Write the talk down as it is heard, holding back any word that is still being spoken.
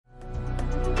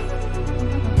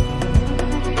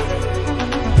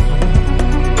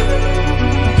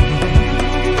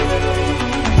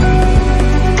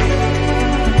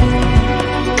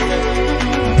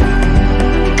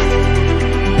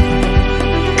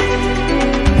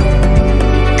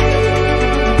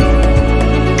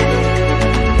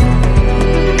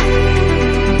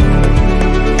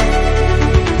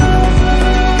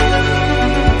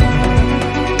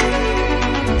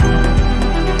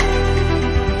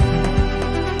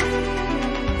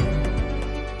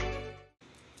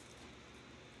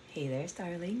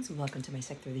darlings. Welcome to my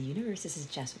sector of the universe. This is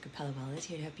Jess with Capella Wellness,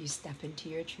 here to help you step into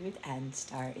your truth and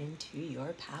start into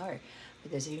your power. For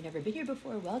those of you who've never been here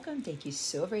before, welcome. Thank you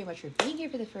so very much for being here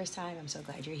for the first time. I'm so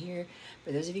glad you're here.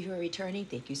 For those of you who are returning,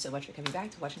 thank you so much for coming back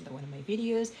to watching one of my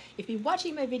videos. If you've been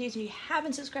watching my videos and you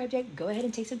haven't subscribed yet, go ahead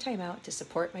and take some time out to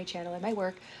support my channel and my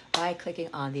work by clicking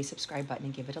on the subscribe button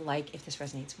and give it a like if this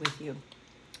resonates with you.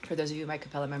 For those of you, my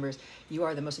Capella members, you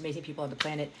are the most amazing people on the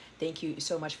planet. Thank you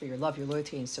so much for your love, your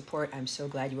loyalty, and support. I'm so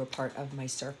glad you are part of my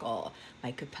circle,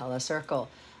 my Capella circle.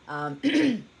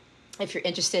 If you're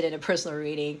interested in a personal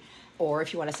reading, or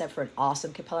if you want to set up for an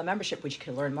awesome Capella membership, which you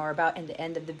can learn more about in the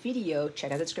end of the video,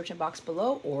 check out the description box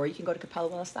below, or you can go to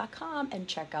capellawellness.com and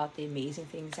check out the amazing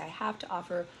things I have to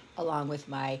offer, along with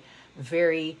my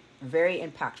very, very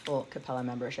impactful Capella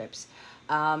memberships.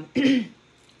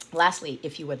 Lastly,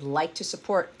 if you would like to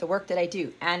support the work that I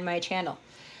do and my channel,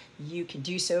 you can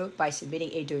do so by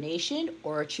submitting a donation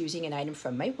or choosing an item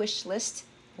from my wish list.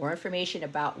 More information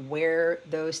about where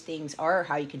those things are,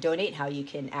 how you can donate, how you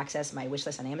can access my wish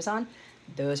list on Amazon,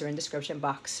 those are in the description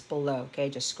box below. Okay,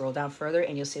 just scroll down further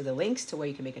and you'll see the links to where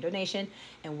you can make a donation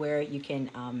and where you can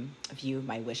view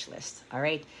my wish list. All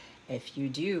right, if you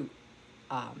do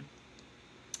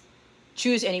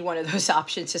choose any one of those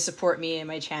options to support me and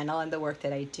my channel and the work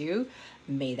that I do,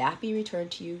 may that be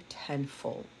returned to you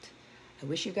tenfold. I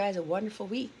wish you guys a wonderful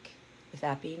week. With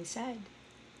that being said,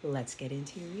 let's get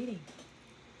into your reading.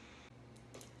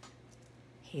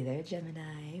 Hey there,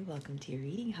 Gemini. Welcome to your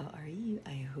reading. How are you?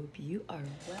 I hope you are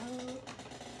well.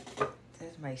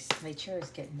 There's my chair is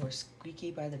getting more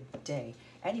squeaky by the day.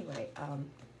 Anyway,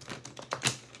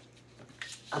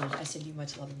 I send you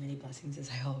much love and many blessings, as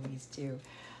I always do.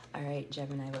 All right,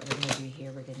 Gemini, what we're going to do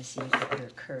here, we're going to see what your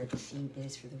current theme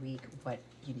is for the week, what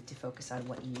you need to focus on,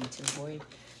 what you need to avoid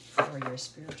for your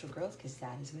spiritual growth, because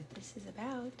that is what this is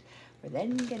about. We're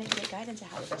then going to get guidance on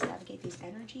how to best navigate these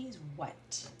energies.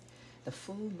 What the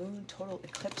full moon total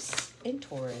eclipse in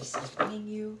Taurus is bringing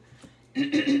you.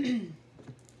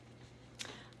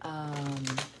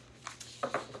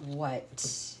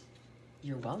 What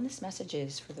your wellness message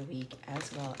is for the week, as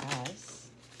well as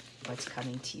what's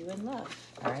coming to you in love.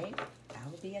 All right, that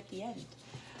will be at the end.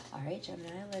 All right,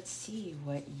 Gemini, let's see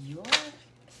what your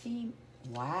theme.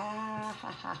 Wow.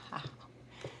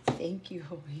 Thank you,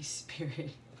 Holy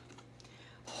Spirit.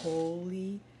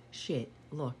 Holy shit.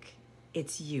 Look,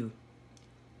 it's you.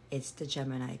 It's the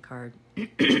Gemini card.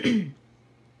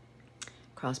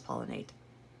 Cross-pollinate.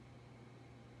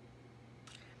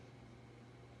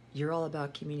 You're all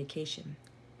about communication.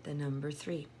 The number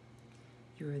 3.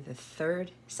 You're the 3rd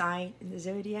sign in the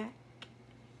zodiac.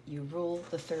 You rule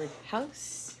the 3rd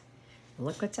house.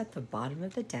 Look what's at the bottom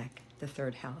of the deck, the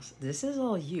 3rd house. This is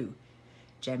all you,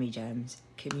 Gemmy Gems,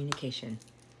 communication.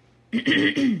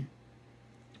 You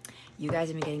guys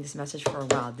have been getting this message for a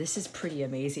while. This is pretty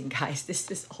amazing, guys.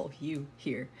 This is all you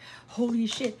here. Holy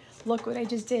shit, look what I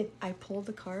just did. I pulled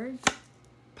the card,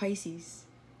 Pisces.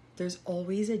 There's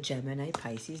always a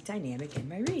Gemini-Pisces dynamic in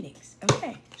my readings.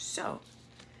 Okay, so,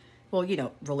 well, you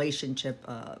know, relationship,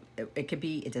 it could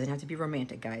be, it doesn't have to be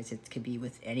romantic, guys. It could be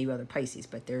with any other Pisces,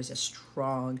 but there's a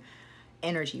strong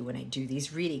energy when I do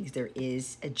these readings. There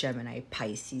is a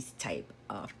Gemini-Pisces type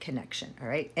of connection, all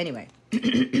right? Anyway,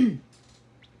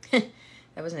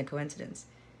 that wasn't a coincidence.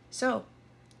 So,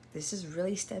 this is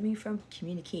really stemming from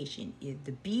communication.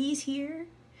 The bees here,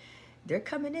 they're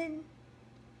coming in,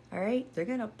 all right? They're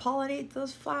going to pollinate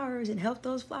those flowers and help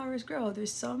those flowers grow.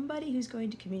 There's somebody who's going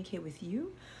to communicate with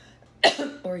you,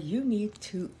 or you need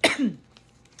to,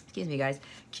 excuse me, guys,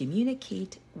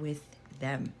 communicate with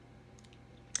them.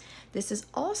 This is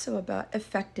also about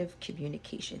effective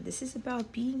communication. This is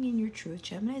about being in your truth.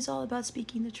 Gemini is all about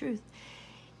speaking the truth.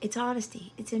 It's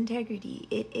honesty. It's integrity.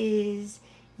 It is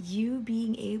you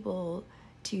being able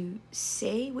to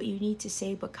say what you need to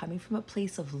say, but coming from a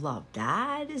place of love.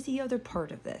 That is the other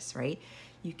part of this, right?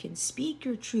 You can speak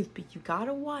your truth, but you got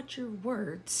to watch your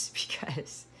words,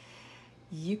 because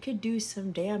you could do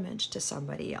some damage to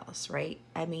somebody else, right?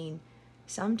 I mean,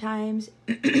 sometimes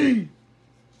we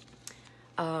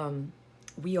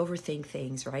overthink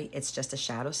things, right? It's just a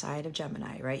shadow side of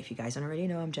Gemini, right? If you guys don't already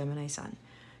know, I'm Gemini sun.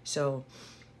 So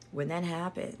when that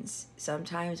happens,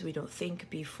 sometimes we don't think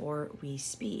before we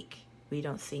speak. We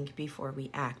don't think before we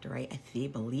act, right? I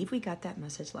believe we got that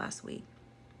message last week.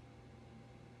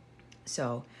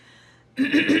 So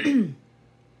this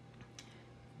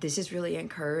is really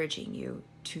encouraging you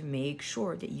to make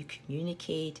sure that you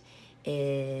communicate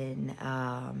in,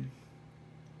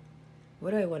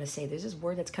 what do I want to say? There's this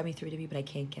word that's coming through to me, but I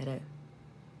can't get it.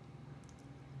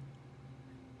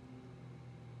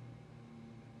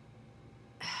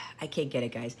 I can't get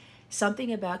it, guys.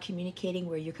 something about communicating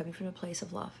where you're coming from a place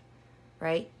of love,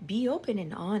 right? Be open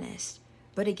and honest.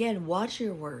 But again, watch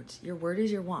your words. Your word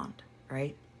is your wand,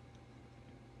 right?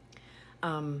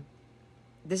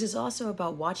 This is also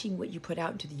about watching what you put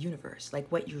out into the universe,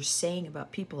 like what you're saying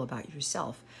about people, about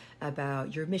yourself,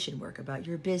 about your mission work, about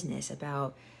your business,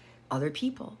 about other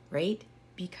people, right?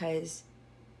 Because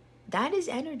that is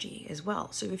energy as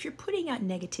well. So if you're putting out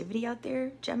negativity out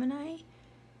there, Gemini,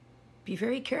 be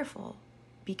very careful,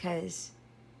 because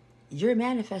you're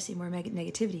manifesting more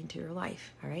negativity into your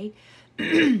life, all right?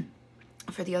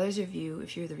 For the others of you,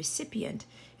 if you're the recipient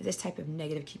of this type of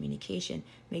negative communication,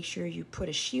 make sure you put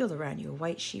a shield around you, a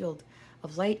white shield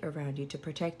of light around you to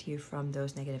protect you from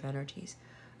those negative energies,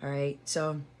 all right?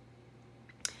 So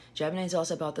Gemini is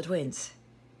also about the twins,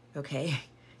 okay?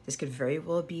 This could very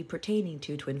well be pertaining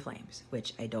to twin flames,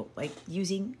 which I don't like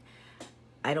using.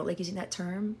 I don't like using that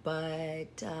term,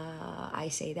 but I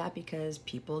say that because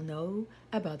people know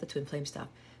about the twin flame stuff.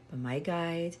 But my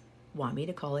guides want me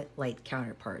to call it light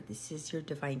counterpart. This is your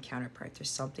divine counterpart. There's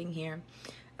something here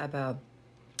about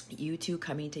you two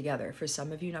coming together. For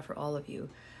some of you, not for all of you,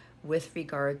 with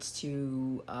regards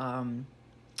to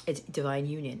it's divine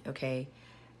union, okay?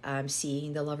 I'm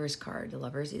seeing the Lovers card. The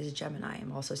Lovers is Gemini.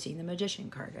 I'm also seeing the Magician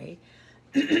card, right?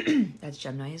 That's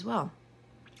Gemini as well.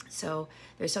 So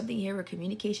there's something here where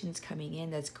communication is coming in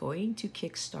that's going to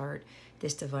kickstart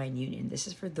this divine union. This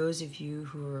is for those of you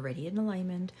who are already in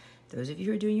alignment, those of you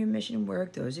who are doing your mission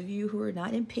work, those of you who are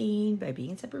not in pain by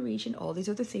being in separation, all these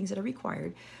other things that are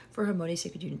required for harmonious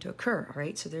sacred union to occur, all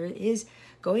right? So there is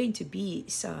going to be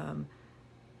some,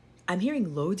 I'm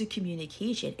hearing loads of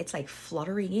communication. It's like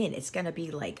fluttering in. It's going to be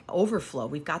like overflow.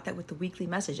 We've got that with the weekly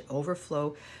message,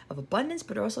 overflow of abundance,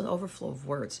 but also an overflow of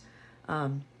words.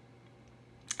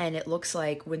 And it looks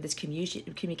like when this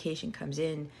communication comes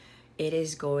in, it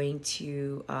is going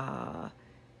to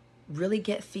really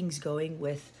get things going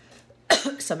with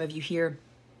some of you here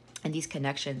and these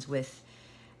connections with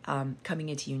coming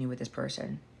into union with this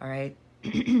person, all right?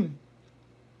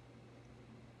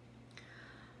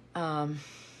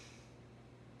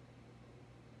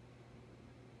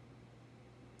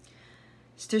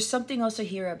 So there's something also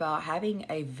here about having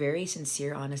a very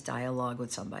sincere, honest dialogue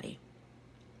with somebody,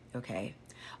 okay?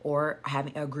 Or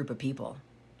having a group of people,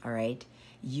 all right?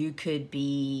 You could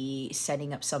be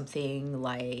setting up something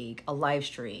like a live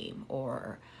stream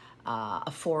or a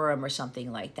forum or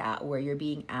something like that, where you're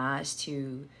being asked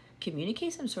to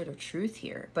communicate some sort of truth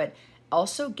here, but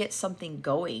also get something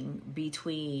going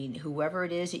between whoever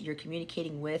it is that you're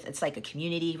communicating with. It's like a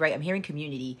community, right? I'm hearing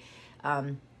community.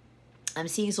 I'm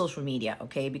seeing social media,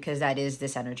 okay? Because that is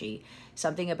this energy.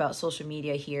 Something about social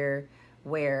media here,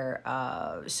 where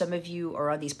some of you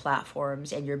are on these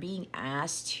platforms and you're being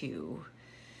asked to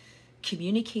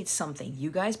communicate something. You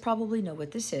guys probably know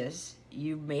what this is.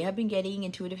 You may have been getting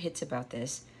intuitive hits about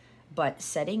this, but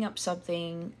setting up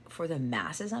something for the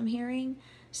masses, I'm hearing,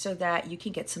 so that you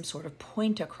can get some sort of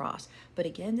point across. But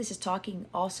again, this is talking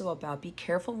also about be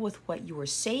careful with what you are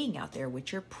saying out there,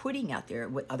 what you're putting out there,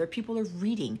 what other people are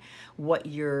reading, what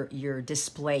you're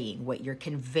displaying, what you're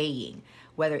conveying,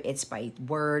 whether it's by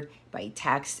word, by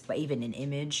text, by even an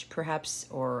image perhaps,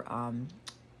 or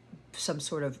some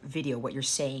sort of video, what you're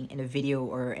saying in a video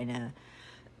or in a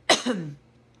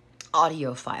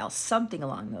audio file, something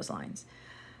along those lines.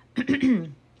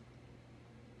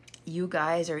 You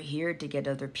guys are here to get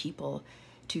other people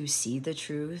to see the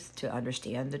truth, to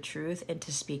understand the truth, and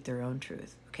to speak their own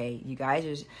truth, okay? You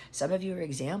guys, some of you are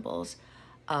examples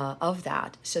of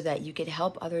that, so that you can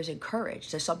help others encourage.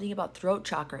 There's something about throat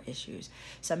chakra issues.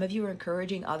 Some of you are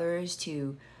encouraging others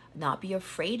to not be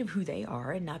afraid of who they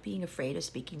are and not being afraid of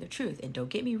speaking the truth. And don't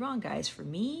get me wrong, guys, for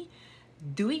me,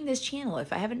 doing this channel,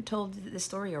 if I haven't told the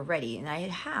story already, and I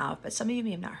have, but some of you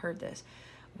may have not heard this,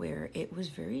 where it was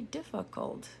very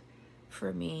difficult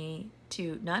for me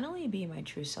to not only be my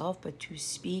true self, but to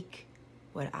speak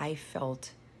what I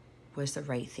felt was the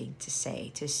right thing to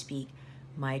say, to speak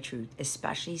my truth,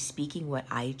 especially speaking what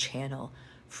I channel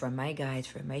from my guides,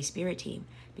 from my spirit team,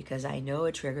 because I know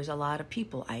it triggers a lot of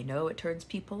people. I know it turns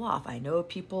people off. I know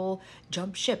people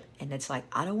jump ship, and it's like,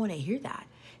 I don't want to hear that.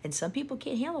 And some people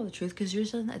can't handle the truth because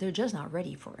they're just not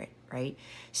ready for it, right?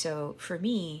 So for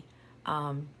me,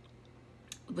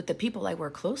 with the people I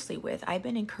work closely with, I've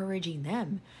been encouraging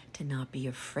them to not be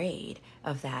afraid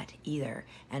of that either.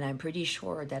 And I'm pretty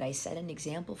sure that I set an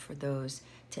example for those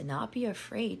to not be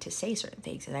afraid to say certain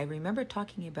things. And I remember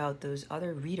talking about those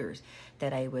other readers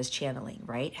that I was channeling,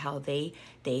 right? How they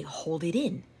hold it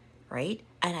in, right?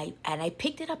 And I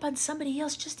picked it up on somebody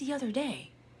else just the other day.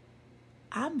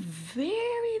 I'm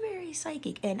very, very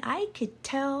psychic, and I could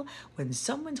tell when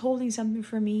someone's holding something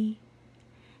for me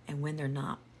and when they're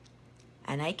not.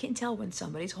 And I can tell when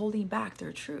somebody's holding back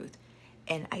their truth.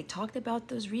 And I talked about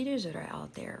those readers that are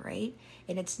out there, right?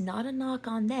 And it's not a knock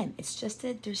on them. It's just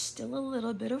that they're still a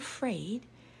little bit afraid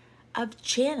of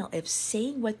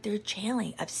saying what they're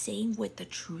channeling, of saying what the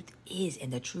truth is.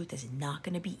 And the truth is not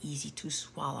going to be easy to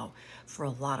swallow for a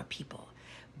lot of people.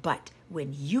 But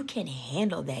when you can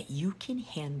handle that, you can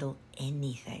handle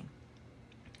anything,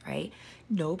 right?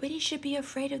 Nobody should be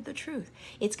afraid of the truth.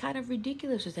 It's kind of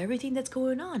ridiculous with everything that's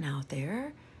going on out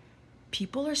there.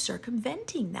 People are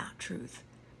circumventing that truth.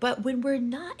 But when we're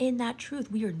not in that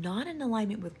truth, we are not in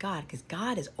alignment with God, because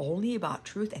God is only about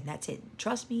truth, and that's it.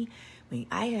 Trust me, when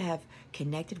I have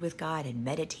connected with God and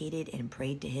meditated and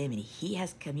prayed to him, and he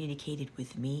has communicated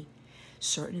with me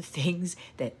certain things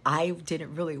that I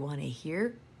didn't really want to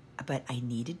hear, but I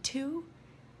needed to,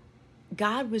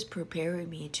 God was preparing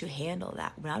me to handle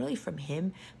that, not only from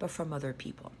him, but from other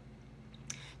people,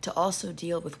 to also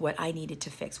deal with what I needed to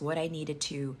fix, what I needed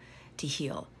to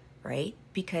heal, right?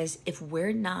 Because if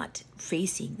we're not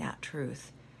facing that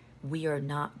truth, we are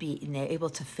not being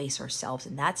able to face ourselves.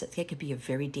 And it could be a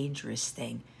very dangerous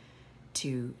thing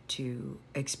to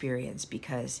experience,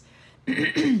 because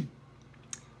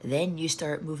then you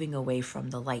start moving away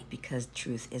from the light, because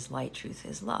truth is light, truth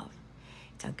is love.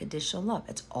 It's unconditional love.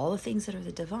 It's all the things that are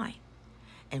the divine.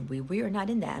 And we are not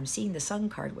in that. I'm seeing the sun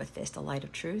card with this, the light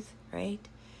of truth, right?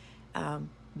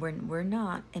 We're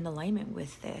not in alignment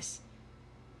with this.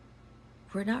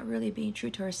 We're not really being true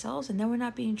to ourselves, and then we're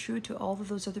not being true to all of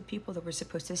those other people that we're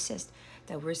supposed to assist,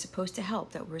 that we're supposed to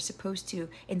help, that we're supposed to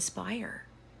inspire.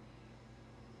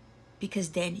 Because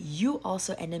then you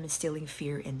also end up instilling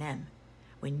fear in them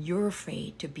when you're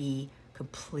afraid to be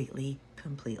completely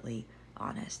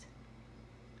honest.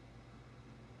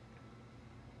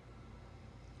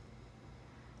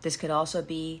 This could also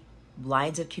be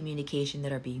lines of communication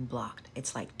that are being blocked.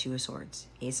 It's like Two of Swords,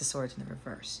 Ace of Swords in the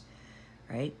reverse,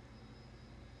 right?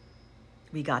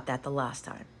 We got that the last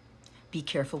time. Be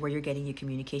careful where you're getting your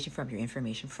communication from, your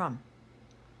information from.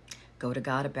 Go to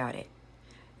God about it.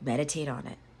 Meditate on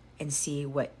it and see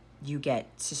what you get,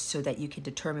 so that you can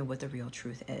determine what the real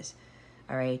truth is.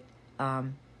 All right.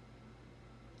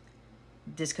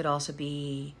 This could also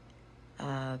be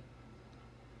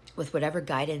with whatever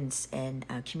guidance and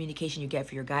communication you get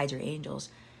for your guides or angels.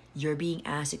 You're being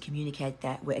asked to communicate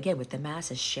that, again, with the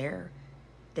masses. Share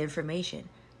the information.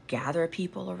 Gather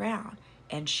people around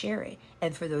and share it.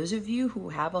 And for those of you who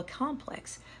have a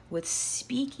complex with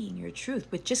speaking your truth,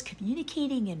 with just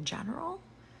communicating in general,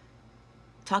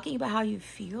 talking about how you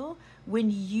feel,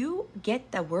 when you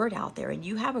get the word out there and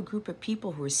you have a group of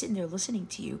people who are sitting there listening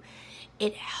to you,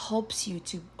 it helps you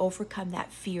to overcome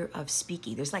that fear of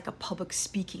speaking. There's like a public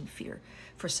speaking fear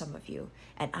for some of you.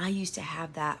 And I used to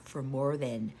have that for more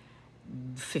than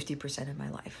 50% of my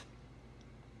life.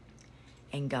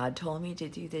 And God told me to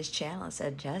do this channel. I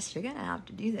said, Jess, you're going to have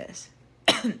to do this.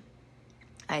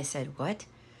 I said, what?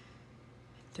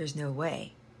 There's no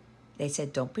way. They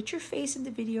said, don't put your face in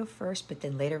the video first. But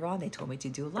then later on, they told me to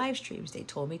do live streams. They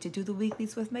told me to do the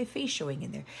weeklies with my face showing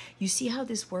in there. You see how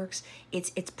this works?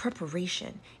 It's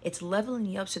preparation. It's leveling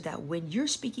you up so that when you're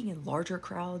speaking in larger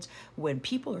crowds, when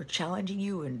people are challenging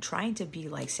you and trying to be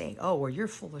like saying, oh, well, you're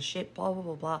full of shit, blah, blah,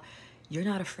 blah, blah, you're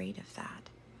not afraid of that.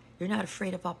 You're not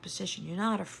afraid of opposition. You're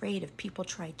not afraid of people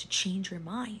trying to change your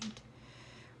mind,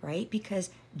 right?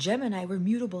 Because Gemini, we're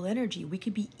mutable energy. We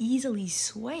could be easily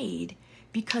swayed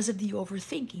because of the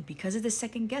overthinking, because of the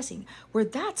second guessing. We're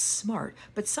that smart,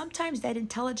 but sometimes that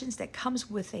intelligence that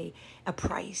comes with a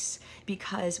price,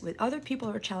 because when other people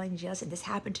are challenging us, and this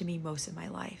happened to me most of my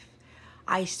life,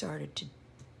 I started to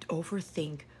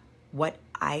overthink what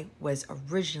I was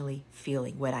originally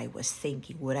feeling, what I was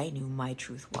thinking, what I knew my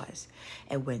truth was.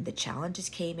 And when the challenges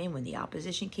came in, when the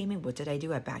opposition came in, what did I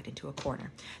do? I backed into a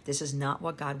corner. This is not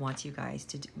what God wants you guys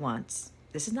to do.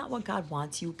 This is not what God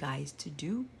wants you guys to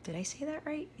do. Did I say that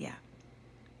right? Yeah.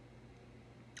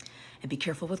 And be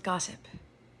careful with gossip.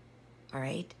 All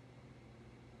right?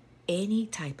 Any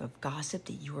type of gossip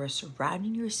that you are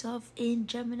surrounding yourself in,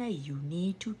 Gemini, you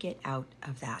need to get out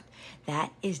of that.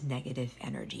 That is negative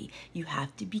energy. You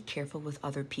have to be careful with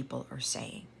other people are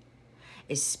saying,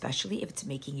 especially if it's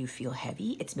making you feel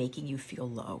heavy, it's making you feel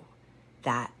low.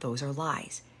 Those are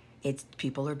lies.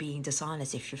 People are being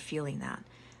dishonest if you're feeling that.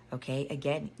 Okay,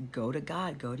 again, go to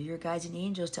God, go to your guides and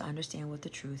angels to understand what the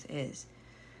truth is.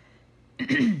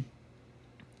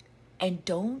 And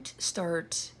don't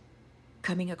start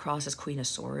coming across as Queen of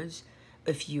Swords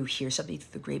if you hear something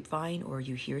through the grapevine, or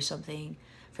you hear something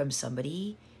from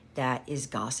somebody that is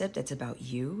gossip that's about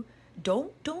you.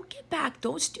 Don't get back.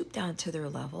 Don't stoop down to their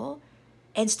level.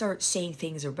 and start saying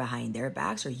things are behind their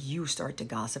backs, or you start to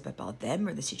gossip about them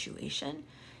or the situation,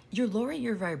 you're lowering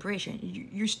your vibration.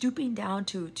 You're stooping down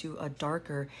to a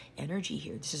darker energy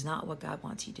here. This is not what God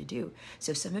wants you to do.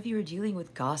 So if some of you are dealing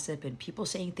with gossip and people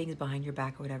saying things behind your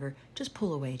back or whatever, just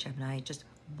pull away, Gemini. Just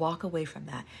walk away from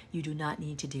that. You do not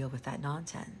need to deal with that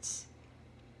nonsense.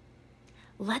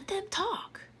 Let them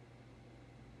talk,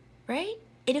 right?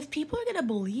 And if people are going to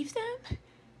believe them,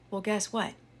 well, guess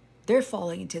what? They're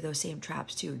falling into those same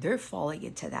traps too. They're falling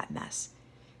into that mess.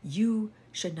 You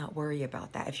should not worry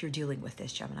about that if you're dealing with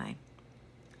this, Gemini.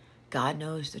 God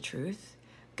knows the truth.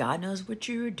 God knows what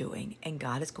you're doing, and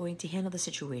God is going to handle the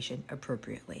situation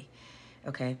appropriately.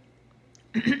 Okay?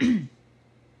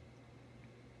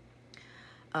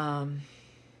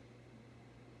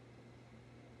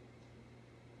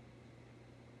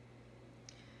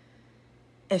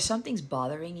 If something's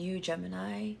bothering you,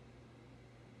 Gemini,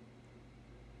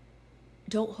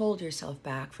 don't hold yourself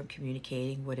back from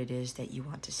communicating what it is that you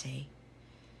want to say.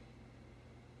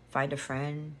 Find a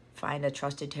friend, find a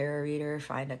trusted tarot reader,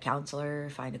 find a counselor,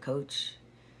 find a coach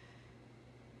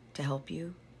to help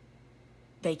you.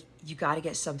 You got to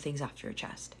get some things off your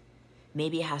chest.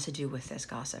 Maybe it has to do with this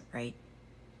gossip, right?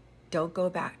 Don't go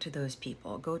back to those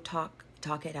people. Go talk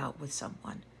it out with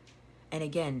someone. And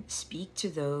again, speak to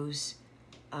those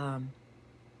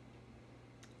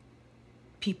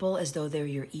people as though they're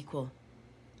your equal.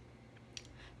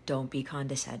 Don't be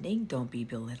condescending. Don't be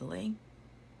belittling.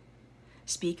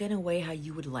 Speak in a way how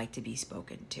you would like to be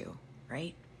spoken to,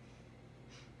 right?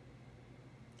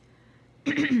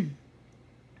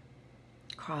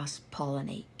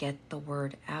 Cross-pollinate. Get the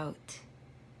word out.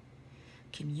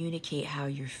 Communicate how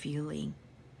you're feeling.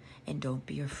 And don't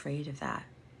be afraid of that.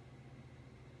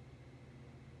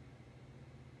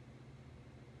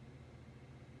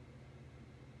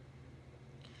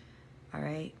 All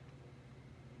right?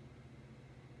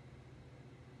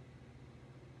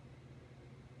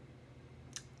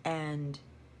 And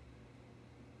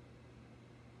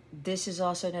this is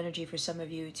also an energy for some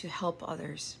of you to help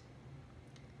others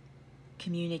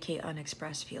communicate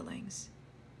unexpressed feelings,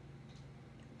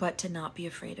 but to not be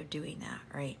afraid of doing that,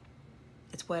 right?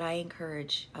 It's what I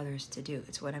encourage others to do.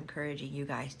 It's what I'm encouraging you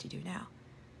guys to do now.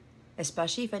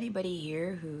 Especially if anybody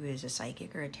here who is a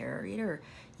psychic or a tarot reader, or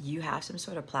you have some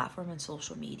sort of platform on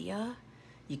social media.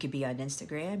 You could be on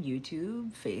Instagram,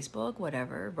 YouTube, Facebook,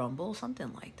 whatever, Rumble,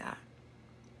 something like that.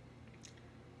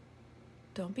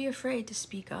 Don't be afraid to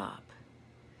speak up.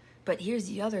 But here's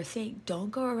the other thing.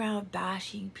 Don't go around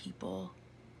bashing people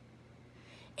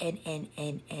and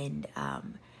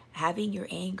having your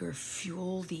anger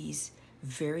fuel these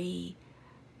very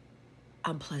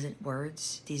unpleasant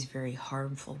words, these very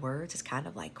harmful words. It's kind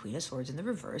of like Queen of Swords in the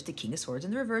reverse, the King of Swords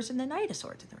in the reverse, and the Knight of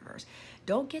Swords in the reverse.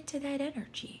 Don't get to that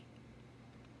energy.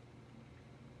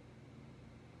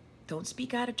 Don't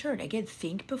speak out of turn. Again,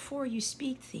 think before you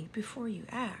speak, think before you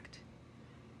act.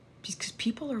 Because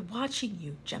people are watching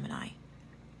you, Gemini.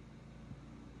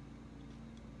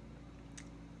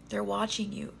 They're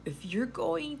watching you. If you're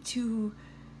going to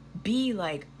be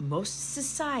like most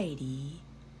society,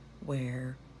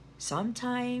 where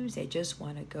sometimes they just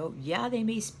want to go, yeah, they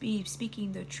may be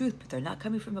speaking the truth, but they're not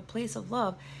coming from a place of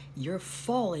love, you're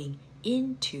falling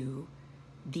into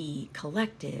the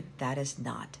collective that is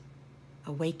not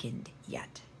awakened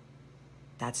yet.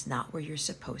 That's not where you're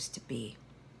supposed to be.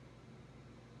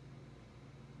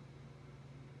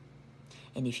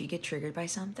 And if you get triggered by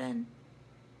something,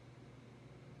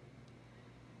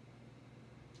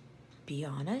 be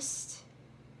honest,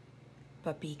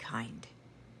 but be kind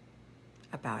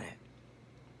about it.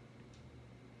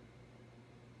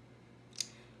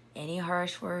 Any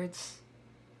harsh words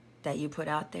that you put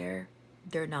out there,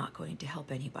 they're not going to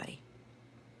help anybody.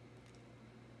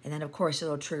 And then, of course,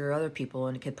 it'll trigger other people,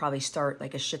 and it could probably start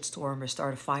like a shitstorm or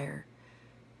start a fire.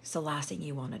 It's the last thing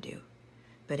you want to do.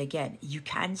 But again, you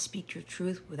can speak your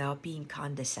truth without being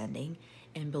condescending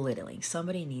and belittling.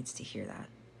 Somebody needs to hear that.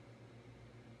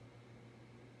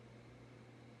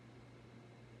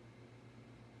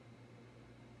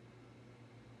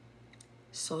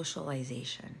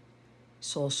 Socialization,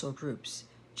 social groups.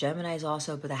 Gemini is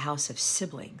also the house of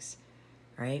siblings,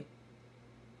 right?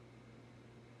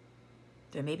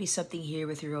 There may be something here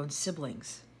with your own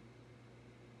siblings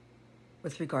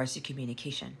with regards to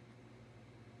communication.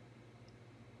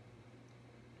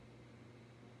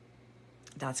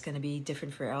 That's going to be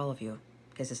different for all of you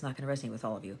because it's not going to resonate with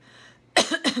all of you.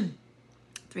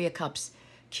 3 of Cups,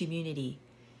 community,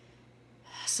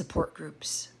 support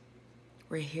groups.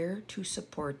 We're here to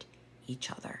support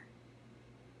each other.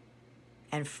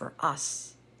 And for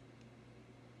us,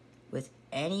 with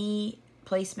any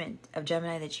placement of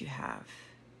Gemini that you have,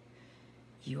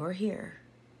 you are here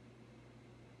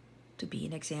to be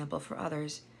an example for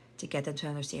others, to get them to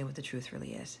understand what the truth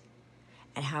really is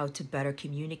and how to better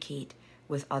communicate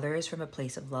with others from a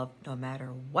place of love, no matter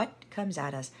what comes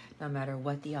at us, no matter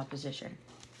what the opposition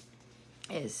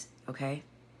is, okay?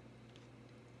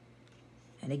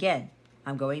 And again,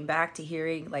 I'm going back to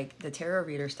hearing like the tarot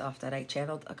reader stuff that I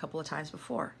channeled a couple of times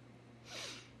before.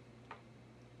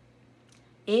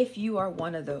 If you are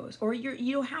one of those, or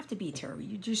you don't have to be a tarot,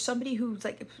 you're just somebody who's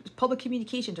like public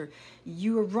communications, or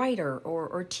you're a writer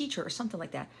or teacher or something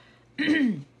like that,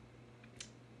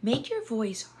 make your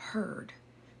voice heard.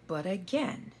 But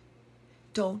again,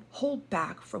 don't hold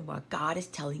back from what God is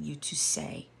telling you to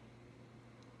say.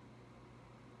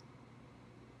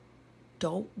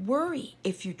 Don't worry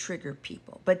if you trigger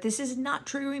people. But this is not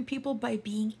triggering people by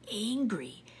being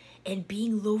angry and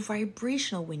being low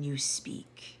vibrational when you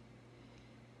speak.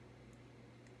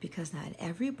 Because not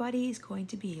everybody is going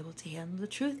to be able to handle the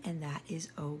truth, and that is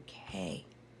okay.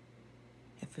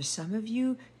 And for some of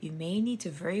you, you may need to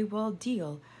very well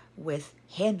deal with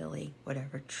handling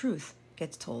whatever truth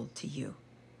gets told to you.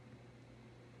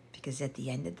 Because at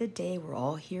the end of the day, we're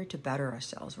all here to better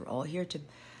ourselves. We're all here to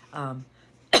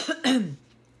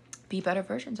be better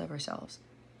versions of ourselves.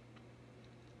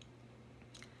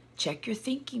 Check your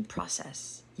thinking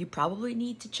process. You probably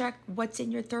need to check what's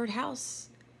in your third house,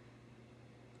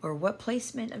 or what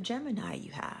placement of Gemini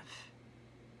you have.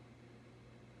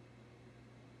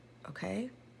 Okay?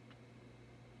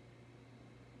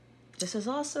 This is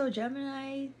also,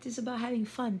 Gemini is about having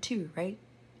fun too, right?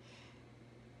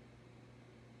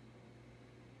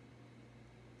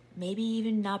 Maybe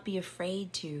even not be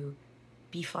afraid to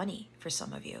be funny for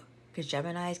some of you, because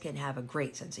Geminis can have a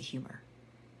great sense of humor.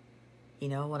 You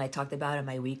know, when I talked about in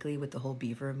my weekly with the whole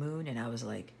beaver moon, and I was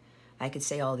like, I could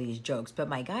say all these jokes, but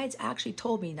my guides actually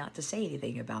told me not to say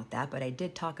anything about that. But I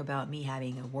did talk about me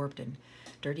having a warped and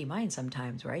dirty mind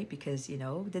sometimes, right? Because, you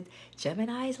know, the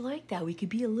Geminis like that. We could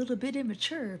be a little bit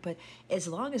immature, but as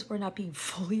long as we're not being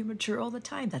fully immature all the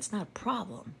time, that's not a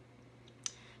problem.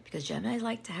 Because Geminis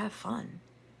like to have fun.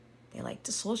 They like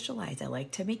to socialize. They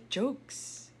like to make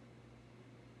jokes.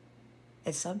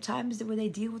 And sometimes when they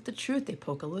deal with the truth, they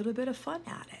poke a little bit of fun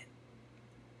at it.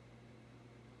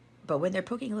 But when they're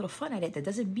poking a little fun at it, that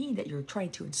doesn't mean that you're trying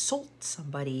to insult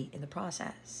somebody in the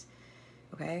process.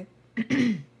 Okay?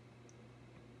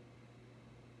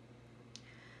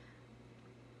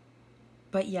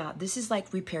 But yeah, this is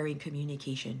like repairing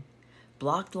communication.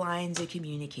 Blocked lines of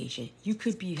communication. You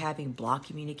could be having blocked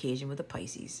communication with a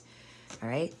Pisces. All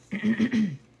right?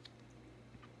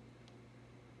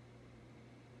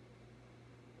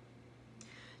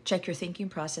 Check your thinking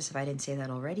process if I didn't say that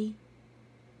already.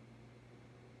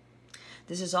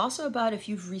 This is also about if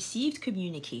you've received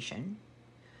communication,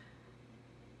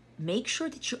 make sure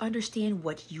that you understand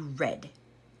what you read,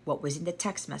 what was in the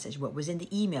text message, what was in the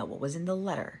email, what was in the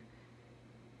letter,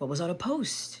 what was on a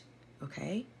post,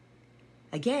 okay?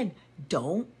 Again,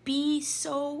 don't be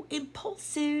so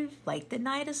impulsive like the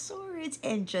Knight of Swords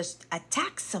and just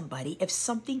attack somebody if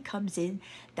something comes in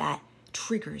that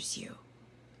triggers you.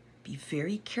 Be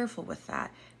very careful with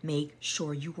that. Make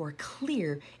sure you are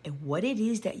clear in what it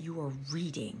is that you are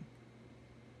reading,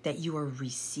 that you are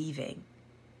receiving,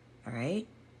 all right?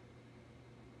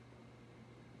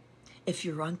 If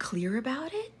you're unclear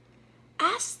about it,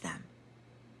 ask them.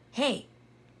 Hey,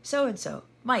 so-and-so,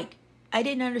 Mike, I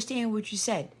didn't understand what you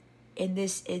said in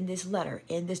this letter,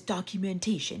 in this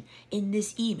documentation, in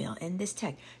this email, in this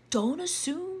text. Don't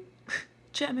assume,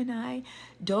 Gemini,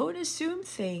 don't assume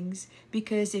things,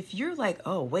 because if you're like,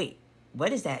 oh, wait, what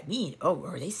does that mean? Oh,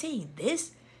 are they saying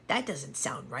this? That doesn't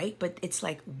sound right. But it's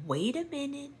like, wait a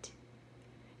minute.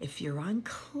 If you're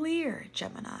unclear,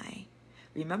 Gemini,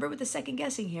 remember with the second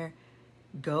guessing here,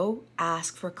 go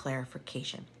ask for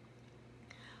clarification.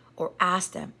 Or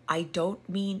ask them, I don't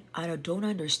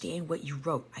understand what you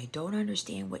wrote. I don't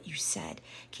understand what you said.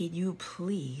 Can you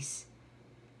please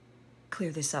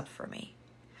clear this up for me?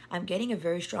 I'm getting a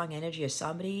very strong energy of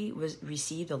somebody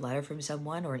received a letter from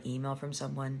someone or an email from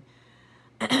someone,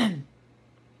 and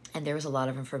there was a lot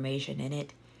of information in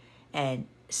it, and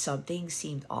something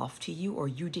seemed off to you, or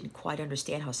you didn't quite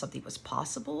understand how something was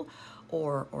possible,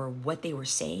 or what they were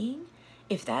saying.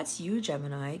 If that's you,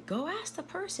 Gemini, go ask the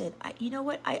person. You know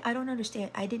what? I don't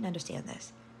understand. I didn't understand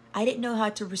this. I didn't know how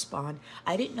to respond.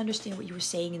 I didn't understand what you were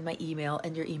saying in my email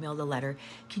and your email, the letter.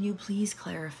 Can you please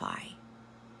clarify?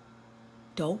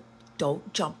 Don't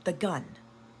jump the gun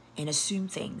and assume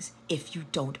things. If you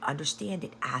don't understand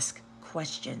it, ask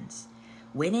questions.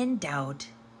 When in doubt,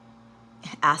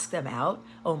 ask them out.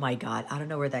 Oh my God, I don't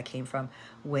know where that came from.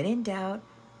 When in doubt,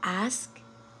 ask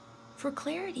for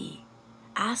clarity.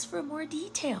 Ask for more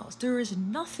details. There is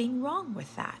nothing wrong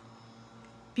with that.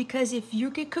 Because if you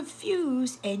get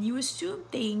confused and you assume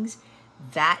things,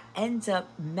 that ends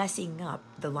up messing up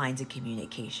the lines of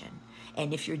communication.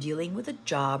 And if you're dealing with a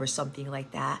job or something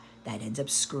like that, that ends up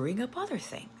screwing up other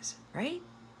things, right?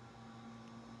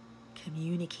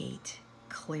 Communicate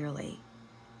clearly.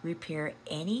 Repair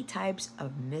any types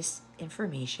of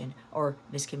misinformation or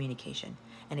miscommunication.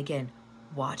 And again,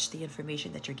 watch the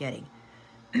information that you're getting.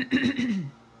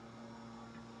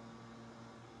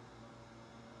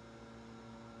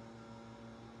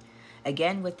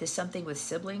 Again, with this something with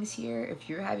siblings here, if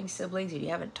you're having siblings and you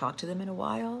haven't talked to them in a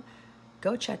while,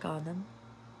 go check on them.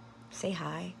 Say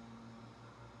hi.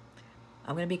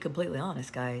 I'm going to be completely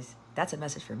honest, guys. That's a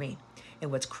message for me.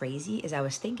 And what's crazy is I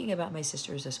was thinking about my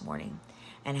sisters this morning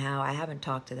and how I haven't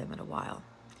talked to them in a while.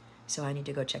 So I need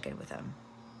to go check in with them.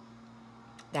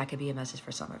 That could be a message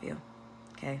for some of you.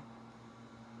 Okay?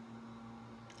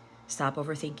 Stop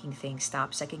overthinking things.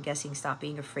 Stop second guessing. Stop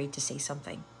being afraid to say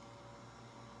something.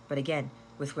 But again,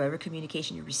 with whatever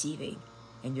communication you're receiving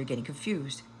and you're getting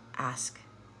confused, ask.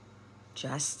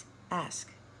 Just ask.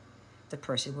 The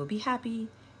person will be happy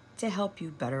to help you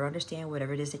better understand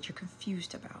whatever it is that you're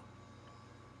confused about.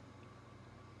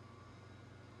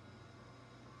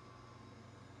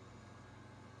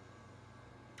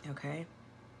 Okay?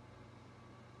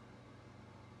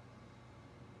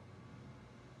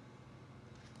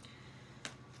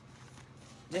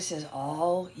 This is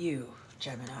all you,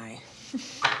 Gemini.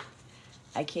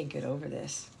 I can't get over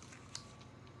this.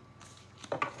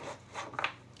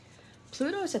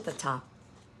 Pluto's at the top.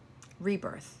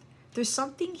 Rebirth. There's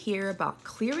something here about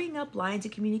clearing up lines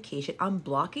of communication,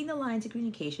 unblocking the lines of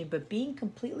communication, but being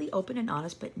completely open and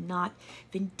honest, but not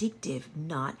vindictive,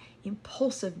 not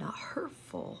impulsive, not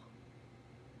hurtful.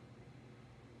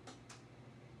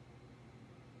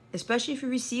 Especially if you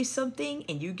receive something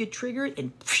and you get triggered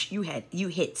and you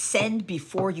hit send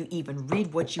before you even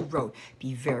read what you wrote.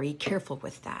 Be very careful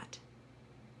with that.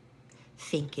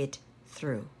 Think it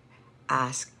through.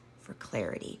 Ask for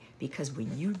clarity, because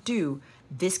when you do,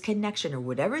 this connection or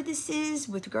whatever this is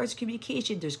with regards to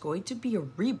communication, there's going to be a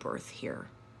rebirth here.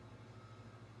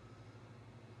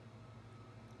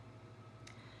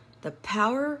 The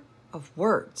power of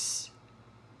words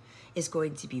is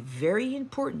going to be very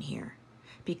important here,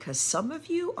 because some of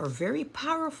you are very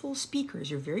powerful speakers.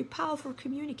 You're very powerful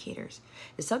communicators.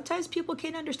 And sometimes people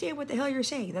can't understand what the hell you're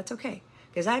saying. That's okay,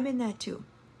 because I'm in that too.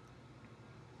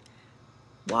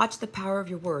 Watch the power of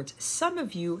your words. Some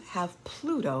of you have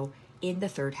Pluto in the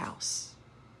 3rd house.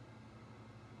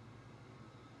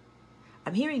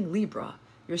 I'm hearing Libra,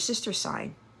 your sister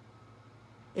sign.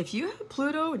 If you have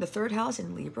Pluto in the 3rd house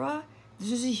in Libra,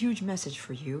 this is a huge message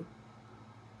for you.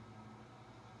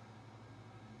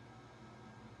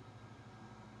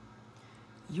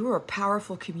 You're a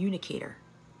powerful communicator.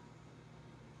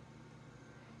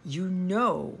 You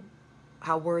know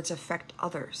how words affect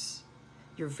others.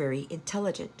 You're very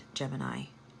intelligent, Gemini.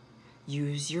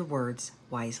 Use your words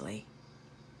wisely.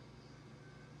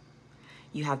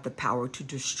 You have the power to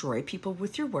destroy people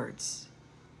with your words,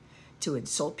 to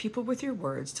insult people with your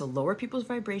words, to lower people's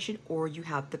vibration, or you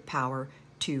have the power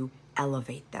to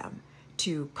elevate them,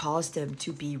 to cause them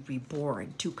to be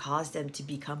reborn, to cause them to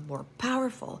become more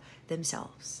powerful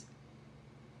themselves.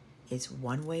 It's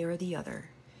one way or the other.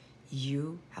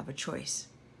 You have a choice.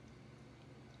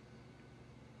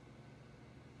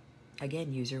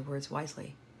 Again, use your words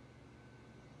wisely.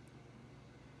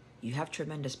 You have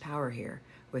tremendous power here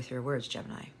with your words,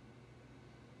 Gemini.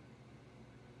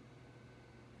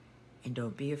 And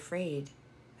don't be afraid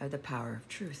of the power of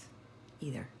truth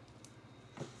either.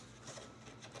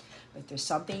 But there's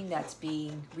something that's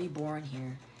being reborn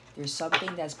here. There's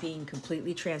something that's being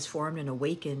completely transformed and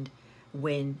awakened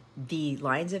when the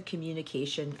lines of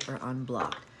communication are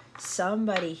unblocked.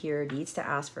 Somebody here needs to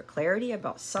ask for clarity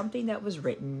about something that was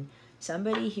written.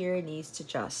 Somebody here needs to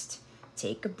just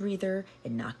take a breather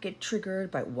and not get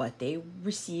triggered by what they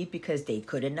received because they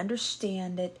couldn't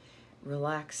understand it.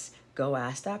 Relax. Go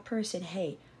ask that person,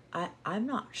 hey, I'm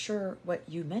not sure what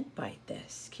you meant by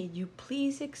this. Can you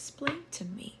please explain to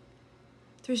me?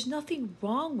 There's nothing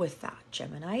wrong with that,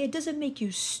 Gemini. It doesn't make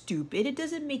you stupid. It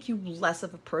doesn't make you less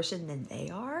of a person than they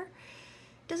are.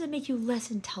 It doesn't make you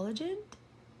less intelligent.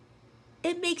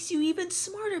 It makes you even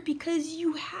smarter because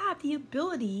you have the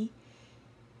ability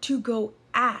to go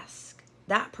ask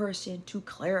that person to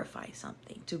clarify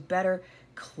something, to better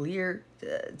clear,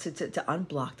 to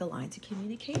unblock the lines of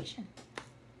communication.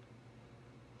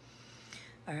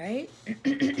 All right?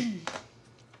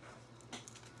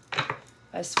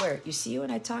 I swear. You see,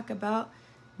 when I talk about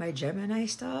my Gemini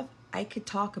stuff, I could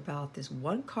talk about this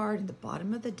one card in the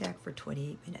bottom of the deck for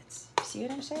 28 minutes. See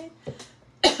what I'm saying?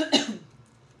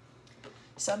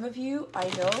 Some of you, I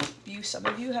know some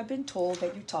of you have been told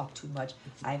that you talk too much.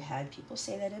 I've had people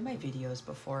say that in my videos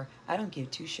before. I don't give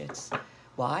two shits.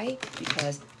 Why?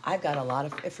 Because I've got a lot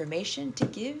of information to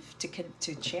give,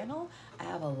 to channel. I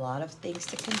have a lot of things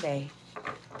to convey.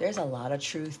 There's a lot of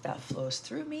truth that flows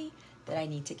through me that I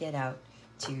need to get out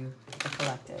to the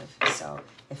collective. So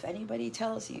if anybody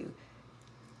tells you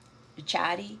you're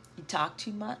chatty, you talk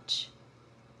too much,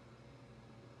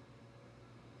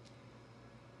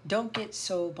 don't get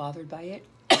so bothered by it.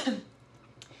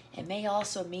 It may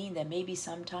also mean that maybe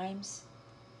sometimes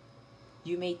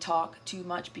you may talk too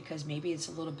much because maybe it's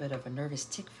a little bit of a nervous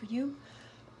tick for you.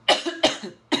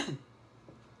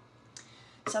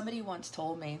 Somebody once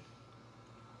told me,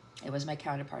 it was my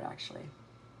counterpart actually,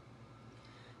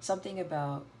 something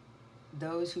about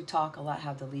those who talk a lot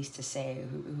have the least to say,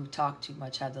 who talk too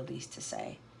much have the least to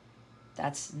say.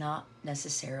 That's not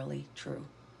necessarily true.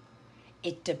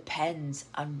 It depends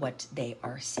on what they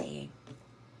are saying.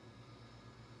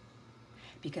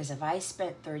 Because if I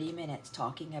spent 30 minutes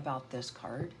talking about this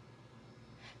card,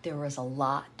 there was a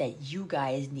lot that you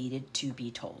guys needed to be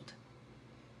told.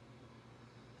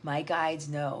 My guides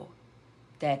know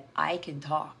that I can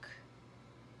talk,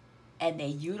 and they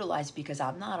utilize it because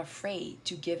I'm not afraid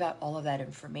to give out all of that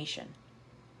information,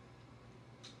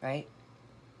 right?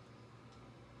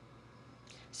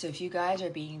 So if you guys are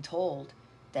being told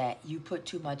that you put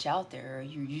too much out there, or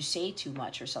you say too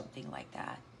much or something like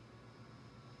that,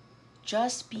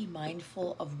 just be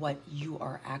mindful of what you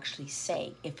are actually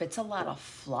saying. If it's a lot of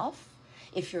fluff,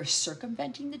 if you're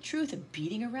circumventing the truth and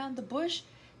beating around the bush,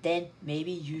 then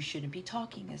maybe you shouldn't be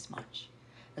talking as much.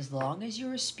 As long as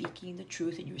you're speaking the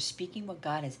truth and you're speaking what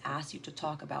God has asked you to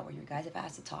talk about, what your guys have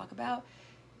asked to talk about,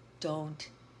 don't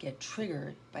get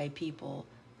triggered by people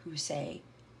who say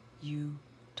you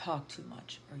talk too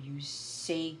much or you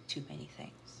say too many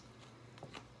things.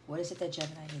 What is it that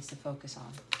Gemini needs to focus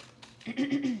on?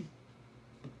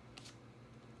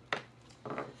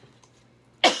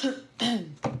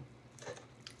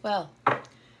 Well,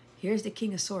 here's the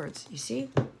King of Swords. You see?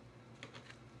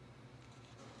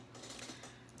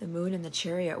 The Moon and the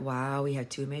Chariot. Wow, we have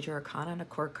two major arcana and a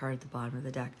court card at the bottom of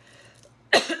the deck.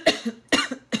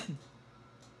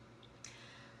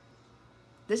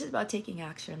 This is about taking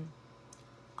action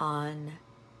on...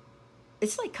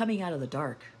 It's like coming out of the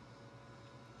dark.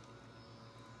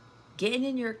 Getting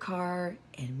in your car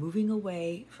and moving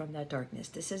away from that darkness.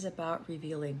 This is about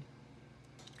revealing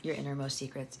your innermost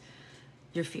secrets,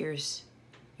 your fears,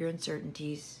 your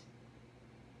uncertainties,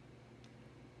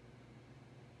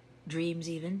 dreams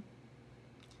even.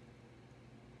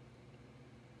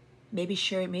 Maybe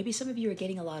some of you are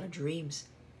getting a lot of dreams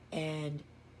and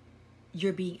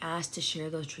you're being asked to share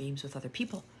those dreams with other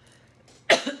people.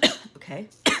 Okay?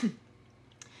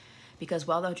 Because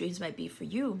while those dreams might be for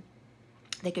you,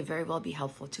 they could very well be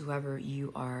helpful to whoever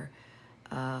you are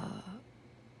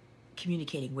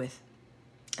communicating with,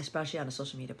 especially on a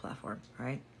social media platform,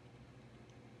 right?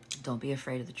 Don't be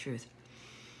afraid of the truth,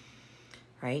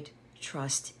 right?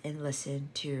 Trust and listen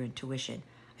to your intuition.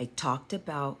 I talked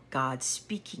about God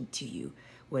speaking to you.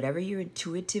 Whatever you're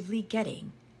intuitively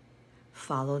getting,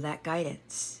 follow that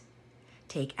guidance.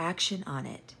 Take action on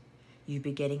it. You've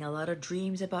been getting a lot of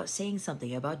dreams about saying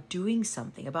something, about doing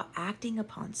something, about acting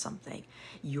upon something.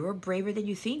 You're braver than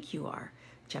you think you are,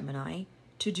 Gemini,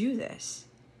 to do this.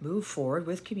 Move forward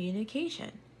with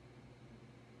communication.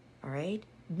 All right?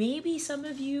 Maybe some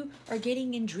of you are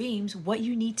getting in dreams what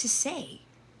you need to say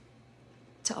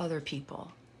to other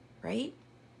people, right?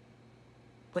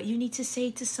 What you need to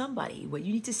say to somebody, what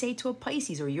you need to say to a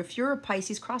Pisces, or if you're a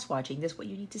Pisces cross-watching this, what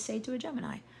you need to say to a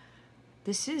Gemini.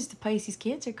 This is the Pisces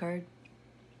Cancer card.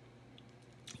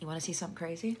 You want to see something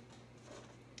crazy?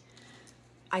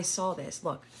 I saw this.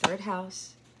 Look, third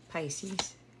house,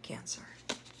 Pisces, Cancer.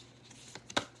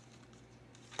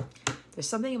 There's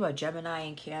something about Gemini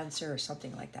and Cancer or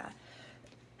something like that.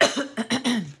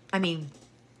 I mean,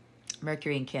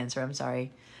 Mercury and Cancer, I'm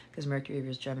sorry, because Mercury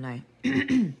is Gemini.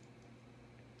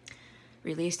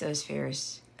 Release those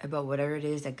fears about whatever it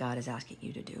is that God is asking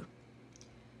you to do.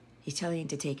 He's telling you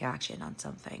to take action on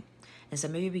something. And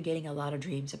some of you have been getting a lot of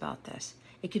dreams about this.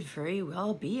 It could very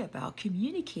well be about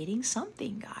communicating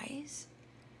something, guys.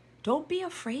 Don't be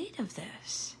afraid of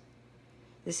this.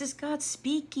 This is God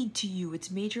speaking to you. It's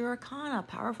major arcana.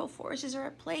 Powerful forces are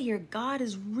at play here. God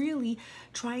is really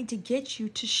trying to get you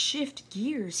to shift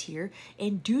gears here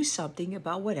and do something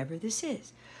about whatever this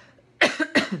is.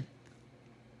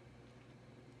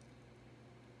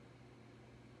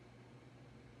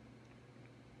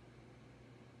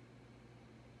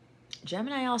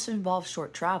 Gemini also involves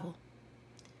short travel.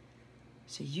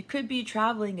 So you could be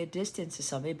traveling a distance to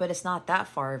somebody, but it's not that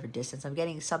far of a distance. I'm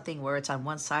getting something where it's on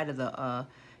one side of the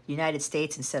United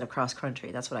States instead of cross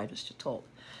country. That's what I was just told.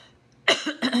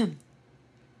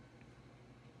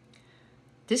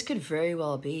 This could very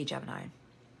well be Gemini.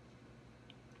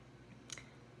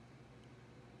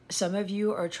 Some of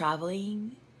you are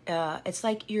traveling. It's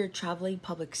like you're traveling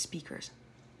public speakers.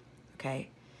 Okay,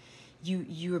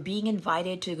 you are being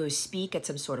invited to go speak at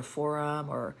some sort of forum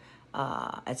or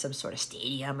at some sort of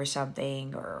stadium or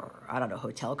something, or I don't know,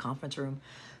 hotel conference room.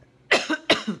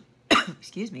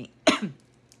 Excuse me.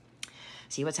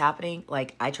 See what's happening?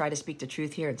 Like, I try to speak the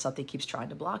truth here and something keeps trying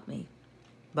to block me.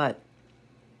 But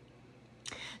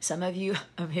some of you,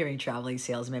 I'm hearing traveling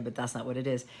salesman, but that's not what it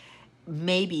is.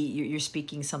 Maybe you're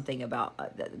speaking something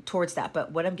about towards that.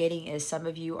 But what I'm getting is some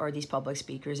of you are these public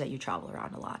speakers that you travel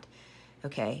around a lot.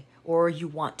 Okay, or you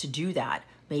want to do that.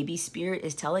 Maybe Spirit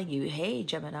is telling you, hey,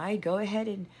 Gemini, go ahead,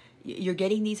 and you're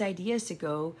getting these ideas to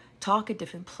go talk at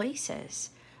different places.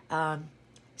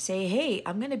 Say, hey,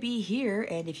 I'm going to be here,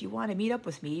 and if you want to meet up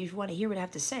with me, if you want to hear what I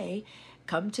have to say,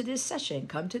 come to this session,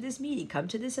 come to this meeting, come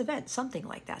to this event, something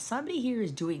like that. Somebody here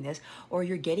is doing this, or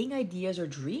you're getting ideas or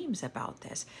dreams about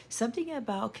this, something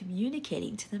about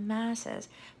communicating to the masses.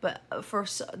 But for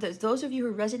those of you who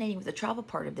are resonating with the travel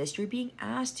part of this, you're being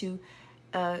asked to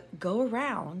go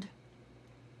around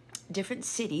different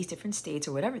cities, different states,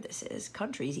 or whatever this is,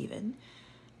 countries even,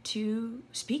 to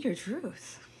speak your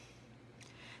truth.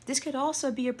 This could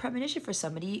also be a premonition for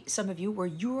somebody, some of you, where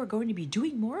you are going to be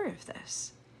doing more of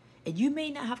this. And you may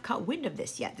not have caught wind of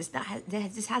this yet.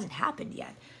 This hasn't happened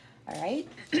yet. All right?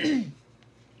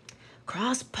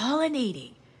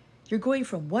 Cross-pollinating. You're going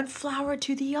from one flower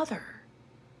to the other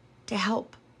to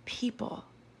help people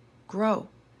grow,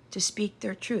 to speak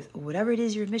their truth, or whatever it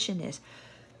is your mission is,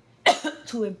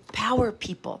 to empower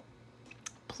people.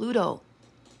 Pluto.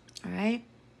 All right?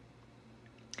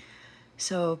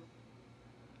 So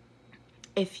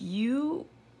if you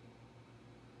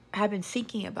have been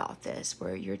thinking about this,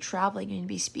 where you're traveling and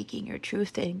be speaking your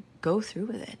truth, then go through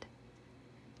with it.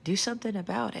 Do something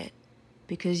about it,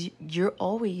 because you're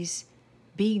always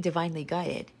being divinely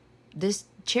guided. This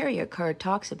Chariot card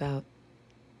talks about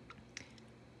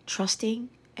trusting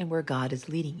and where God is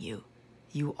leading you.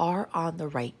 You are on the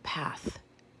right path.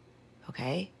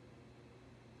 Okay?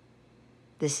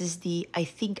 This is the I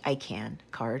think I can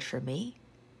card for me.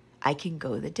 I can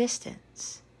go the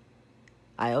distance.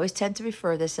 I always tend to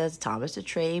refer this as Thomas the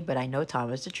Train, but I know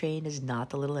Thomas the Train is not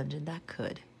the little engine that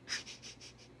could.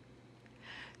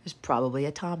 There's probably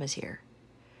a Thomas here,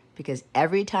 because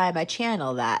every time I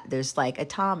channel that, there's like a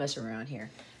Thomas around here.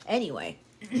 Anyway,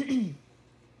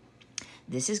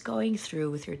 this is going through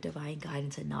with your divine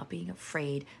guidance and not being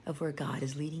afraid of where God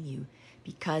is leading you.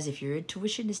 Because if your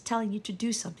intuition is telling you to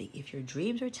do something, if your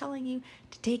dreams are telling you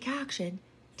to take action,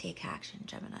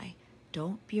 Gemini.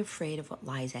 Don't be afraid of what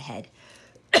lies ahead.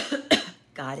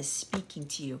 God is speaking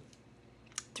to you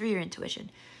through your intuition.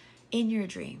 In your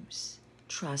dreams,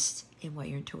 trust in what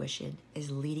your intuition is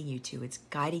leading you to. It's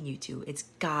guiding you to. It's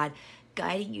God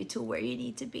guiding you to where you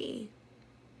need to be.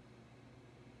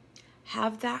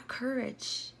 Have that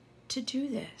courage to do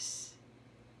this.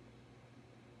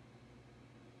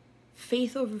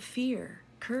 Faith over fear.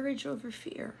 Courage over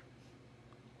fear.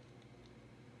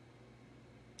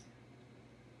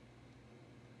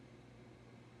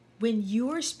 When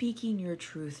you're speaking your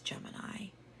truth, Gemini,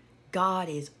 God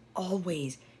is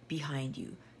always behind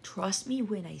you. Trust me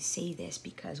when I say this,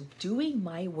 because doing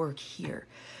my work here,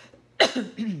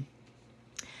 it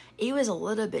was a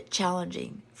little bit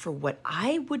challenging for what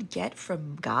I would get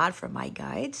from God, from my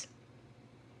guides.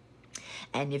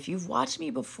 And if you've watched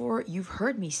me before, you've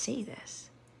heard me say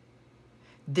this.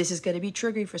 This is going to be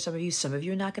triggering for some of you. Some of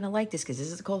you are not going to like this, because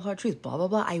this is the cold hard truth. Blah, blah,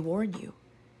 blah. I warn you.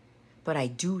 But I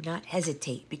do not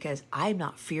hesitate, because I'm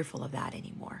not fearful of that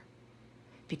anymore.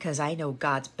 Because I know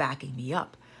God's backing me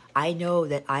up. I know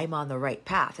that I'm on the right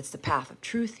path. It's the path of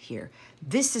truth here.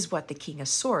 This is what the King of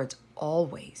Swords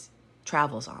always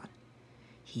travels on.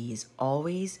 He is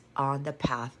always on the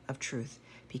path of truth,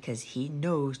 because he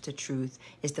knows the truth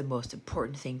is the most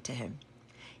important thing to him.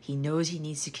 He knows he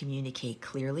needs to communicate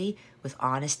clearly with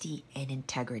honesty and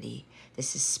integrity.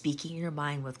 This is speaking your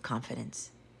mind with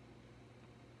confidence.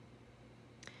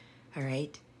 All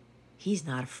right? He's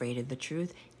not afraid of the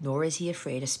truth, nor is he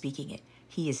afraid of speaking it.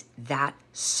 He is that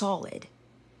solid.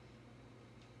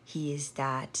 He is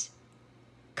that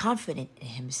confident in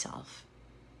himself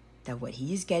that what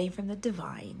he is getting from the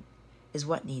divine is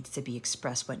what needs to be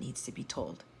expressed, what needs to be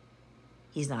told.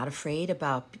 He's not afraid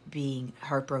about being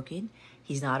heartbroken.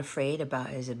 He's not afraid about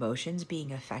his emotions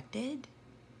being affected.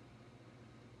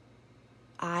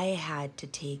 I had to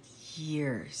take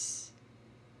years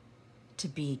to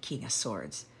be King of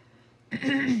Swords.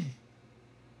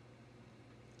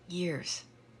 Years.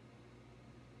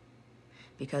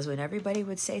 Because when everybody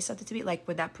would say something to me, like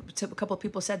when a couple of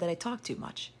people said that I talk too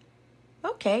much.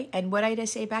 Okay, and what did I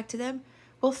say back to them?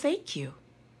 Well, thank you.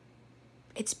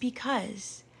 It's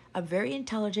because I'm very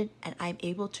intelligent and I'm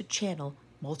able to channel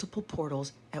multiple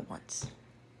portals at once.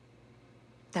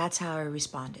 That's how I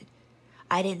responded.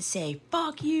 I didn't say,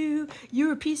 fuck you,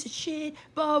 you're a piece of shit,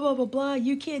 blah, blah, blah, blah,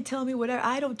 you can't tell me whatever,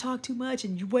 I don't talk too much,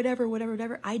 and whatever, whatever,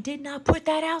 whatever. I did not put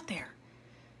that out there.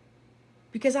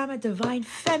 Because I'm a divine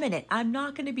feminine. I'm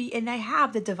not going to be, and I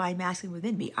have the divine masculine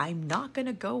within me. I'm not going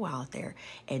to go out there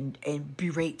and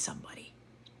berate somebody.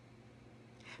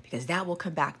 Because that will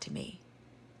come back to me.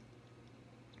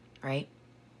 Right?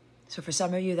 So for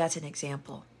some of you, that's an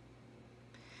example.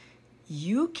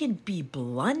 You can be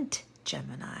blunt,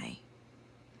 Gemini,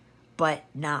 but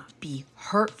not be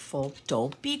hurtful.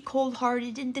 Don't be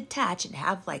cold-hearted and detached and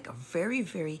have like a very,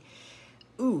 very,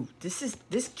 ooh,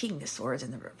 this King of Swords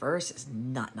in the reverse is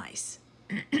not nice.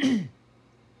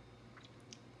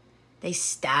 They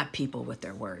stab people with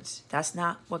their words. That's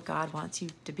not what God wants you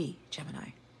to be, Gemini.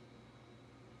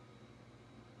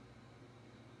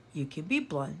 You can be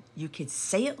blunt. You can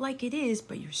say it like it is,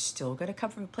 but you're still going to come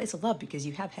from a place of love because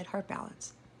you have head-heart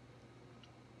balance.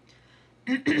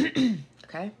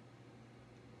 Okay?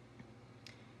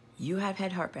 You have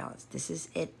head-heart balance. This is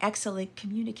an excellent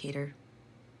communicator.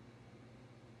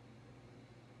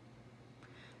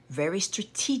 Very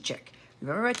strategic.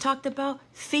 Remember I talked about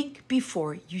think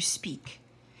before you speak.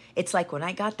 It's like when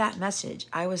I got that message,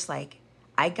 I was like,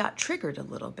 I got triggered a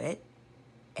little bit.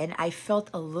 And I felt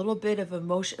a little bit of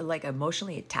emotion, like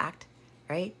emotionally attacked,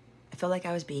 right? I felt like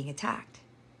I was being attacked.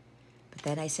 But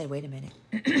then I said, wait a minute.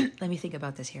 Let me think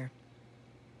about this here.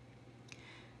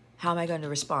 How am I going to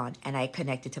respond? And I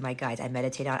connected to my guides. I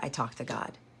meditate out. I talk to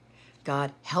God.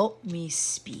 God, help me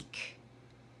speak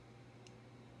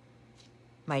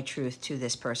my truth to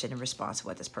this person in response to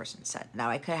what this person said. Now,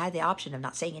 I could have had the option of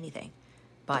not saying anything.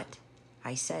 But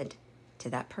I said to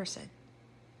that person,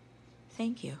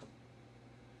 thank you.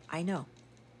 I know.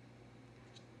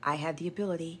 I have the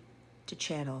ability to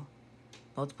channel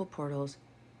multiple portals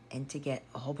and to get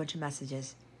a whole bunch of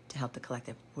messages to help the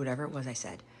collective, whatever it was I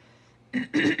said.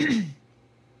 And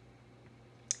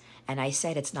I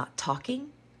said it's not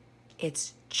talking,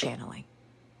 it's channeling.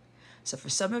 So for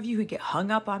some of you who get hung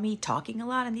up on me talking a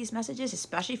lot in these messages,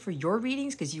 especially for your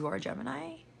readings because you are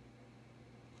Gemini,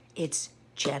 it's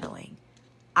channeling.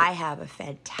 I have a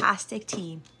fantastic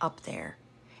team up there.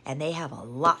 And they have a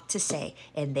lot to say.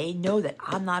 And they know that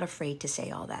I'm not afraid to say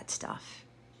all that stuff.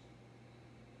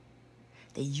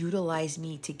 They utilize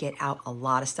me to get out a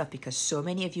lot of stuff because so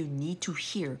many of you need to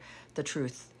hear the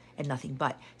truth and nothing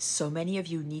but. So many of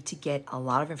you need to get a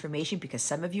lot of information because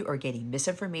some of you are getting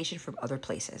misinformation from other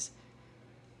places.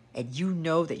 And you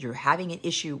know that you're having an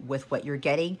issue with what you're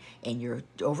getting and you're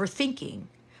overthinking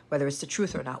whether it's the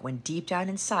truth or not, when deep down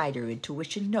inside your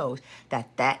intuition knows that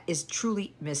that is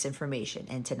truly misinformation,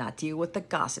 and to not deal with the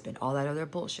gossip and all that other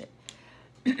bullshit.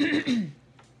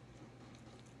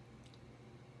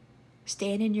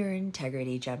 Stand in your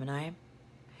integrity, Gemini,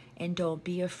 and don't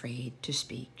be afraid to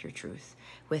speak your truth.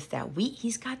 With that wheat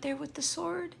he's got there with the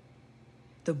sword,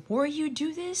 the more you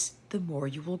do this, the more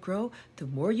you will grow, the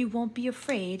more you won't be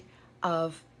afraid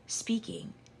of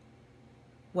speaking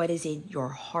what is in your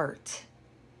heart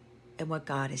and what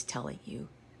God is telling you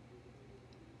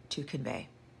to convey.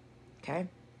 Okay?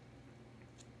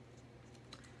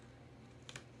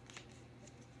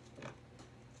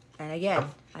 And again,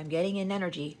 I'm getting in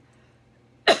energy.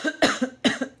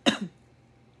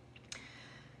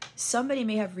 Somebody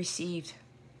may have received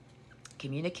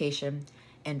communication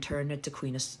and turned it to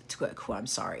King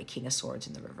of Swords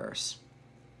in the reverse.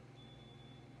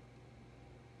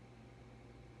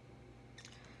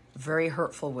 Very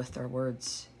hurtful with their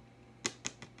words.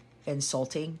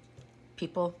 Insulting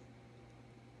people.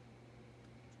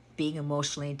 Being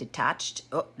emotionally detached.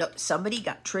 Oh, no, somebody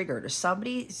got triggered or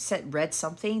somebody read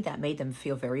something that made them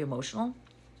feel very emotional.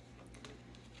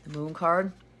 The Moon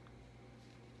card.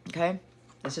 Okay?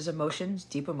 This is emotions,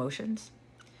 deep emotions.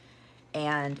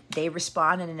 And they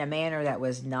responded in a manner that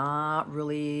was not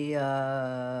really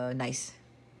nice.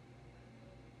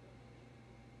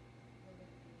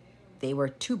 They were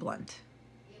too blunt.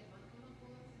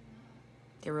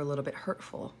 They were a little bit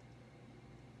hurtful.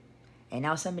 And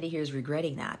now somebody here is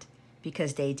regretting that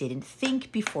because they didn't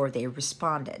think before they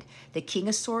responded. The King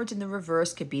of Swords in the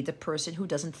reverse could be the person who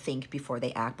doesn't think before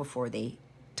they act, before they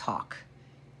talk.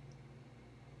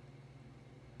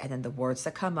 And then the words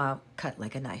that come out cut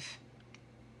like a knife.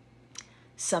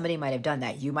 Somebody might have done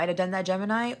that. You might have done that,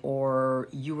 Gemini, or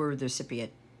you were the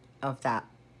recipient of that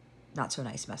not so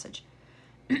nice message.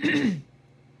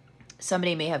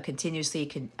 Somebody may have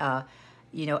continuously,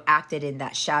 you know, acted in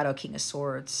that shadow King of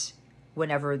Swords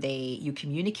whenever you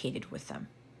communicated with them.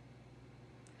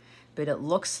 But it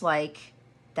looks like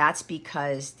that's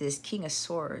because this King of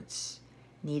Swords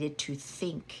needed to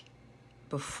think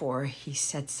before he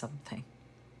said something.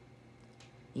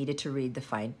 Needed to read the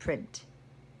fine print.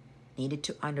 Needed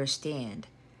to understand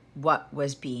what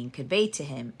was being conveyed to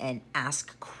him and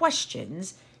ask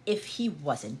questions if he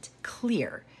wasn't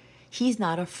clear. He's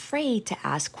not afraid to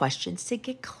ask questions to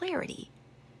get clarity,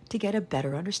 to get a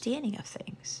better understanding of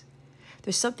things.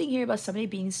 There's something here about somebody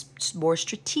being more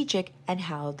strategic and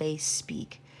how they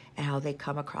speak and how they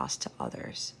come across to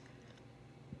others.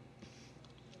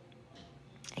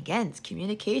 Again, it's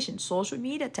communication, social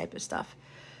media type of stuff.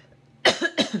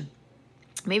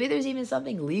 Maybe there's even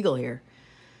something legal here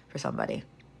for somebody.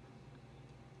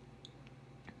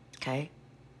 Okay?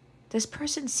 This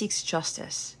person seeks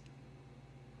justice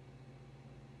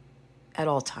at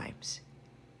all times.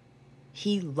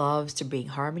 He loves to bring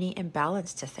harmony and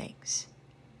balance to things.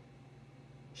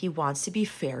 He wants to be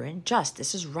fair and just.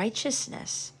 This is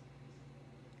righteousness.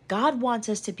 God wants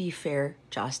us to be fair,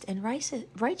 just, and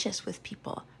righteous with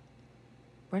people.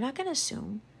 We're not going to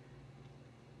assume.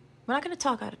 We're not going to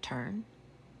talk out of turn.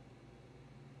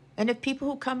 And if people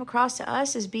who come across to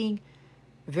us as being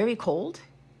very cold,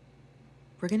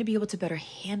 we're going to be able to better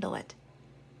handle it.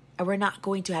 And we're not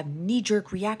going to have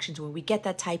knee-jerk reactions when we get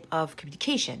that type of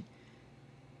communication.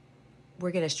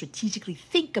 We're going to strategically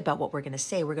think about what we're going to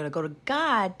say. We're going to go to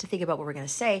God to think about what we're going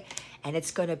to say. And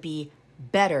it's going to be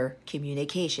better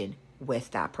communication with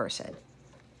that person.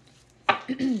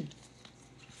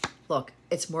 Look,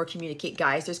 it's more communicate.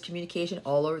 Guys, there's communication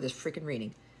all over this freaking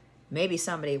reading. Maybe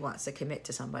somebody wants to commit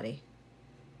to somebody,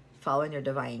 following their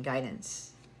divine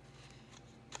guidance.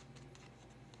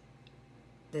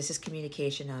 This is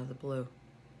communication out of the blue.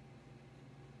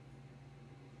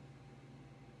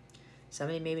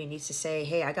 Somebody maybe needs to say,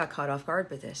 hey, I got caught off guard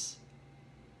with this.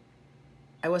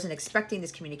 I wasn't expecting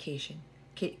this communication.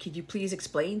 Could you please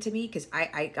explain to me? Because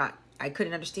I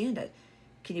couldn't understand it.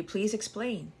 Can you please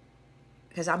explain?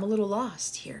 Because I'm a little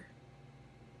lost here.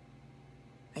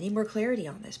 I need more clarity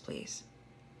on this, please.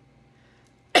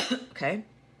 Okay?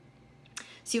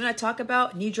 See, when I talk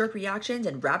about knee-jerk reactions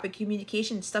and rapid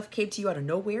communication, stuff came to you out of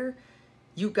nowhere,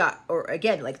 you got, or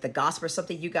again, like the gossip or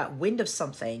something, you got wind of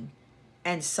something,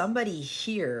 and somebody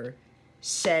here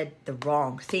said the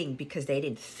wrong thing because they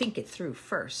didn't think it through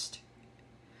first.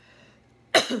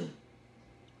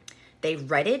 They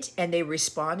read it and they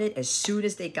responded as soon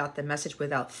as they got the message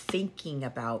without thinking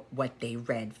about what they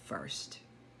read first.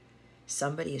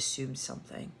 Somebody assumed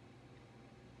something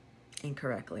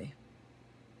incorrectly.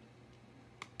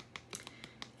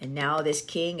 And now this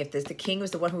king, if the king was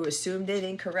the one who assumed it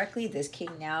incorrectly, this king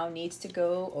now needs to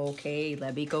go, okay,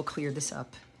 let me go clear this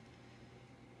up.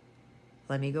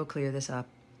 Let me go clear this up.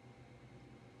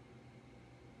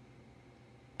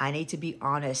 I need to be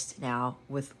honest now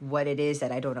with what it is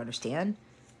that I don't understand,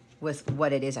 with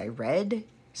what it is I read,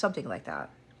 something like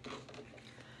that.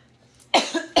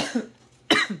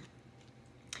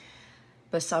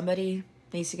 But somebody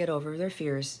needs to get over their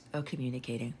fears of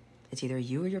communicating. It's either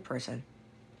you or your person.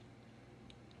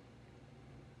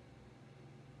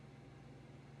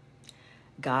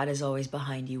 God is always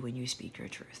behind you when you speak your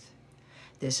truth.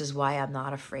 This is why I'm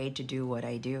not afraid to do what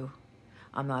I do.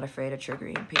 I'm not afraid of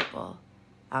triggering people.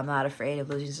 I'm not afraid of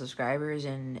losing subscribers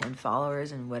and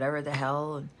followers and whatever the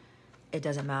hell. And it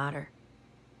doesn't matter.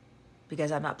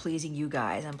 Because I'm not pleasing you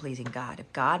guys. I'm pleasing God.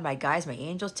 If God, my guides, my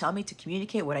angels tell me to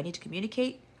communicate what I need to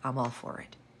communicate, I'm all for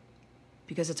it.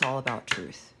 Because it's all about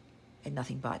truth and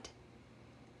nothing but.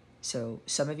 So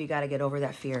some of you got to get over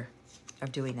that fear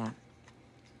of doing that.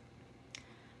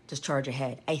 Just charge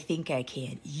ahead. I think I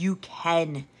can. You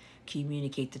can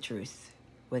communicate the truth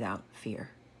without fear.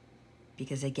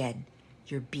 Because again,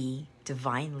 you're being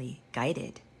divinely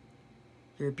guided.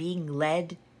 You're being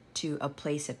led to a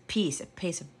place of peace, a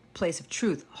place of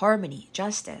truth, harmony,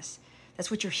 justice. That's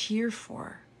what you're here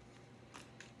for.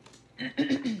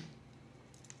 This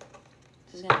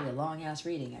is going to be a long-ass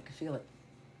reading. I can feel it.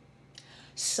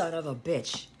 Son of a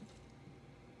bitch.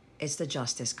 It's the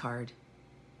Justice card.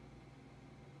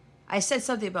 I said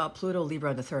something about Pluto,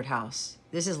 Libra in the third house.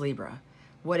 This is Libra.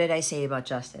 What did I say about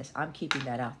justice? I'm keeping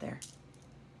that out there.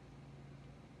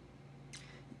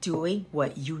 doing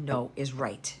what you know is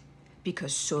right.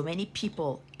 Because so many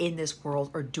people in this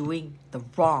world are doing the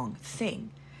wrong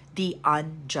thing, the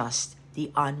unjust,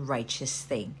 the unrighteous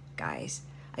thing, guys.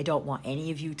 I don't want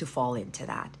any of you to fall into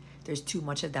that. There's too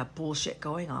much of that bullshit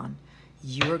going on.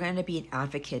 You're going to be an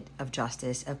advocate of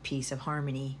justice, of peace, of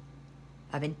harmony,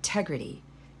 of integrity.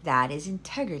 That is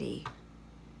integrity.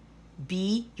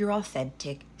 Be your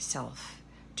authentic self.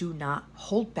 Do not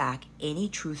hold back any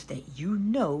truth that you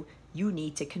know you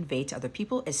need to convey to other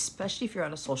people, especially if you're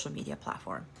on a social media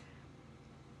platform.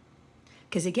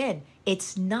 Because again,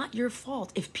 it's not your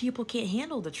fault if people can't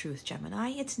handle the truth,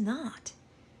 Gemini. It's not.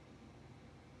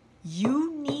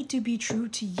 You need to be true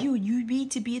to you. You need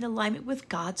to be in alignment with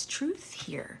God's truth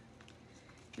here.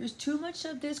 There's too much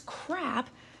of this crap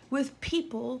with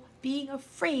people being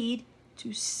afraid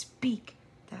to speak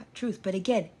that truth. But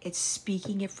again, it's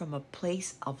speaking it from a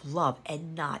place of love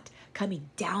and not coming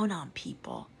down on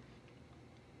people.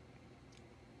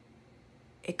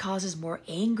 It causes more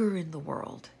anger in the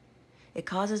world. It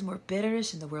causes more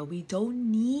bitterness in the world. We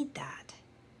don't need that.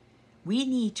 We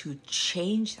need to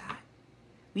change that.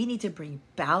 We need to bring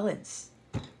balance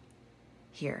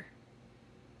here.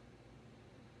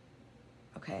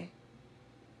 Okay?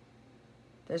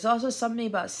 There's also something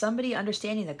about somebody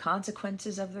understanding the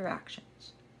consequences of their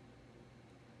actions.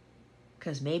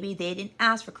 Because maybe they didn't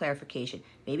ask for clarification.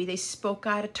 Maybe they spoke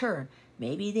out of turn.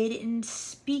 Maybe they didn't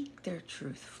speak their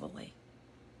truth fully.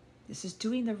 This is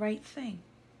doing the right thing.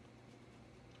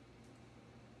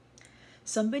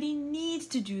 Somebody needs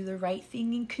to do the right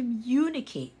thing and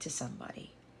communicate to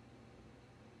somebody.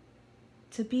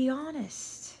 To be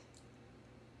honest.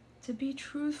 To be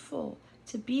truthful.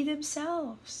 To be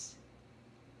themselves.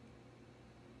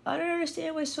 I don't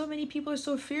understand why so many people are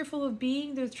so fearful of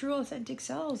being their true authentic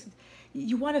selves.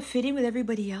 You want to fit in with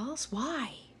everybody else?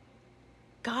 Why?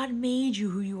 God made you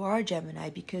who you are, Gemini,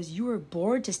 because you were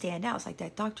born to stand out. It's like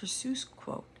that Dr. Seuss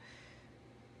quote.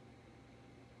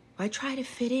 Why try to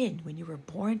fit in when you were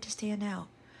born to stand out?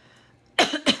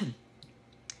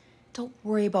 Don't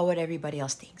worry about what everybody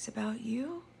else thinks about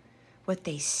you, what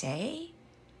they say,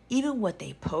 even what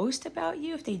they post about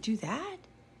you, if they do that.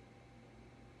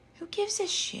 Who gives a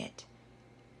shit?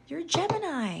 You're a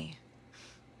Gemini.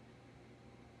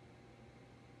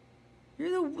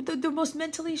 You're the most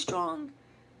mentally strong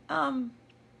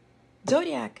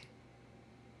zodiac.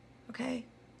 Okay?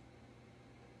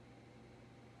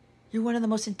 You're one of the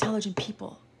most intelligent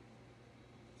people.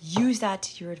 Use that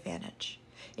to your advantage.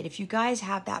 And if you guys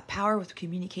have that power with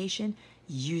communication,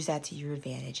 use that to your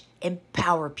advantage.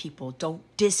 Empower people. Don't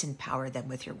disempower them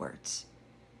with your words.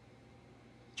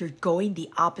 You're going the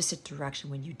opposite direction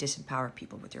when you disempower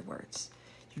people with your words.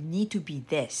 You need to be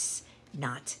this,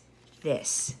 not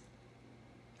this.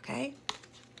 Okay?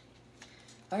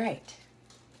 All right.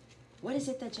 What is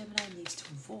it that Gemini needs to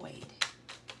avoid?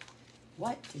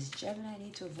 What does Gemini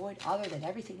need to avoid other than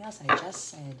everything else I just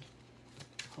said?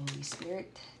 Holy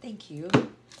Spirit, thank you.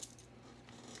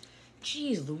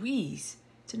 Jeez Louise,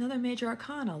 it's another major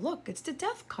arcana. Look, it's the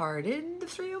Death card in the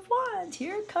Three of Wands.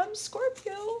 Here comes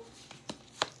Scorpio.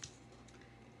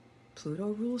 Pluto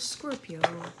rules Scorpio.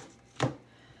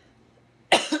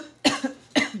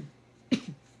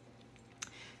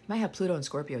 Might have Pluto and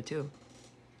Scorpio too.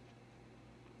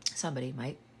 Somebody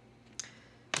might.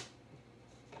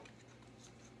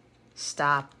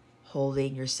 Stop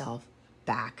holding yourself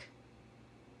back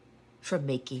from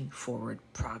making forward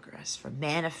progress, from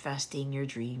manifesting your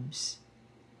dreams,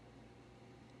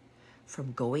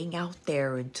 from going out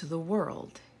there into the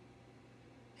world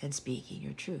and speaking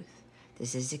your truth.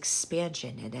 This is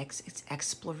expansion and it's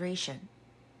exploration.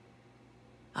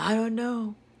 I don't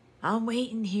know. I'm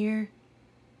waiting here.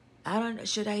 I don't know.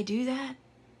 Should I do that?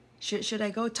 Should I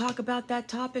go talk about that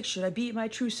topic? Should I be my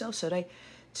true self? Should I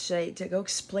to go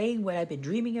explain what I've been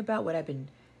dreaming about, what I've been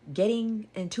getting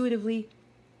intuitively?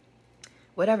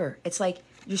 Whatever. It's like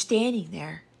you're standing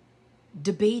there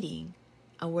debating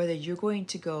on whether you're going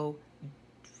to go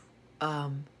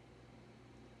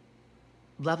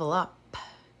level up.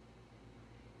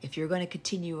 If you're going to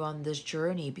continue on this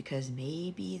journey, because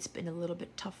maybe it's been a little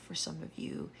bit tough for some of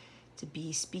you to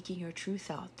be speaking your truth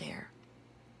out there.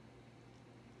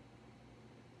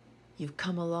 You've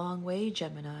come a long way,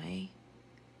 Gemini.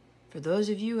 For those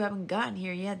of you who haven't gotten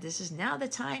here yet, this is now the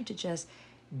time to just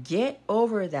get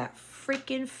over that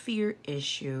freaking fear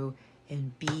issue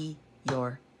and be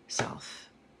yourself.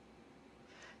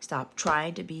 Stop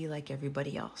trying to be like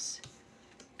everybody else.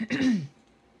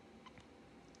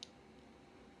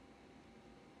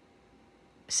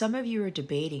 Some of you are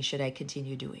debating, should I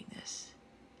continue doing this?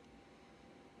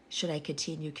 Should I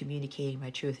continue communicating my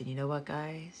truth? And you know what,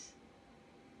 guys?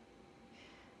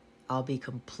 I'll be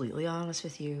completely honest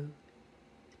with you.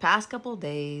 The past couple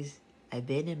days, I've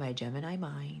been in my Gemini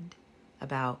mind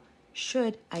about,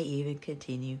 should I even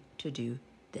continue to do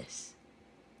this?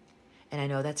 And I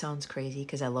know that sounds crazy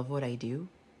because I love what I do,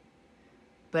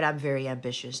 but I'm very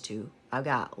ambitious too. I've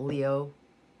got Leo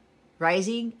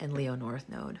rising and Leo North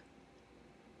node,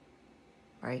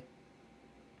 right?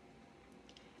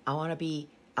 I want to be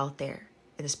out there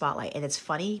in the spotlight. And it's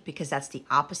funny because that's the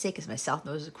opposite, because my South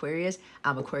Node is Aquarius.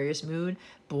 I'm Aquarius moon.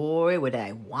 Boy, would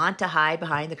I want to hide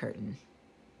behind the curtain.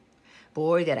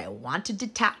 Boy, did I want to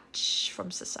detach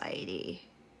from society.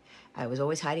 I was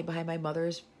always hiding behind my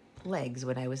mother's legs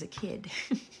when I was a kid.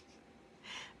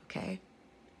 Okay?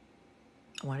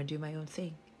 I want to do my own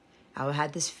thing. I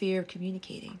had this fear of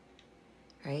communicating,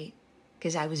 right?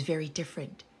 Because I was very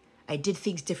different. I did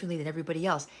things differently than everybody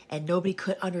else, and nobody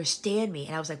could understand me.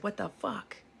 And I was like, what the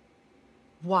fuck?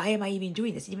 Why am I even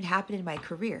doing this? It even happened in my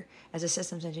career as a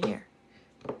systems engineer.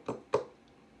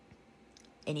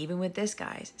 And even with this,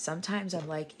 guys, sometimes I'm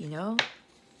like, you know,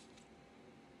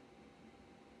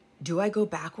 do I go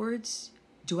backwards?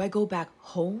 Do I go back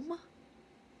home?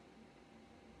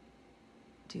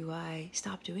 Do I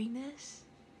stop doing this?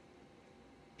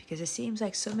 Because it seems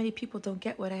like so many people don't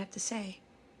get what I have to say.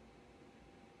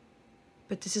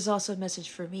 But this is also a message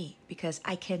for me, because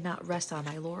I cannot rest on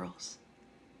my laurels.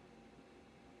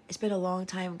 It's been a long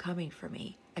time coming for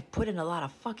me. I've put in a lot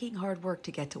of fucking hard work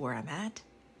to get to where I'm at.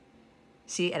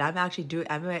 See, and I'm actually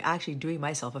doing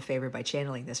myself a favor by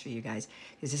channeling this for you guys,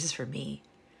 because this is for me.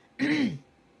 I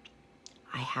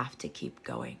have to keep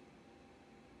going.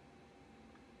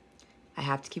 I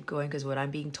have to keep going, because what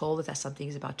I'm being told is that something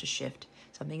is about to shift.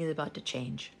 Something is about to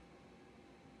change.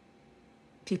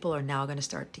 People are now going to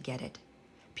start to get it.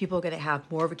 People are going to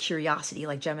have more of a curiosity,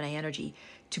 like Gemini energy,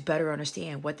 to better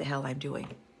understand what the hell I'm doing.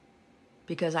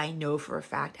 Because I know for a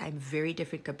fact I'm very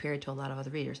different compared to a lot of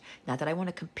other readers. Not that I want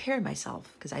to compare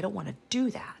myself, because I don't want to do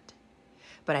that.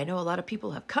 But I know a lot of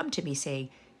people have come to me saying,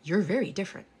 you're very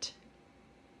different.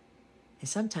 And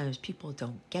sometimes people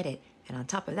don't get it. And on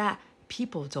top of that,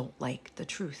 people don't like the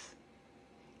truth.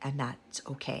 And that's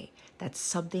okay. That's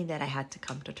something that I had to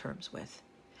come to terms with.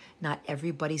 Not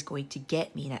everybody's going to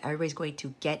get me. Not everybody's going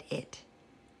to get it.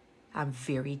 I'm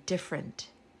very different.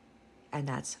 And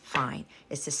that's fine.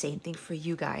 It's the same thing for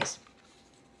you guys.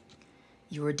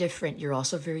 You are different. You're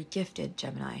also very gifted,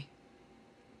 Gemini.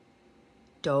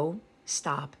 Don't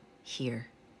stop here.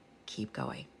 Keep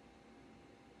going.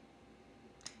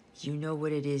 You know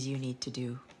what it is you need to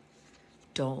do.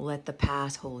 Don't let the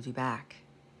past hold you back.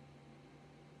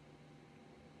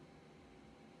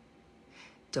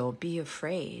 Don't be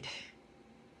afraid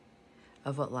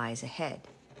of what lies ahead.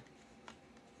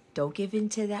 Don't give in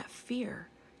to that fear.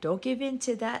 Don't give in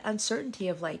to that uncertainty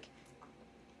of like,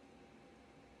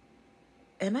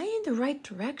 am I in the right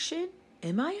direction?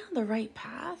 Am I on the right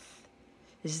path?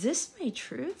 Is this my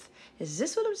truth? Is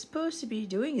this what I'm supposed to be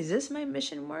doing? Is this my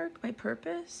mission work, my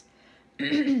purpose?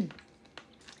 You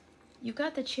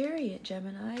got the Chariot,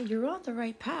 Gemini. You're on the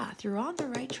right path. You're on the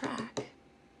right track.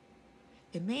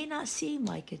 It may not seem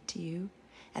like it to you,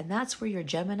 and that's where your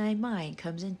Gemini mind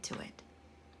comes into it.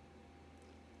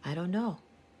 I don't know.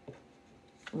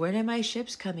 When are my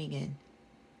ships coming in?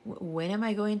 When am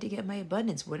I going to get my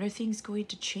abundance? When are things going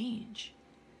to change?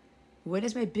 When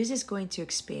is my business going to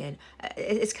expand?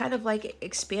 It's kind of like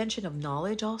expansion of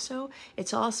knowledge also.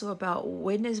 It's also about,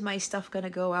 when is my stuff going to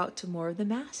go out to more of the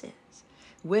masses?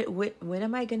 When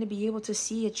am I going to be able to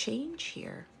see a change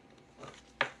here?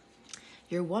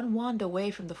 You're one wand away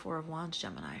from the Four of Wands,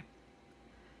 Gemini,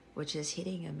 which is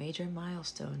hitting a major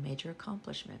milestone, major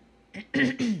accomplishment.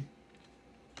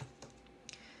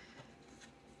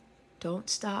 Don't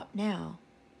stop now,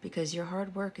 because your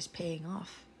hard work is paying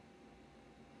off.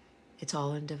 It's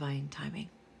all in divine timing.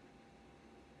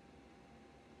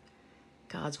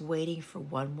 God's waiting for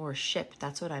one more ship.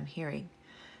 That's what I'm hearing.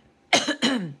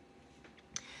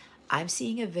 I'm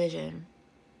seeing a vision.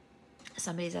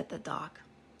 Somebody's at the dock.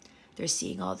 They're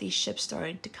seeing all these ships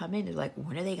starting to come in. They're like,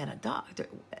 when are they going to dock?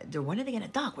 When are they going to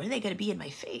dock? When are they going to be in my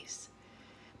face?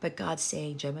 But God's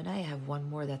saying, Gemini, I have one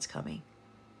more that's coming.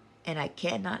 And I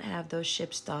cannot have those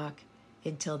ships dock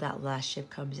until that last ship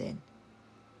comes in.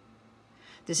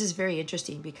 This is very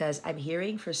interesting, because I'm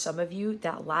hearing for some of you,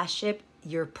 that last ship,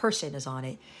 your person is on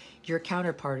it. Your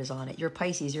counterpart is on it. Your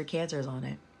Pisces, your Cancer is on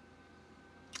it.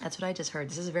 That's what I just heard.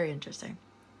 This is very interesting.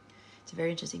 It's a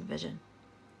very interesting vision.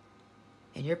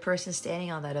 And your person standing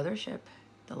on that other ship,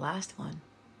 the last one,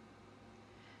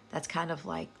 that's kind of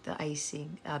like the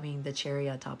icing, the cherry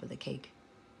on top of the cake,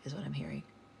 is what I'm hearing.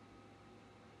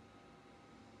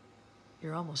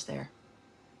 You're almost there.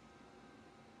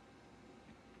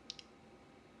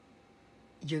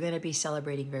 you're going to be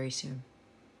celebrating very soon.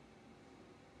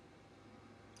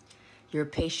 Your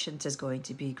patience is going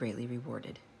to be greatly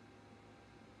rewarded.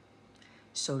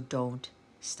 So don't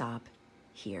stop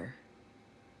here.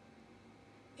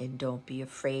 And don't be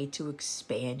afraid to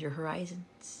expand your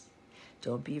horizons.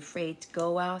 Don't be afraid to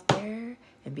go out there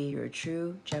and be your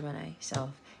true Gemini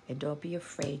self. And don't be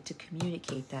afraid to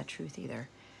communicate that truth either.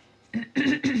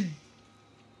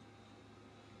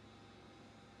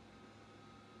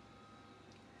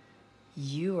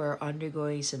 You are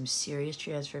undergoing some serious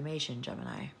transformation,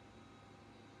 Gemini.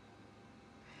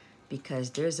 Because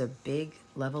there's a big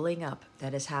leveling up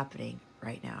that is happening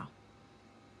right now.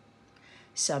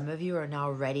 Some of you are now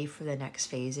ready for the next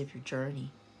phase of your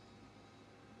journey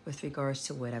with regards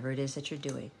to whatever it is that you're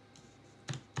doing.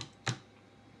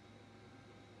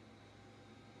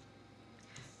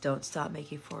 Don't stop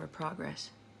making forward progress.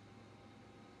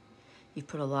 You've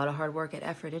put a lot of hard work and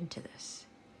effort into this.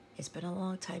 It's been a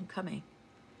long time coming.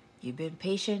 You've been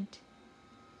patient.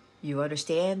 You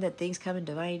understand that things come in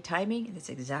divine timing, and that's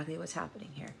exactly what's happening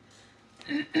here.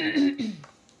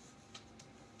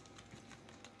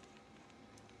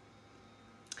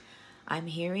 I'm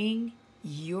hearing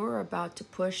you're about to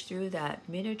push through that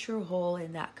miniature hole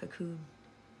in that cocoon.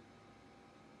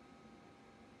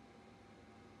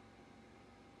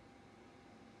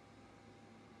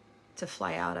 To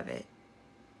fly out of it.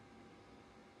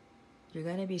 You're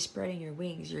going to be spreading your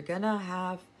wings. You're going to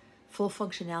have full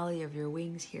functionality of your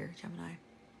wings here, Gemini.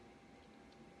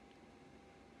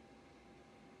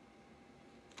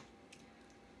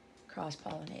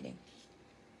 Cross-pollinating.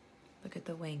 Look at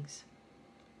the wings.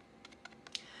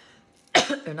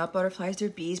 They're not butterflies, they're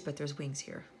bees, but there's wings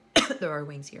here. There are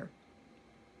wings here.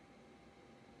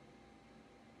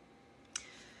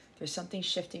 There's something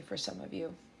shifting for some of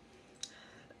you.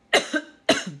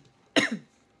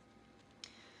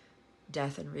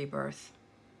 Death and rebirth.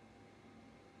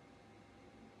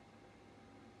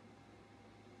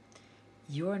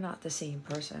 You're not the same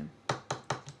person.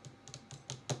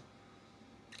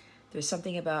 There's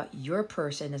something about your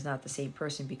person is not the same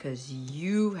person because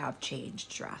you have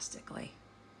changed drastically.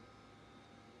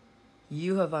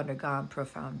 You have undergone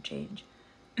profound change.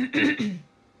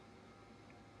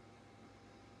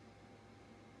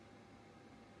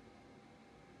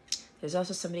 There's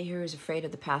also somebody here who's afraid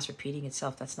of the past repeating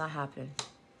itself. That's not happening.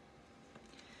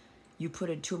 You put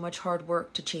in too much hard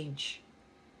work to change.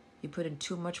 You put in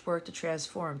too much work to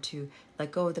transform, to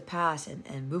let go of the past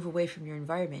and move away from your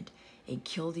environment and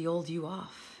kill the old you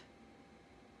off.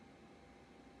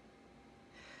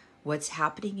 What's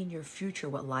happening in your future,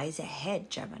 what lies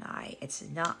ahead, Gemini, it's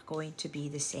not going to be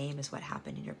the same as what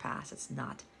happened in your past. It's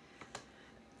not.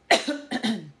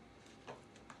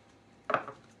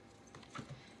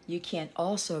 You can't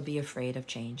also be afraid of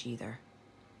change either.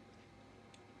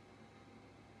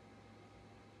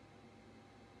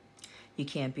 You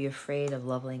can't be afraid of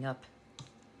leveling up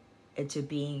into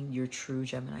being your true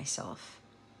Gemini self.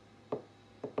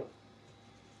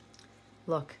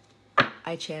 Look,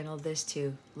 I channeled this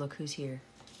too. Look who's here.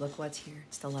 Look what's here.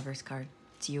 It's the Lover's card.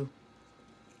 It's you.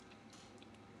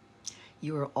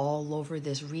 You are all over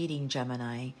this reading,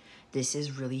 Gemini. This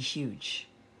is really huge.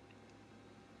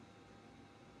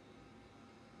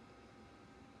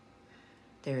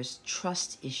 There's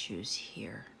trust issues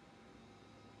here.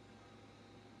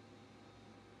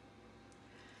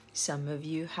 Some of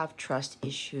you have trust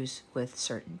issues with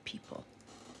certain people.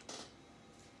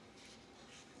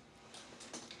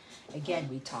 Again,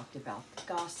 we talked about the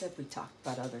gossip, we talked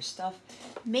about other stuff.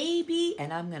 Maybe,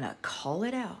 and I'm going to call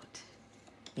it out,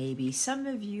 maybe some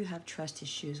of you have trust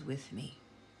issues with me.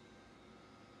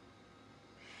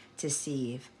 To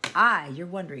see if you're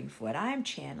wondering if what I'm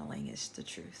channeling is the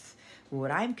truth. What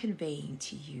I'm conveying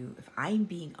to you, if I'm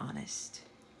being honest.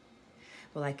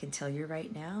 Well, I can tell you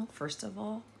right now, first of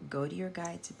all, go to your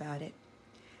guides about it.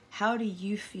 How do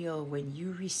you feel when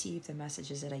you receive the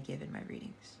messages that I give in my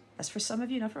readings? That's for some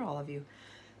of you, not for all of you.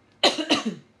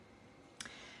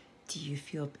 Do you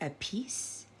feel at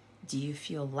peace? Do you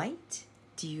feel light?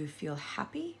 Do you feel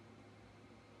happy?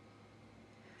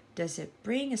 Does it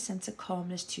bring a sense of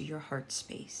calmness to your heart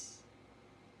space?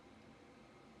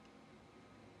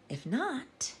 If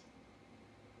not,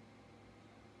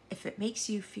 if it makes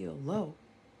you feel low,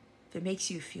 if it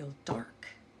makes you feel dark,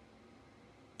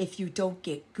 if you don't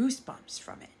get goosebumps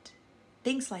from it,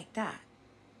 things like that,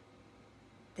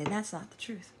 then that's not the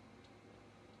truth.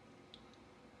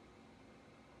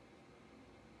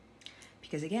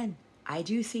 Because again, I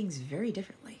do things very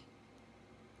differently.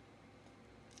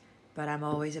 But I'm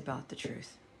always about the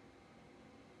truth.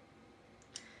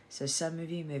 So some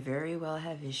of you may very well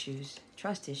have issues,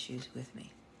 trust issues with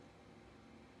me.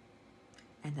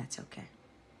 And that's okay.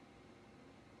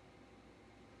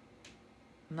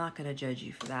 I'm not going to judge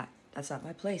you for that. That's not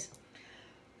my place.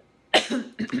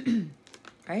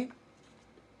 Right?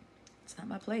 It's not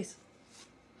my place.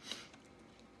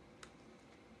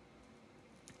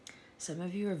 Some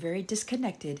of you are very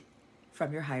disconnected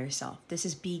from your higher self. This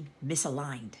is being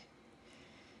misaligned.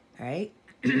 All right?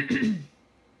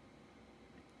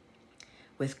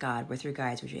 With God, with your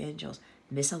guides, with your angels.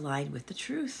 Misaligned with the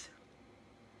truth.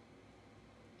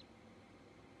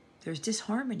 There's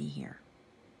disharmony here.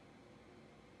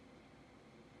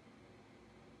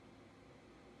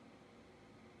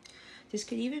 This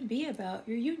could even be about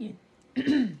your union.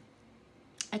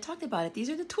 I talked about it. These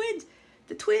are the twins.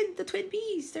 The twin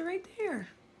bees. They're right there.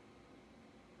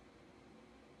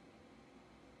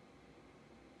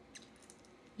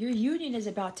 Your union is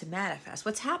about to manifest.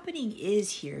 What's happening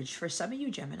is here, for some of you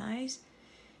Geminis,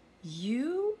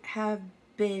 you have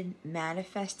been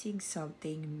manifesting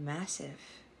something massive.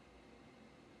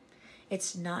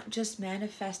 It's not just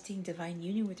manifesting divine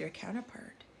union with your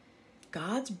counterpart.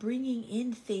 God's bringing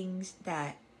in things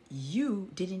that you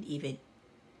didn't even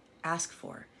ask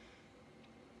for.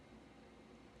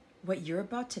 What you're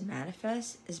about to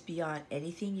manifest is beyond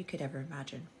anything you could ever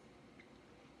imagine.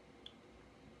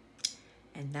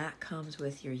 And that comes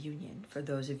with your union, for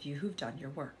those of you who've done your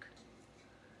work.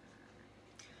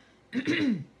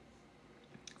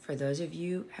 For those of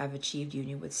you who have achieved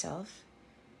union with self,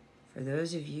 for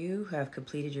those of you who have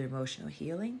completed your emotional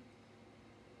healing,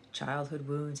 childhood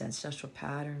wounds, ancestral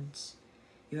patterns,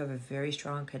 you have a very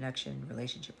strong connection,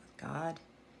 relationship with God.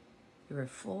 You're in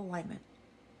full alignment.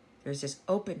 There's this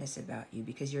openness about you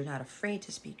because you're not afraid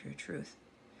to speak your truth.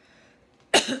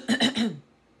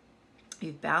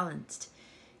 You've balanced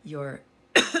your,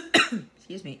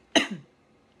 excuse me,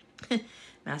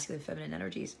 masculine, feminine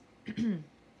energies.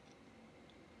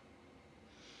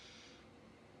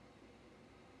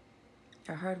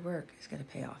 Your hard work is going to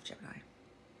pay off, Gemini.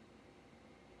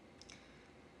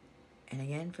 And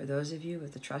again, for those of you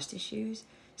with the trust issues,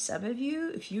 some of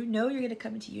you, if you know you're going to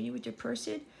come into union with your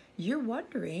person, you're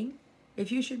wondering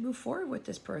if you should move forward with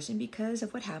this person because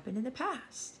of what happened in the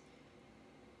past.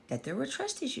 That there were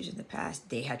trust issues in the past.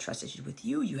 They had trust issues with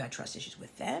you. You had trust issues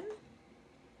with them.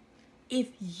 If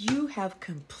you have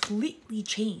completely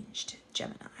changed,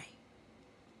 Gemini,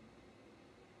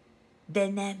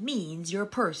 then that means your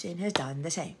person has done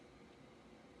the same.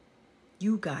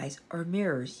 You guys are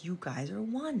mirrors. You guys are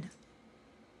one.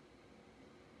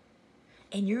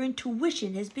 And your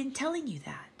intuition has been telling you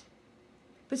that.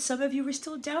 But some of you are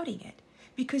still doubting it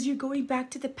because you're going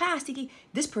back to the past thinking,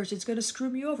 this person's going to screw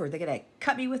me over. They're going to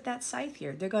cut me with that scythe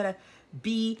here. They're going to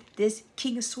be this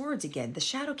King of Swords again, the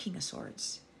Shadow King of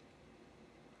Swords.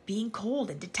 Being cold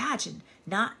and detached and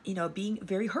not, being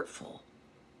very hurtful.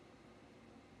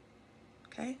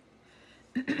 Okay?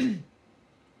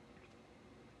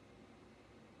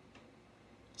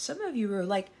 Some of you are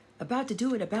like about to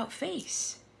do an about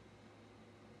face.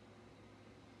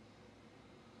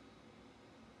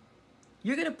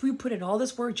 You're going to put in all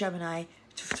this work, Gemini,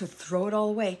 to throw it all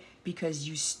away because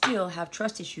you still have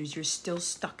trust issues. You're still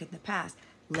stuck in the past.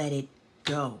 Let it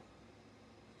go.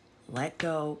 Let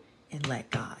go and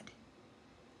let God.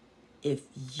 If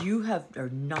you are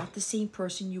not the same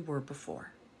person you were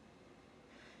before,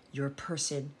 your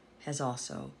person has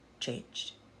also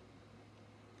changed.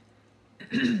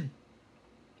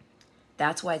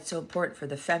 That's why it's so important for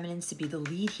the feminines to be the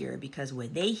lead here, because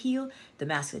when they heal, the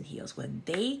masculine heals. When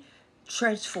they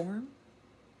transform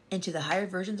into the higher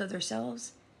versions of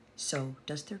themselves, so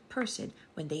does their person.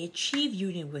 When they achieve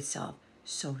union with self,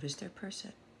 so does their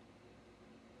person.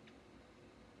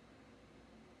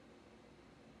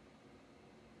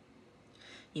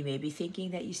 You may be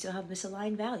thinking that you still have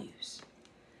misaligned values.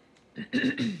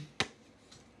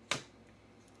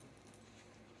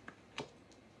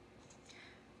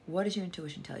 What does your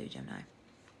intuition tell you, Gemini?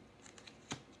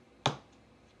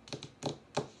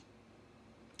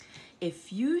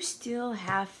 If you still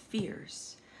have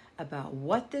fears about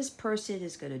what this person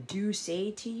is going to do,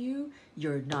 say to you,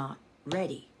 you're not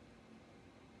ready.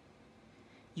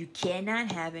 You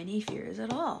cannot have any fears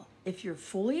at all. If you're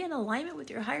fully in alignment with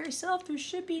your higher self, there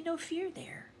should be no fear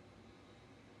there.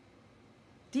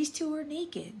 These two are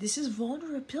naked. This is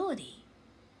vulnerability.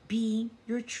 Being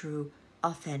your true,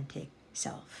 authentic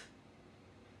self.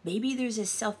 Maybe there's a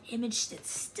self-image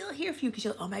that's still here for you because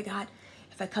you're like, oh my God,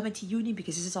 if I come into union,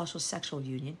 because this is also sexual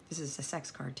union, this is a sex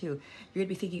card too, you're going to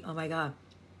be thinking, oh my God,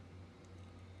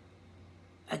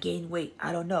 I gained weight,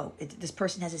 I don't know, this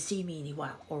person hasn't seen me in a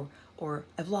while, or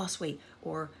I've lost weight,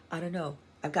 or I don't know,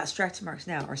 I've got stretch marks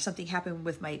now, or something happened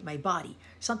with my body,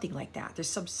 something like that. There's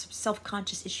some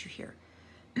self-conscious issue here.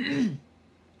 I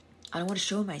don't want to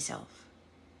show myself.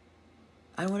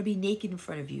 I don't want to be naked in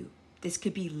front of you. This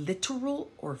could be literal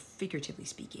or figuratively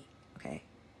speaking, okay?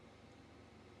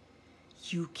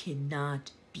 You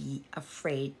cannot be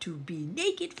afraid to be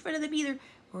naked in front of them either,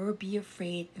 or be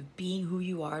afraid of being who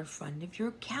you are in front of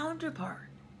your counterpart.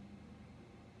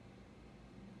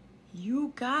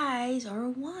 You guys are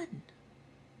one.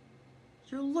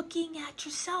 You're looking at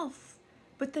yourself,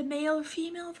 but the male or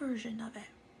female version of it.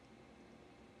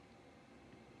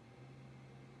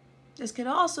 This could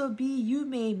also be you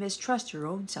may mistrust your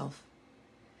own self,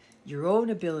 your own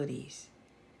abilities,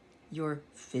 your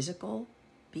physical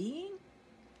being.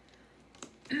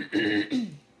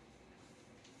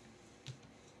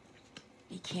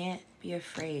 You can't be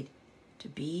afraid to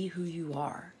be who you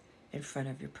are in front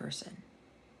of your person.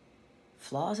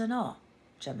 Flaws and all,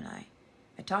 Gemini.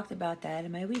 I talked about that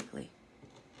in my weekly.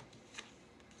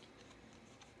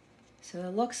 So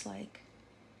it looks like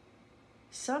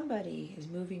somebody is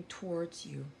moving towards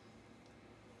you.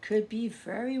 Could be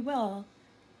very well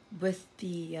with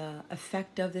the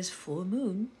effect of this full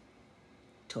moon,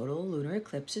 total lunar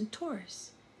eclipse in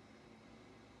Taurus.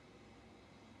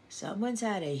 Someone's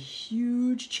had a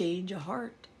huge change of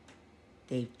heart.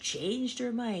 They've changed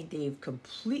their mind. They've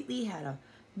completely had a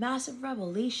massive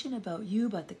revelation about you,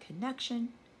 about the connection.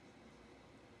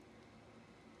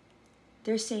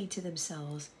 They're saying to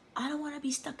themselves, I don't want to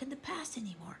be stuck in the past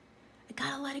anymore. I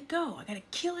gotta let it go. I gotta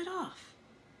kill it off.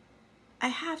 I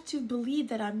have to believe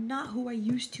that I'm not who I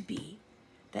used to be,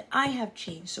 that I have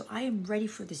changed, so I am ready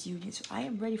for this union, so I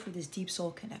am ready for this deep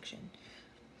soul connection.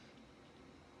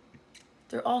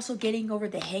 They're also getting over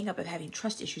the hang-up of having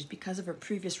trust issues because of a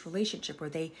previous relationship where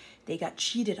they got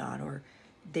cheated on, or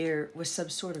there was some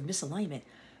sort of misalignment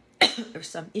or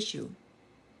some issue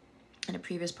in a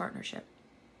previous partnership.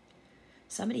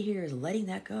 Somebody here is letting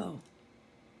that go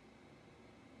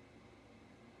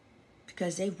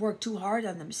because they've worked too hard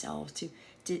on themselves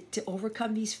to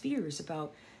overcome these fears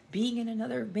about being in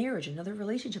another marriage, another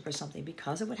relationship or something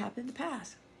because of what happened in the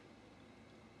past.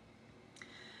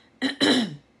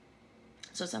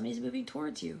 So somebody's moving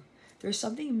towards you. There's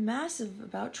something massive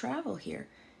about travel here.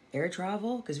 Air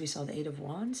travel, because we saw the Eight of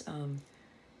Wands.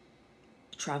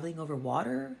 Traveling over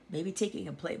water. Maybe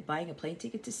buying a plane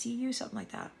ticket to see you. Something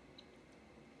like that.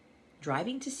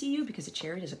 Driving to see you because a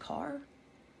chariot is a car.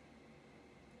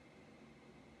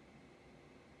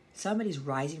 Somebody's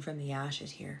rising from the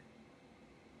ashes here.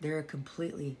 They're a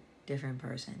completely different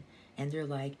person. And they're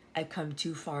like, I've come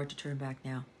too far to turn back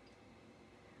now.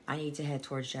 I need to head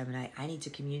towards Gemini. I need to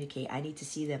communicate. I need to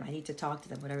see them. I need to talk to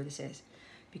them, whatever this is.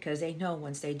 Because they know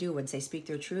once they speak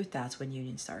their truth, that's when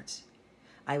union starts.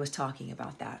 I was talking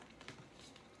about that.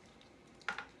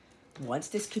 Once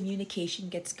this communication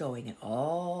gets going and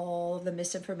all of the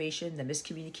misinformation, the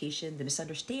miscommunication, the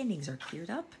misunderstandings are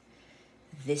cleared up,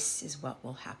 this is what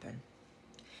will happen.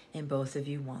 And both of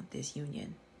you want this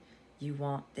union. You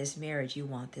want this marriage. You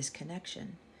want this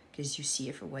connection. Because you see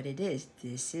it for what it is.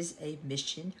 This is a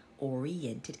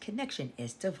mission-oriented connection.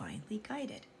 It's divinely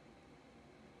guided.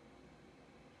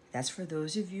 That's for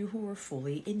those of you who are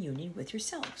fully in union with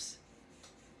yourselves.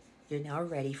 You're now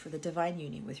ready for the divine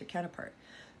union with your counterpart.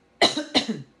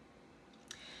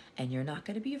 And you're not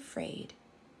going to be afraid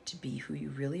to be who you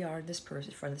really are in this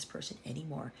person, in front of this person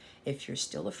anymore. If you're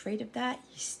still afraid of that,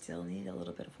 you still need a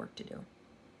little bit of work to do.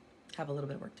 Have a little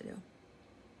bit of work to do.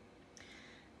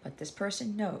 But this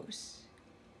person knows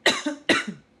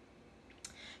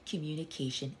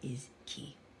communication is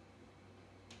key.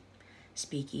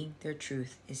 Speaking their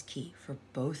truth is key for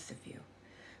both of you.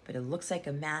 But it looks like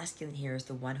a masculine here is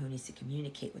the one who needs to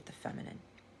communicate with the feminine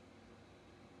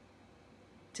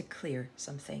to clear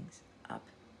some things up.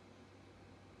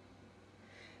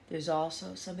 There's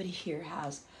also somebody here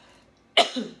has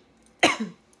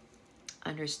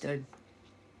understood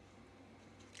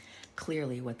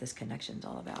clearly what this connection is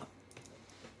all about.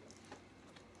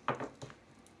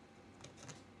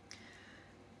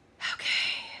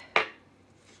 Okay.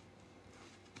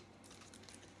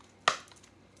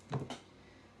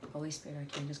 Holy Spirit,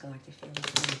 Archangels, Galactic Families,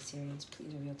 Planet Syrians,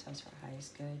 please reveal to us for our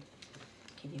highest good.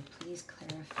 Can you please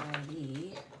clarify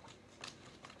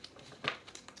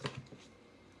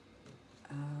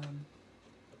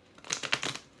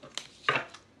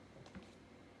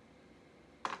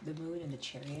the Moon and the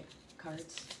Chariot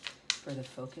cards for the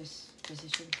focus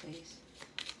position, please?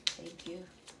 Thank you.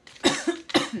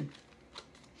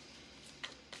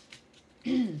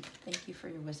 Thank you for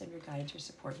your wisdom, your guidance, your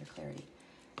support, your clarity.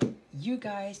 You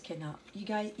guys cannot, you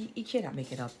cannot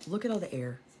make it up. Look at all the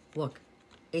air. Look,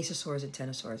 Ace of Swords and Ten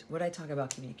of Swords. What did I talk about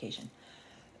communication?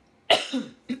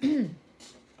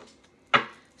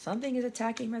 Something is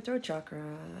attacking my throat chakra.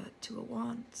 Two of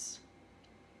Wands.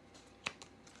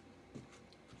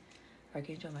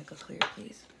 Archangel Michael, clear,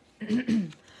 please.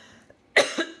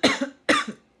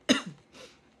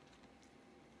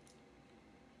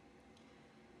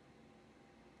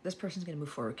 This person's going to move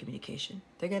forward communication.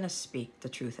 They're going to speak the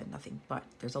truth and nothing but.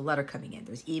 There's a letter coming in.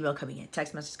 There's email coming in.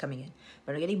 Text message coming in.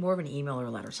 But I'm getting more of an email or a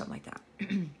letter, something like that.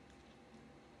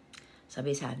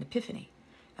 Somebody's had an epiphany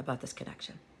about this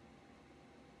connection.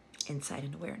 Insight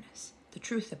and awareness. The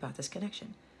truth about this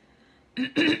connection.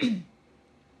 Having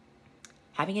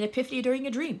an epiphany during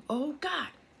a dream. Oh, God,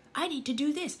 I need to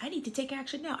do this. I need to take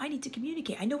action now. I need to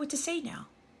communicate. I know what to say now.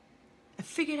 I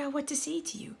figured out what to say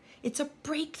to you. It's a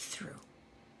breakthrough.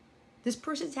 This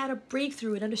person's had a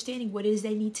breakthrough in understanding what it is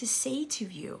they need to say to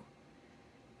you.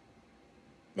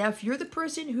 Now, if you're the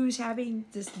person who's having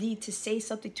this need to say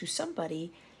something to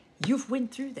somebody, you've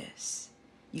went through this.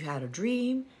 You had a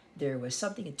dream. There was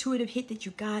something intuitive hit that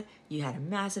you got. You had a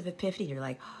massive epiphany. You're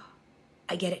like, oh,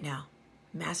 I get it now.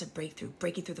 Massive breakthrough,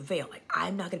 breaking through the veil. Like,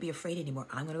 I'm not going to be afraid anymore.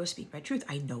 I'm going to speak my truth.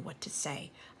 I know what to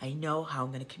say. I know how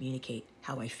I'm going to communicate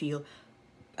how I feel.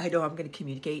 I know I'm going to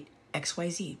communicate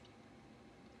XYZ.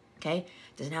 Okay?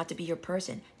 Doesn't have to be your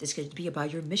person. This could be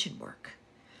about your mission work.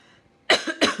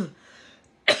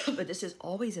 But this is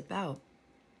always about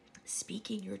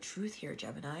speaking your truth here,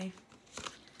 Gemini.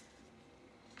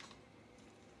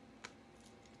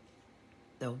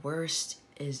 The worst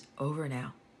is over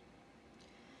now.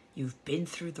 You've been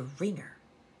through the ringer.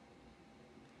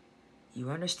 You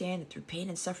understand that through pain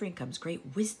and suffering comes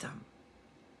great wisdom,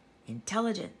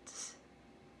 intelligence,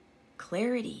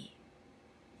 clarity.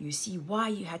 You see why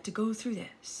you had to go through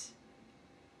this.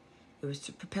 It was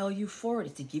to propel you forward.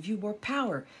 It's to give you more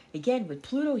power. Again, with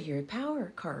Pluto here,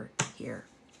 power card here.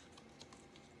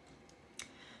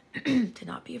 To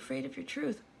not be afraid of your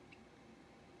truth.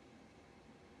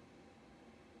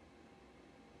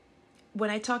 When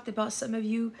I talked about some of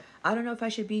you, I don't know if I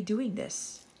should be doing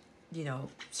this, you know,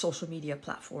 social media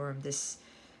platform, this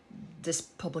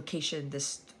publication,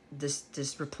 this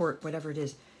report, whatever it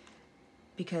is,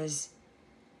 because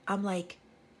I'm like,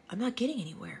 I'm not getting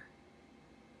anywhere.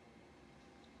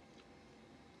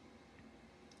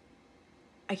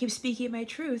 I keep speaking my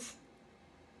truth,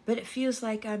 but it feels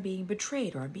like I'm being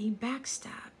betrayed or I'm being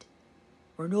backstabbed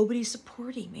or nobody's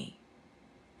supporting me,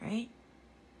 right?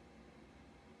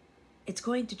 It's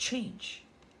going to change.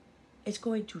 It's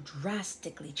going to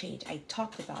drastically change. I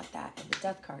talked about that and the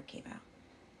death card came out.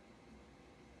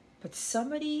 But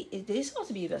somebody, it is supposed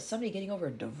to be about somebody getting over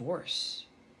a divorce,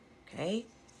 okay?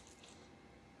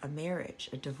 A marriage,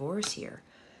 a divorce here.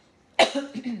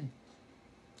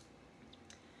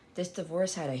 This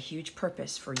divorce had a huge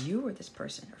purpose for you or this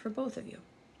person, or for both of you.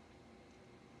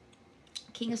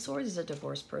 King of Swords is a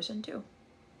divorced person too.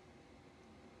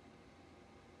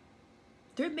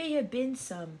 There may have been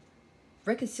some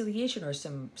reconciliation or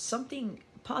something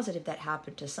positive that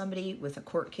happened to somebody with a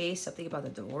court case, something about the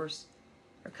divorce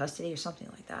or custody or something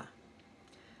like that.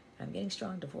 I'm getting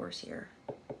strong divorce here.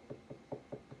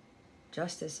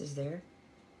 Justice is there.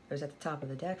 It was at the top of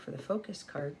the deck for the focus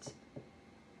cards.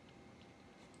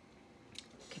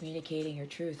 Communicating your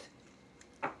truth.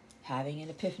 Having an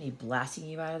epiphany, blasting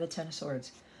you out of the Ten of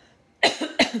Swords.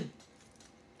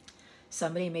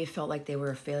 Somebody may have felt like they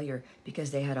were a failure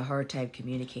because they had a hard time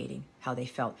communicating how they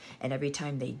felt. And every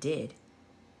time they did,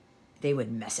 they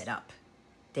would mess it up.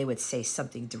 They would say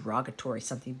something derogatory,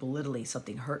 something belittling,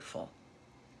 something hurtful.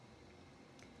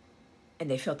 And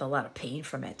they felt a lot of pain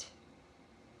from it.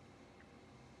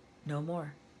 No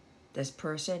more. This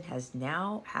person has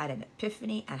now had an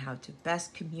epiphany on how to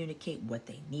best communicate what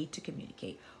they need to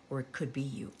communicate. Or it could be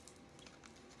you.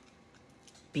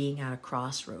 Being at a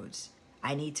crossroads.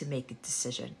 I need to make a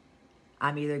decision.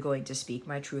 I'm either going to speak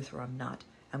my truth or I'm not.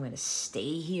 I'm going to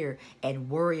stay here and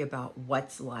worry about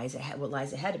what lies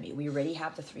ahead of me. We already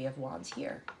have the Three of Wands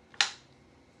here.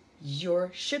 Your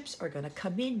ships are going to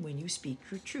come in when you speak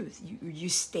your truth. You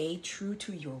stay true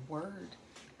to your word.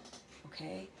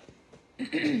 Okay?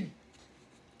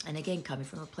 And again, coming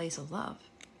from a place of love.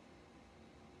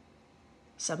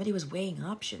 Somebody was weighing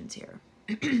options here.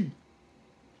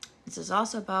 This is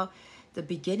also about the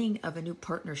beginning of a new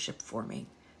partnership forming,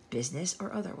 business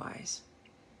or otherwise.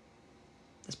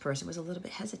 This person was a little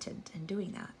bit hesitant in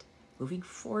doing that, moving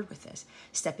forward with this,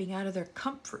 stepping out of their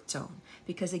comfort zone.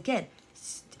 Because again,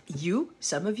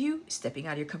 some of you, stepping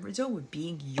out of your comfort zone with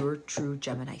being your true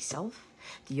Gemini self.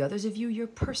 The others of you, your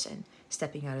person,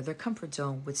 stepping out of their comfort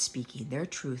zone with speaking their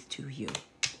truth to you.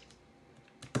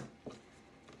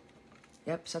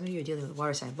 Yep, some of you are dealing with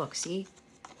water sign. Look, see?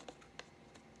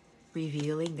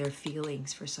 Revealing their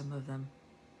feelings for some of them.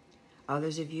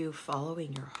 Others of you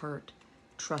following your heart,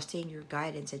 trusting your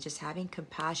guidance, and just having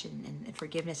compassion and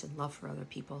forgiveness and love for other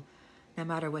people, no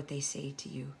matter what they say to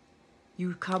you.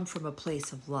 You come from a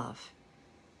place of love,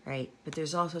 right? But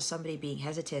there's also somebody being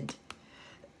hesitant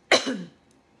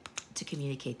to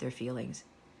communicate their feelings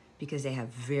because they have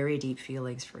very deep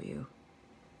feelings for you.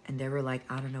 And they were like,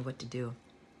 I don't know what to do.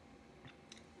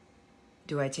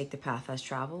 Do I take the path less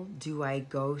traveled? Do I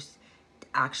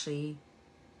actually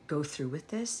go through with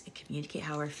this and communicate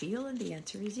how I feel? And the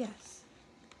answer is yes.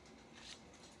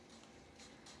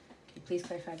 Can you please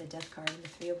clarify the Death card and the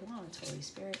Three of Wands, Holy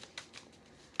Spirit?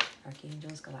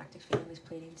 Archangels, galactic families,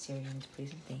 Pleiadians, Sirians,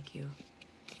 please and thank you.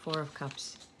 Four of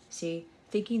Cups. See,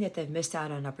 thinking that they've missed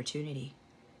out on an opportunity.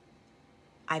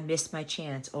 I missed my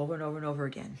chance over and over and over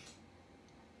again.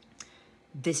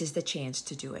 This is the chance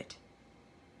to do it.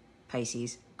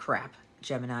 Pisces, crap,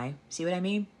 Gemini. See what I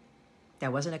mean?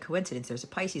 That wasn't a coincidence. There's a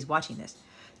Pisces watching this.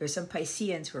 There's some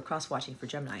Pisceans who are cross-watching for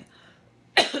Gemini.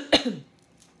 And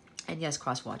yes,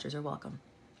 cross-watchers are welcome.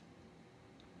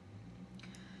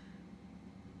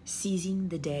 Seizing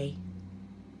the day.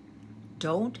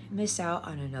 Don't miss out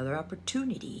on another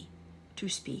opportunity to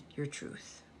speak your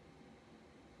truth.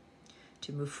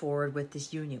 To move forward with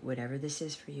this union, whatever this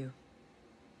is for you.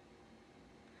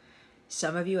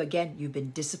 Some of you, again, you've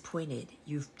been disappointed.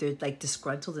 They're like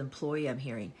disgruntled employee, I'm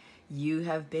hearing. You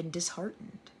have been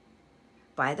disheartened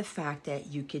by the fact that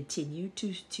you continue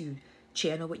to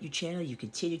channel what you channel. You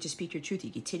continue to speak your truth.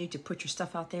 You continue to put your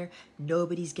stuff out there.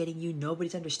 Nobody's getting you.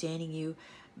 Nobody's understanding you.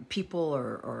 People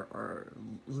are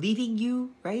leaving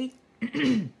you, right?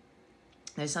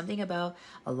 There's something about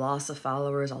a loss of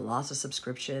followers, a loss of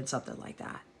subscription, something like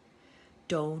that.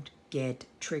 Don't get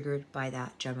triggered by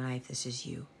that, Gemini, if this is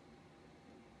you.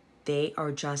 They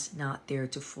are just not there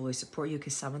to fully support you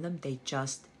because some of them, they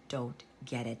just don't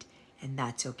get it. And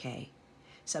that's okay.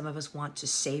 Some of us want to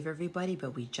save everybody,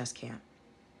 but we just can't.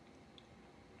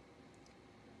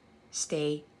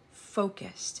 Stay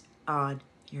focused on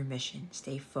your mission.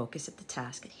 Stay focused at the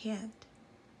task at hand.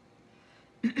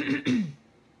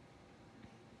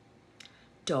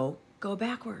 Don't go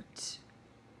backwards.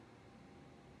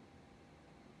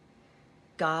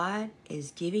 God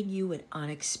is giving you an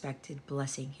unexpected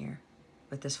blessing here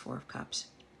with this Four of Cups.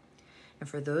 And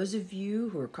for those of you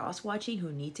who are cross-watching,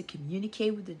 who need to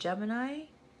communicate with the Gemini,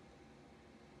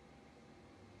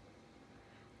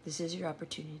 this is your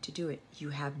opportunity to do it. You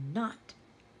have not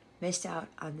missed out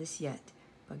on this yet,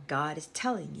 but God is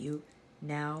telling you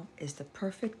now is the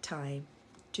perfect time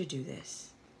to do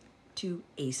this. To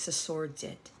Ace of Swords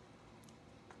it.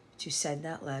 To send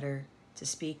that letter, to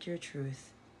speak your truth,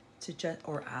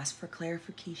 or ask for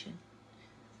clarification,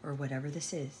 or whatever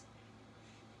this is.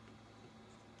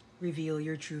 Reveal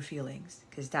your true feelings,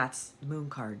 because that's Moon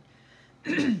card.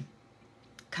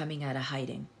 Coming out of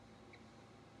hiding.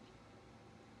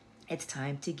 It's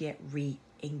time to get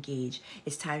re-engaged.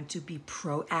 It's time to be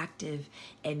proactive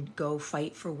and go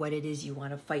fight for what it is you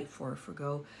want to fight for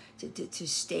go to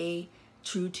stay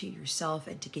true to yourself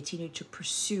and to continue to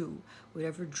pursue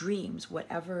whatever dreams,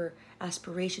 whatever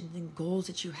aspirations and goals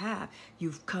that you have.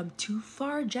 You've come too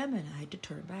far, Gemini, to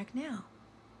turn back now.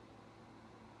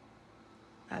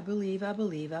 I believe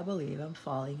I'm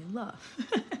falling in love.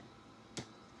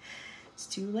 It's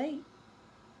too late.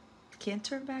 Can't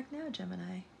turn back now,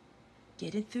 Gemini.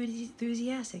 Get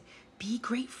enthusiastic. Be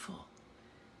grateful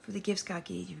for the gifts God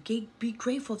gave you. Be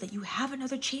grateful that you have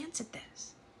another chance at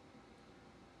this.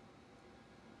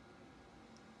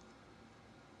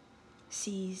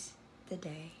 Seize the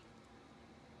day.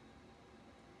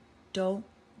 Don't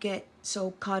get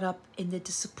so caught up in the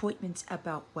disappointments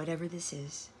about whatever this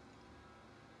is.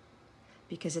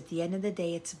 Because at the end of the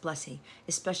day, it's a blessing,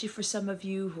 especially for some of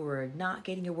you who are not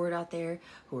getting your word out there,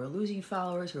 who are losing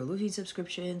followers, who are losing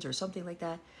subscriptions or something like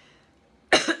that.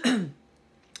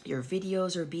 Your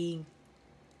videos are being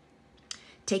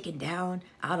taken down.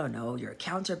 I don't know. Your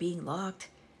accounts are being locked.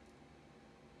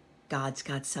 God's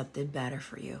got something better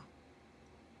for you.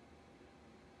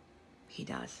 He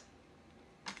does.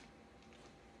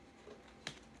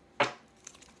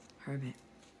 Hermit.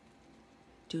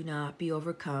 Do not be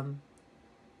overcome.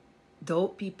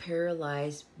 Don't be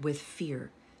paralyzed with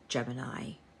fear,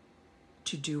 Gemini,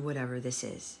 to do whatever this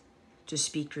is, to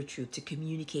speak your truth, to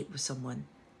communicate with someone.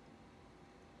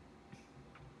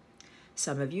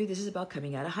 Some of you, this is about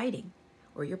coming out of hiding,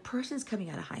 or your person's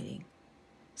coming out of hiding.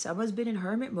 Someone's been in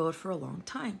hermit mode for a long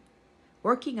time,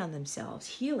 working on themselves,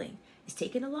 healing. It's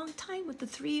taken a long time with the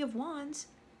Three of Wands.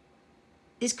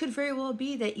 This could very well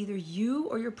be that either you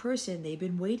or your person, they've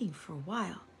been waiting for a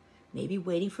while. Maybe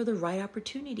waiting for the right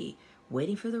opportunity,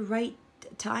 waiting for the right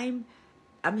time.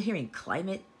 I'm hearing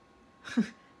climate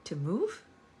to move,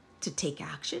 to take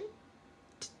action,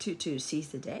 to seize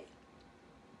the day.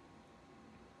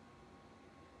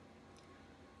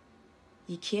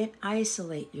 You can't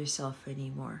isolate yourself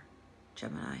anymore,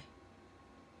 Gemini.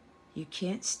 You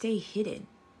can't stay hidden.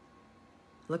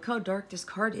 Look how dark this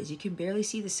card is. You can barely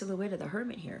see the silhouette of the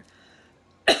Hermit here.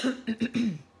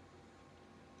 It's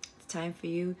time for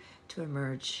you to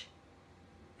emerge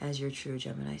as your true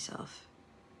Gemini self.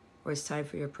 Or it's time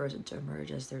for your person to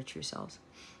emerge as their true selves.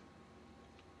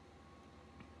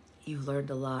 You've learned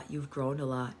a lot. You've grown a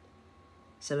lot.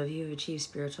 Some of you have achieved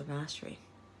spiritual mastery.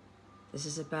 This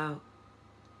is about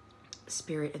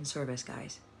spirit and service,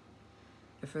 guys.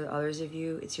 And for others of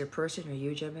you, it's your person or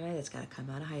you, Gemini, that's got to come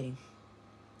out of hiding.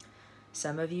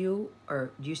 Some of you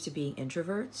are used to being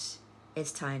introverts.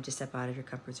 It's time to step out of your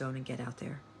comfort zone and get out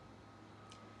there.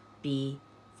 Be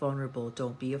vulnerable.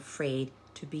 Don't be afraid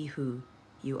to be who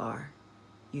you are.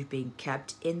 You've been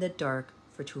kept in the dark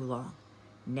for too long.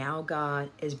 Now God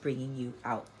is bringing you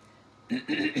out.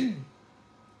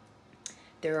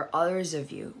 There are others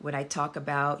of you, when I talk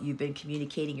about you've been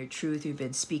communicating your truth, you've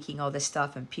been speaking all this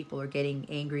stuff, and people are getting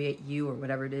angry at you or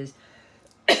whatever it is.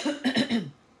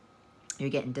 You're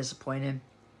getting disappointed.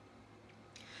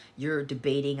 You're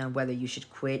debating on whether you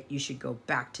should quit, you should go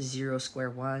back to zero, square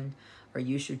one, or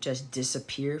you should just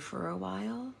disappear for a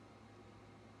while.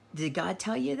 Did God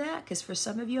tell you that? Because for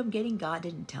some of you, I'm getting God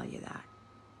didn't tell you that.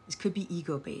 This could be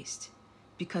ego-based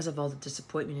because of all the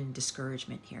disappointment and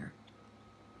discouragement here.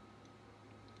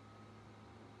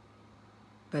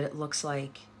 But it looks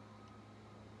like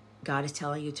God is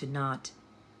telling you to not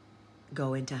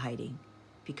go into hiding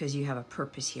because you have a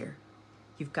purpose here.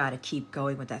 You've got to keep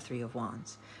going with that Three of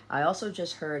Wands. I also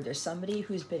just heard there's somebody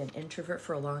who's been an introvert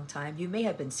for a long time. You may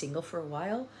have been single for a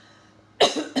while.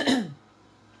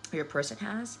 Your person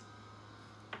has.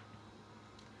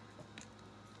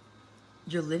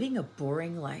 You're living a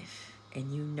boring life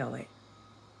and you know it.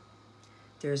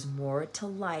 There's more to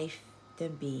life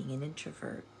than being an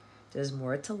introvert. There's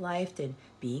more to life than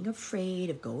being afraid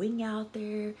of going out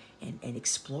there and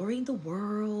exploring the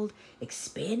world,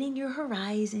 expanding your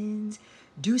horizons.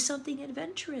 Do something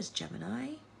adventurous,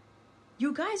 Gemini.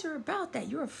 You guys are about that.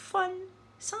 You're a fun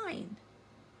sign.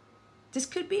 This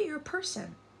could be your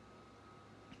person.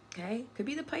 Okay? Could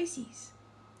be the Pisces.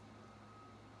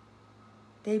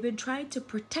 They've been trying to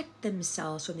protect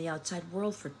themselves from the outside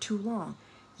world for too long.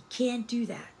 You can't do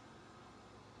that.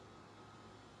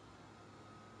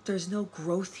 There's no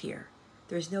growth here.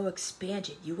 There's no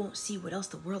expansion. You won't see what else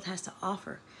the world has to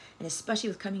offer. And especially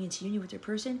with coming into union with your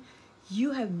person,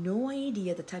 you have no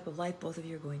idea the type of life both of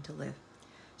you are going to live.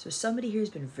 So somebody here has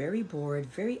been very bored,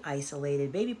 very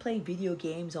isolated, maybe playing video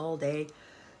games all day,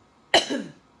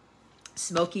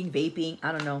 smoking, vaping,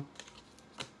 I don't know,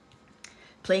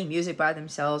 playing music by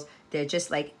themselves. They're just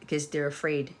like, because they're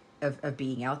afraid of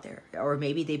being out there. Or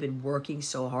maybe they've been working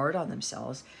so hard on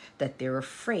themselves that they're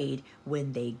afraid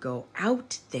when they go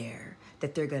out there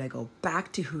that they're going to go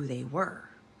back to who they were.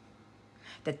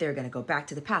 That they're going to go back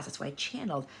to the past. That's why I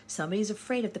channeled somebody's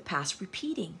afraid of the past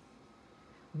repeating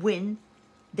when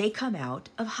they come out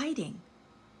of hiding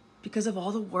because of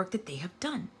all the work that they have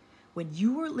done. When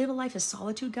you live a life of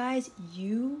solitude, guys,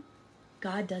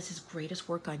 God does his greatest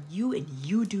work on you and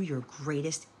you do your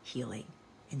greatest healing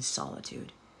in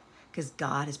solitude because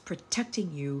God is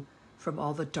protecting you from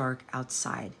all the dark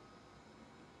outside.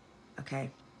 Okay?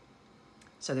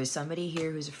 So there's somebody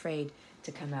here who's afraid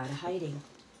to come out of hiding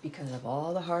because of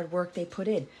all the hard work they put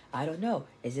in. I don't know.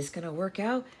 Is this going to work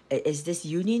out? Is this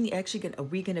union actually going to, are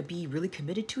we going to be really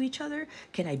committed to each other?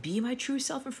 Can I be my true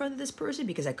self in front of this person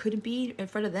because I couldn't be in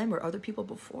front of them or other people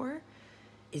before?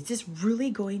 Is this really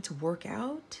going to work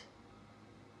out?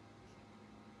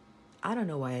 I don't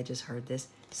know why I just heard this.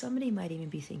 Somebody might even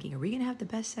be thinking, are we going to have the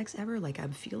best sex ever? Like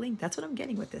I'm feeling, that's what I'm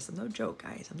getting with this. No joke,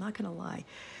 guys. I'm not going to lie.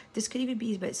 This could even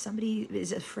be, but somebody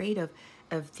is afraid of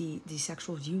the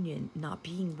sexual union not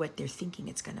being what they're thinking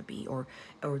it's going to be, or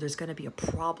there's going to be a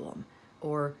problem,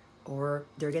 or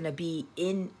they're going to be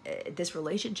in this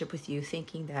relationship with you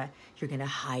thinking that you're going to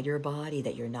hide your body,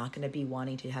 that you're not going to be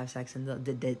wanting to have sex in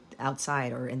the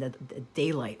outside or in the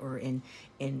daylight or in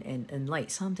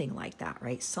light, something like that,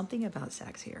 right? Something about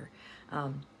sex here.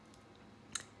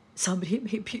 Somebody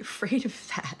may be afraid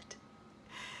of that.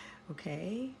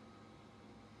 Okay?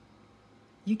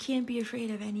 You can't be afraid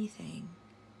of anything.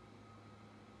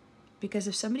 Because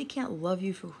if somebody can't love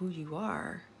you for who you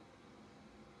are,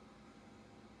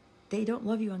 they don't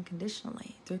love you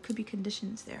unconditionally. There could be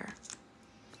conditions there.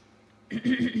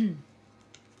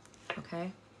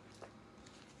 Okay?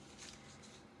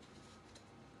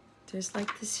 There's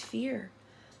like this fear.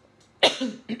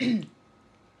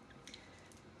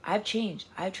 I've changed,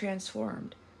 I've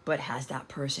transformed, but has that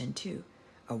person too?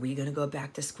 Are we going to go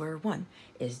back to square one?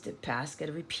 Is the past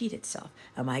going to repeat itself?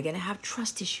 Am I going to have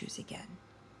trust issues again?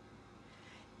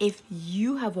 If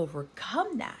you have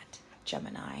overcome that,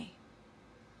 Gemini,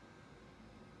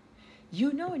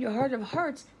 you know in your heart of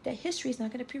hearts that history is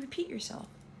not going to repeat yourself.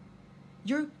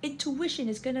 Your intuition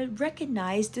is going to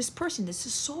recognize this person. This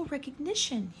is soul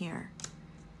recognition here.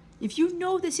 If you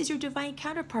know this is your divine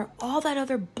counterpart, all that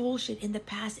other bullshit in the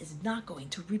past is not going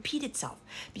to repeat itself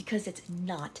because it's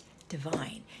not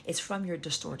divine. It's from your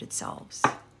distorted selves.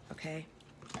 Okay?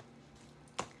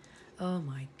 Oh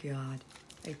my God.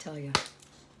 I tell you.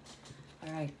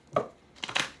 All right. I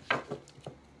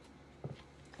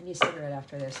need a cigarette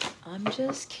after this. I'm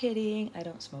just kidding. I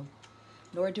don't smoke.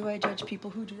 Nor do I judge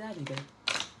people who do that either.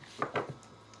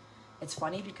 It's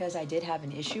funny because I did have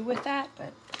an issue with that,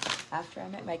 but after I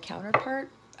met my counterpart,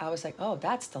 I was like, oh,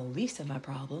 that's the least of my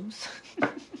problems.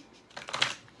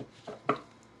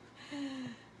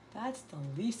 That's the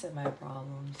least of my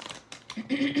problems.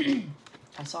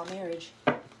 I saw marriage.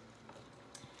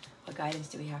 What guidance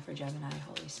do we have for Gemini,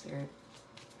 Holy Spirit,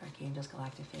 Archangels,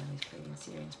 Galactic Families, Pleiadians,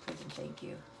 Sirians, Prism? Thank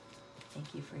you.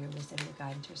 Thank you for your wisdom, your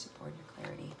guidance, your support, and your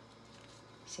clarity.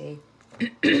 See?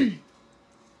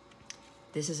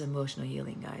 This is emotional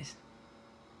healing, guys.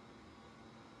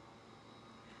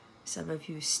 Some of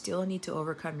you still need to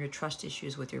overcome your trust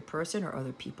issues with your person or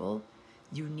other people.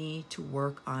 You need to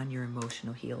work on your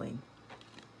emotional healing.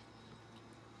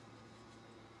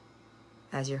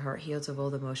 As your heart heals of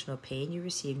old emotional pain, you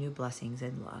receive new blessings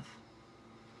and love.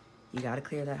 You got to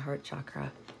clear that heart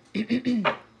chakra.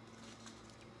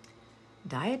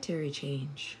 Dietary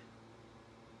change.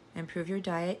 Improve your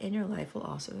diet and your life will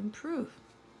also improve.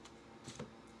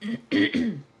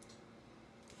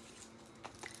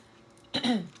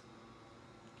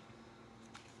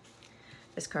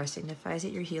 This card signifies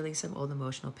that you're healing some old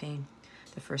emotional pain.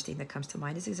 The first thing that comes to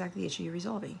mind is exactly the issue you're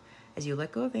resolving. As you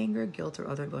let go of anger, guilt, or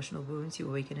other emotional wounds, you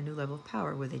awaken a new level of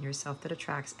power within yourself that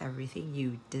attracts everything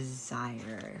you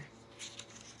desire.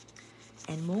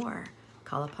 And more.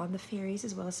 Call upon the fairies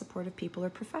as well as supportive people or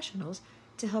professionals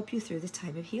to help you through this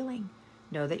time of healing.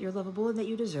 Know that you're lovable and that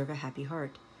you deserve a happy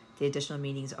heart. The additional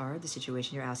meanings are the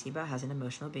situation you're asking about has an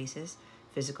emotional basis.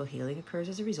 Physical healing occurs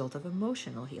as a result of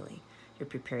emotional healing. You're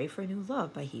preparing for a new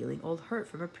love by healing old hurt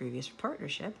from a previous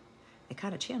partnership. I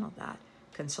kind of channeled that.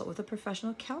 Consult with a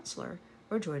professional counselor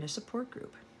or join a support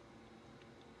group.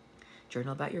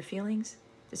 Journal about your feelings.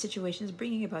 The situation is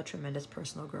bringing about tremendous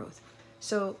personal growth.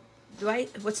 So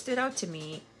what stood out to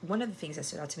me, one of the things that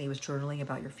stood out to me was journaling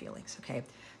about your feelings, okay?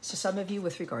 So some of you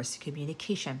with regards to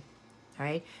communication, all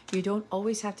right? You don't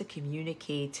always have to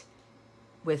communicate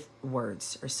with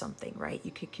words or something, right?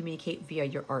 You could communicate via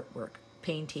your artwork,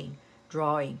 painting,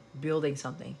 drawing, building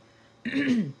something.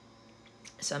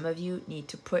 Some of you need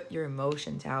to put your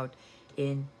emotions out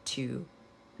into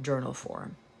journal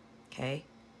form, okay?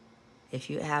 If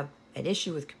you have an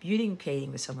issue with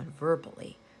communicating with someone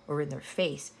verbally or in their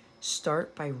face,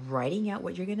 start by writing out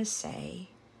what you're going to say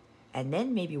and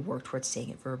then maybe work towards saying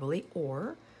it verbally,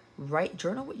 or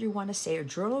journal what you want to say or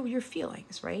journal your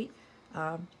feelings, right?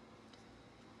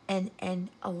 And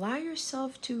allow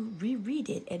yourself to reread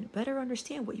it and better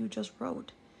understand what you just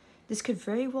wrote. This could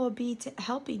very well be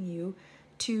helping you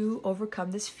to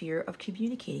overcome this fear of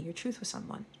communicating your truth with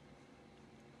someone.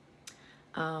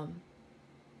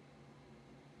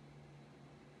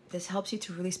 This helps you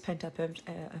to release pent-up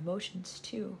emotions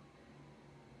too.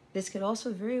 This could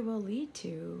also very well lead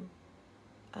to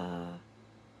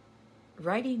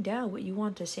writing down what you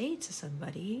want to say to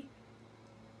somebody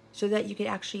so that you could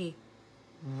actually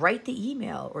write the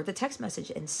email or the text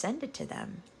message and send it to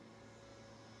them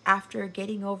after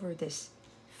getting over this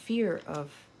fear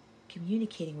of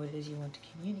communicating what it is you want to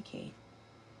communicate.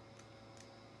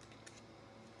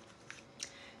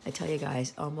 I tell you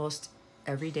guys, almost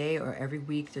every day or every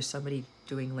week there's somebody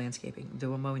doing landscaping,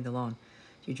 mowing the lawn.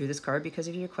 You drew this card because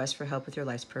of your quest for help with your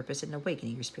life's purpose and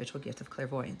awakening your spiritual gift of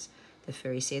clairvoyance. The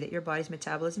fairies say that your body's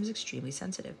metabolism is extremely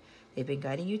sensitive. They've been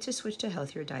guiding you to switch to a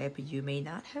healthier diet, but you may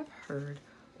not have heard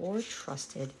or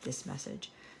trusted this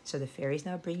message. So the fairies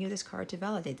now bring you this card to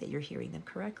validate that you're hearing them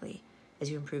correctly. As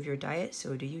you improve your diet,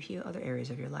 so do you heal other areas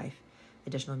of your life.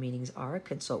 Additional meanings are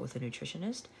consult with a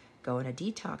nutritionist, go on a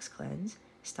detox cleanse,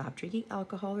 stop drinking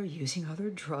alcohol or using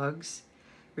other drugs,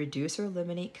 reduce or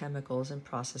eliminate chemicals and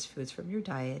processed foods from your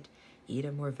diet, eat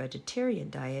a more vegetarian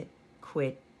diet,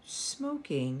 quit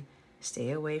smoking,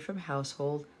 stay away from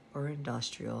household or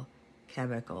industrial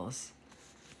chemicals.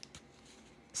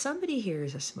 Somebody here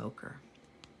is a smoker.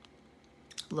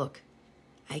 Look,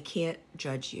 I can't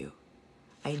judge you.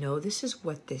 I know this is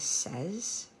what this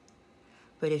says,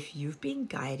 But if you've been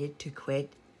guided to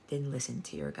quit, then listen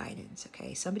to your guidance,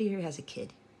 okay? Somebody here has a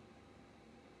kid.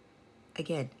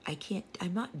 Again,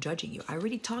 I'm not judging you. I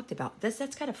already talked about this.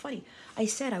 That's kind of funny. I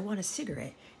said I want a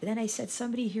cigarette, and then I said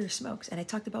somebody here smokes, and I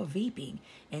talked about vaping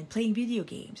and playing video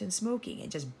games and smoking and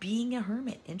just being a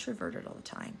hermit, introverted all the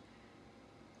time.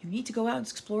 You need to go out and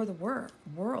explore the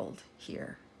world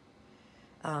here.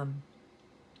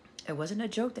 It wasn't a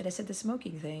joke that I said the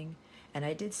smoking thing. And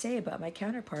I did say about my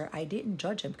counterpart, I didn't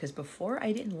judge him because before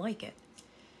I didn't like it.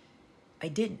 I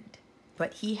didn't.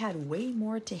 But he had way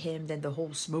more to him than the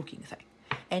whole smoking thing.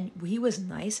 And he was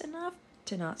nice enough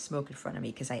to not smoke in front of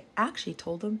me because I actually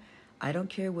told him, I don't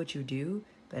care what you do,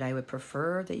 but I would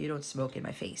prefer that you don't smoke in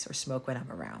my face or smoke when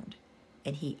I'm around.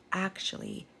 And he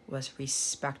actually was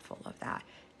respectful of that.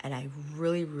 And I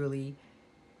really, really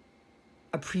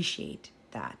appreciate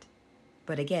that.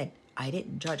 But again, I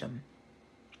didn't judge him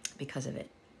because of it.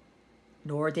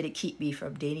 Nor did it keep me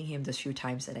from dating him those few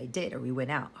times that I did, or we went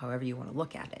out, however you want to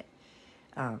look at it.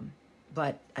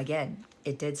 But again,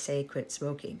 it did say quit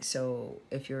smoking. So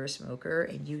if you're a smoker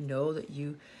and you know that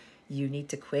you need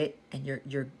to quit and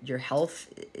your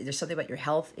health, there's something about your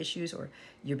health issues or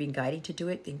you're being guided to do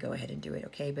it, then go ahead and do it,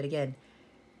 okay? But again,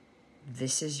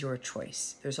 this is your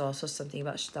choice. There's also something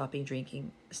about stop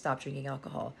drinking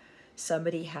alcohol.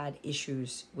 Somebody had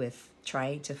issues with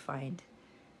trying to find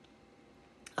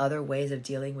other ways of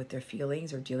dealing with their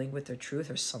feelings or dealing with their truth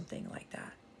or something like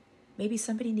that. Maybe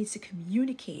somebody needs to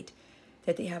communicate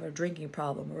that they have a drinking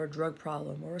problem or a drug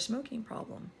problem or a smoking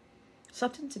problem,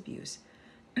 substance abuse,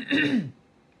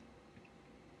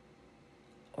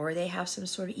 or they have some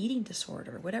sort of eating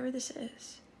disorder, whatever this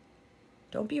is.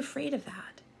 Don't be afraid of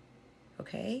that,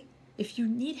 okay? If you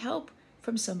need help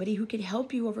from somebody who can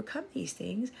help you overcome these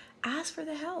things, ask for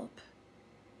the help.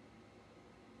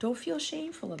 Don't feel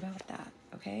shameful about that,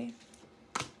 okay?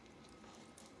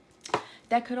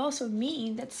 That could also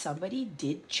mean that somebody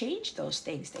did change those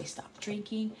things. They stopped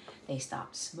drinking, they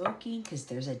stopped smoking, because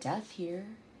there's a death here.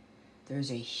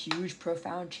 There's a huge,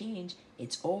 profound change.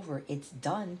 It's over, it's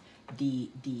done. The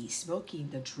smoking,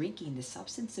 the drinking, the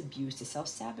substance abuse, the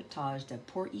self-sabotage, the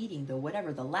poor eating, the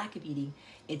whatever, the lack of eating,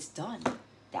 it's done.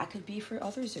 That could be for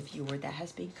others of you where that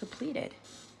has been completed.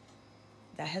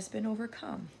 That has been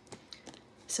overcome.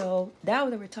 So now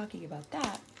that we're talking about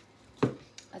that,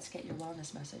 let's get your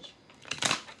wellness message.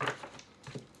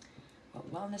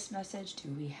 What wellness message do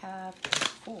we have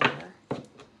for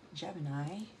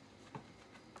Gemini?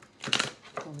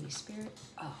 Holy Spirit.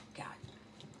 Oh, God.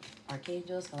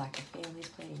 Archangels, galactic families,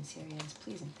 Pleiadian Syrians,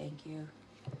 please and thank you.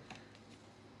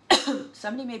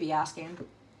 Somebody may be asking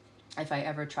if I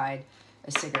ever tried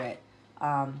a cigarette.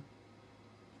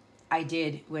 I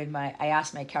did when I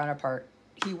asked my counterpart.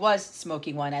 He was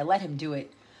smoking one. I let him do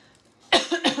it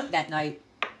that night.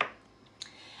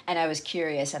 And I was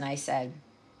curious, and I said,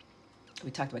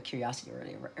 we talked about curiosity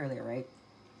earlier, right?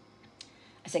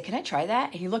 I said, can I try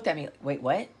that? And he looked at me, wait,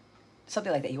 what?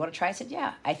 Something like that. You want to try? I said,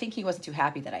 yeah. I think he wasn't too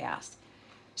happy that I asked.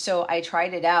 So I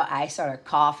tried it out. I started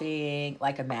coughing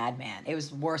like a madman. It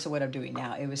was worse than what I'm doing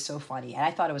now. It was so funny. And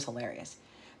I thought it was hilarious.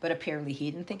 But apparently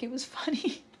he didn't think it was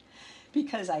funny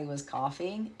because I was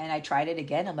coughing. And I tried it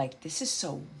again. I'm like, this is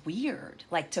so weird.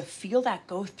 Like to feel that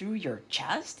go through your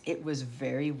chest. It was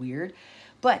very weird.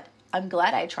 But I'm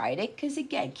glad I tried it because,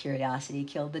 again, curiosity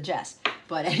killed the jest.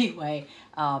 But anyway,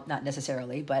 not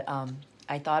necessarily, but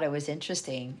I thought it was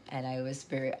interesting. And I was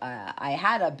very, I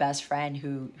had a best friend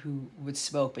who would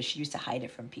smoke, but she used to hide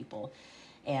it from people.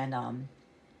 And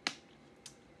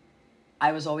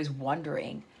I was always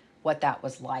wondering what that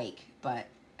was like. But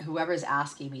whoever's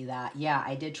asking me that, yeah,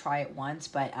 I did try it once,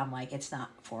 but I'm like, it's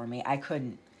not for me. I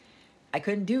couldn't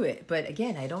do it. But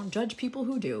again, I don't judge people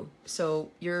who do. So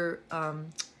your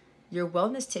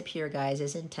wellness tip here, guys,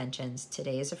 is intentions.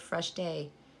 Today is a fresh day,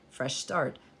 fresh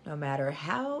start. No matter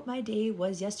how my day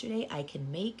was yesterday, I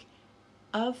can make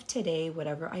of today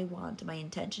whatever I want. My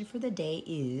intention for the day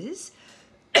is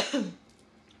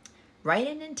write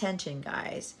an intention,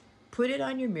 guys. Put it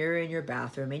on your mirror in your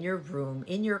bathroom, in your room,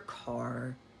 in your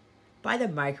car, by the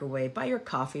microwave, by your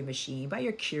coffee machine, by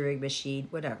your Keurig machine,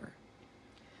 whatever.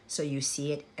 So you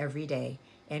see it every day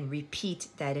and repeat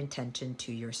that intention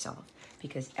to yourself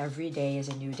because every day is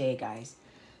a new day, guys.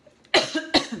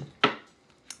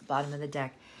 Bottom of the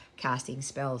deck, casting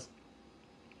spells.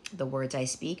 The words I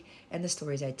speak and the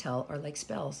stories I tell are like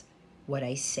spells. What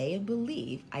I say and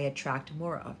believe, I attract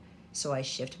more of. So I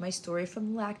shift my story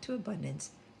from lack to abundance,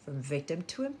 from victim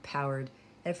to empowered,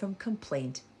 and from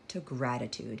complaint to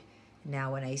gratitude.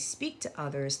 Now when I speak to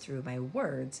others through my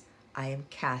words, I am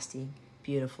casting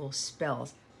beautiful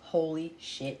spells. Holy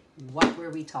shit, what were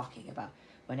we talking about?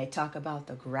 When I talk about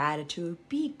the gratitude,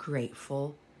 be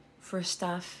grateful for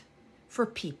stuff, for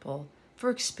people, for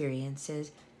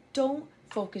experiences. Don't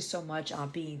focus so much on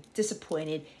being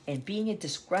disappointed and being a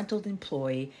disgruntled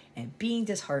employee and being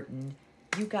disheartened.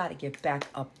 You got to get back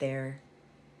up there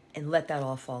and let that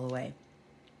all fall away.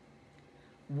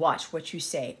 Watch what you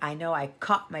say. I know I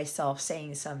caught myself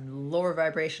saying some lower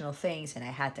vibrational things and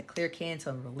I had to clear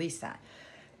cancel and release that.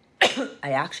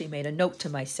 I actually made a note to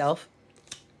myself.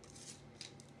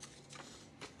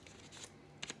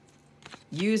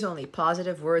 Use only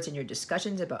positive words in your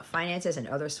discussions about finances and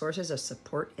other sources of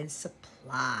support and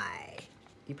supply.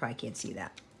 You probably can't see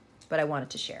that, but I wanted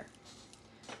to share.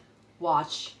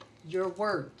 Watch your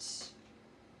words.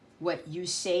 What you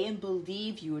say and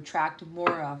believe, you attract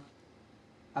more of.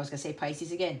 I was going to say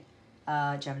Pisces again.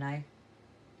 Gemini.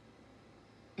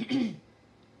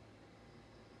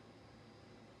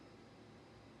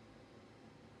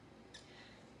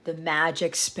 The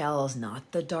magic spells,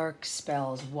 not the dark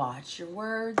spells. Watch your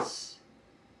words.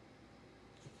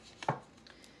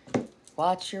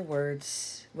 Watch your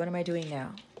words. What am I doing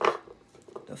now?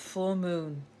 The full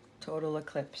moon total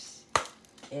eclipse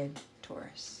in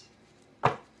Taurus.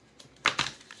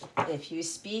 If you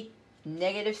speak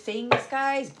negative things,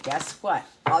 guys, guess what?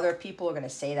 Other people are going to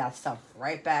say that stuff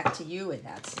right back to you, and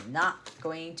that's not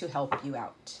going to help you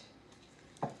out.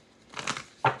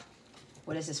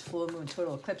 What is this full moon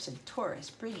total eclipse in Taurus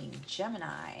bringing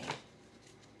Gemini?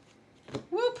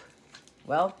 Whoop.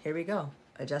 Well, here we go.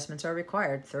 Adjustments are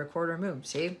required. Third quarter moon.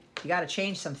 See? You got to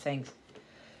change some things.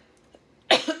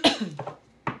 That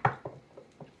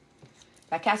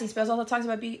casting spells all the talks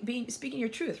about speaking your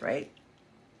truth, right?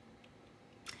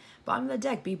 Bottom of the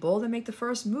deck, be bold and make the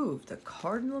first move. The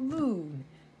cardinal moon.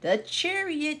 The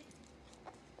chariot.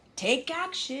 Take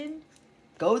action.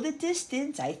 Go the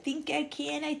distance. I think I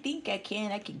can. I think I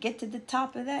can. I can get to the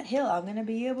top of that hill. I'm going to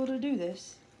be able to do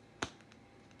this.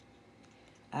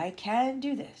 I can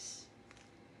do this.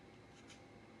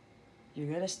 You're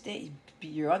going to stay.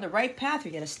 You're on the right path.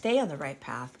 You're going to stay on the right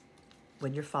path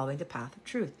when you're following the path of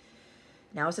truth.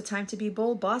 Now is the time to be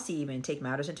bold, bossy even. Take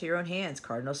matters into your own hands.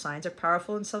 Cardinal signs are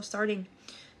powerful and self-starting.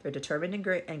 They're determined and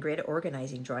great at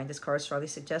organizing. Drawing this card strongly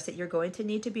suggests that you're going to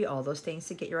need to be all those things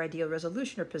to get your ideal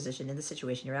resolution or position in the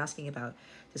situation you're asking about.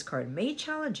 This card may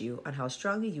challenge you on how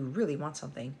strongly you really want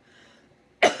something.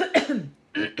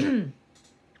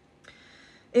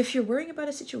 If you're worrying about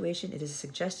a situation, it is a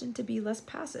suggestion to be less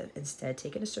passive. Instead,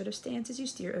 take an assertive stance as you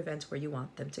steer events where you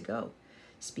want them to go.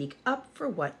 Speak up for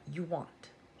what you want.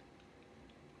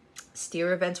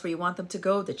 Steer events where you want them to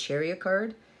go. The Chariot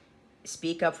card.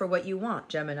 Speak up for what you want.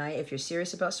 Gemini, if you're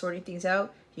serious about sorting things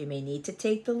out, you may need to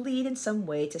take the lead in some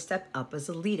way to step up as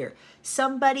a leader.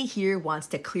 Somebody here wants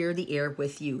to clear the air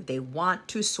with you. They want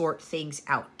to sort things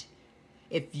out.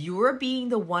 If you're being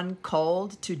the one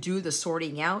called to do the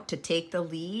sorting out, to take the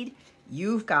lead,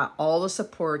 you've got all the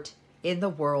support in the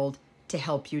world to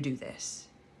help you do this.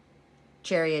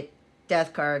 Chariot,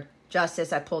 Death card,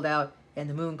 Justice I pulled out, and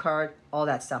the Moon card, all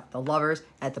that stuff. The Lovers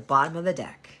at the bottom of the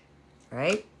deck,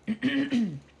 right?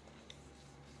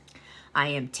 I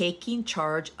am taking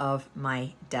charge of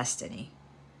my destiny.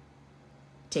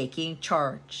 Taking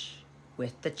charge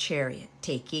with the Chariot.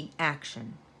 Taking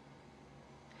action.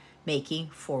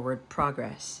 Making forward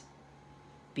progress.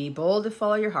 Be bold to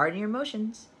follow your heart and your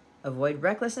emotions. Avoid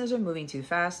recklessness or moving too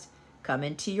fast. Come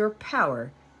into your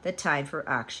power. The time for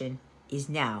action is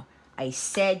now. I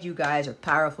said you guys are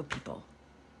powerful people.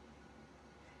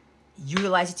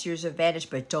 Utilize it to your advantage,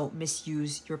 but don't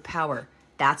misuse your power.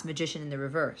 That's Magician in the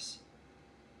reverse.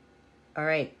 All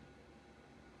right.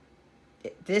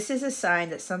 This is a sign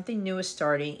that something new is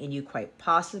starting and you quite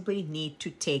possibly need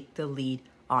to take the lead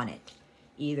on it.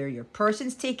 Either your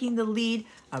person's taking the lead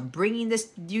on bringing this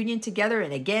union together,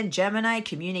 and again, Gemini,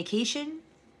 communication,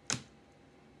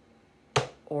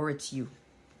 or it's you.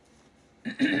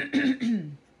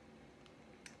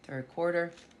 Third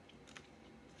quarter.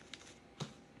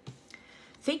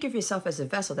 Think of yourself as a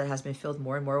vessel that has been filled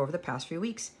more and more over the past few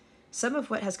weeks. Some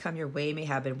of what has come your way may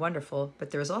have been wonderful,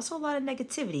 but there is also a lot of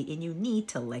negativity, and you need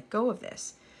to let go of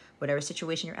this. Whatever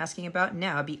situation you're asking about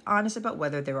now, be honest about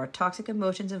whether there are toxic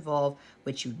emotions involved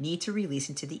which you need to release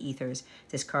into the ethers.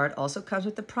 This card also comes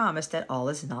with the promise that all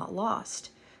is not lost.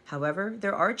 However,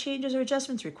 there are changes or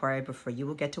adjustments required before you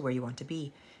will get to where you want to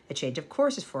be. A change of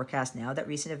course is forecast now that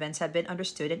recent events have been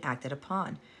understood and acted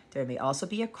upon. There may also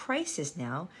be a crisis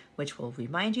now, which will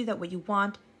remind you that what you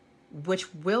want,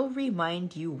 which will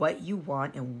remind you what you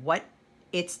want and what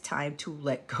it's time to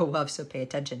let go of, so pay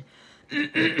attention.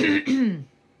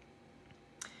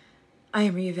 I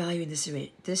am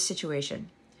reevaluating this situation.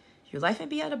 Your life may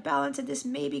be out of balance, and this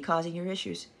may be causing your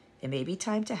issues. It may be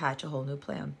time to hatch a whole new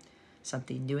plan.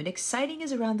 Something new and exciting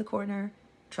is around the corner.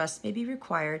 Trust may be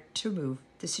required to move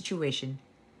the situation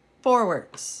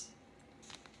forwards.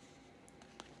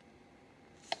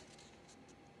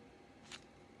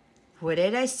 What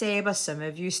did I say about some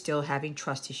of you still having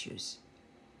trust issues?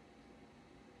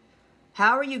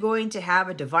 How are you going to have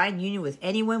a divine union with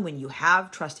anyone when you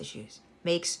have trust issues?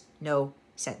 Makes no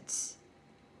sense.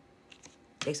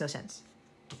 Makes no sense.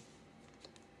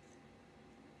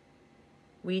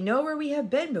 We know where we have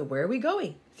been, but where are we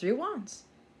going? 3 wands.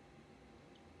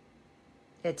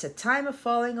 It's a time of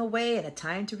falling away and a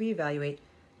time to reevaluate.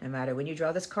 No matter when you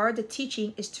draw this card, the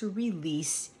teaching is to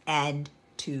release and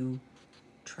to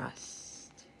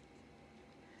trust.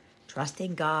 Trust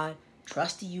in God.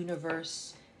 Trust the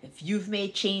universe. If you've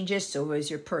made changes, so is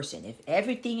your person. If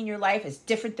everything in your life is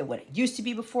different than what it used to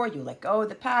be before, you let go of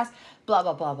the past, blah,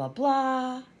 blah, blah, blah,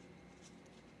 blah.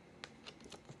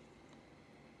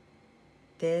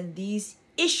 Then these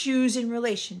issues in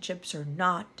relationships are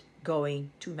not going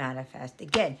to manifest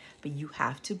again. But you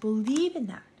have to believe in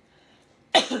that.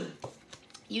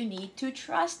 You need to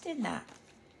trust in that.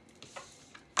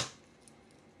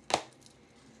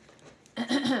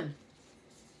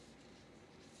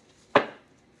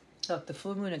 Look, the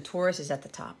full moon in Taurus is at the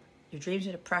top. Your dreams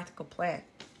are a practical plan.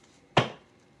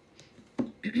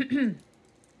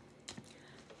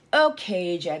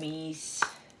 Okay, Gemmies.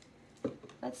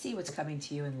 Let's see what's coming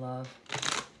to you in love.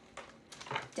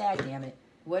 Dagnamit.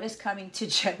 What is coming to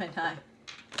Gemini?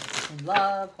 In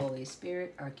love, Holy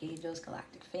Spirit, Archangels,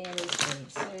 Galactic Families, Holy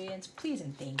Syrians, please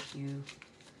and thank you.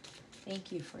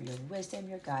 Thank you for your wisdom,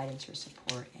 your guidance, your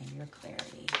support, and your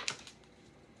clarity.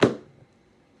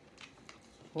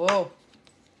 Whoa.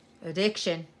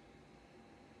 Addiction.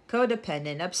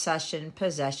 Codependent, obsession,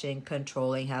 possession,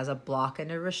 controlling, has a block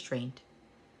and a restraint.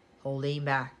 Holding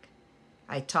back.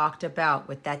 I talked about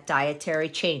with that dietary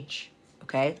change,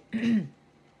 okay?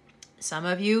 Some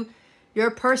of you,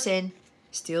 your person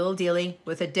still dealing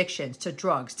with addictions to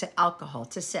drugs, to alcohol,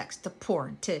 to sex, to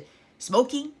porn, to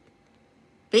smoking,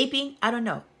 vaping, I don't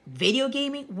know, video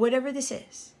gaming, whatever this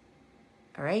is,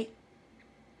 all right?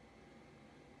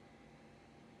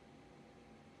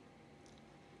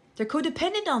 They're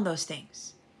codependent on those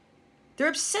things. They're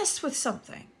obsessed with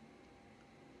something.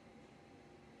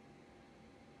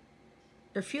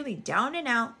 They're feeling down and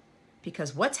out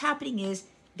because what's happening is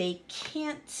they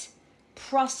can't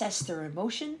process their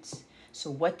emotions. So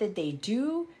what did they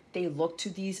do? They look to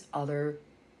these other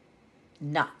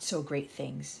not so great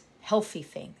things, healthy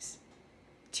things,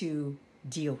 to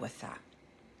deal with that.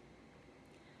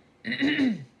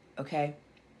 Okay?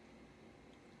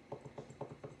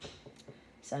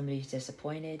 Somebody's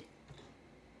disappointed.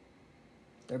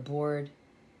 They're bored.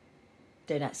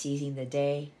 They're not seizing the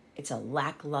day. It's a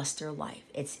lackluster life.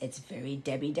 It's very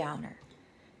Debbie Downer.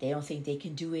 They don't think they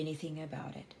can do anything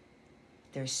about it.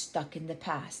 They're stuck in the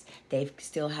past. They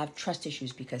still have trust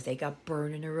issues because they got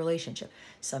burned in a relationship.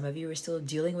 Some of you are still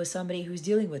dealing with somebody who's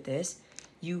dealing with this.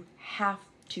 You have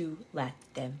to let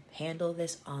them handle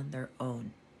this on their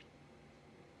own.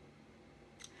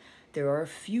 There are a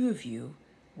few of you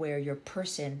where your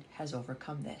person has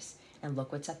overcome this. And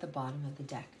look what's at the bottom of the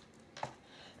deck.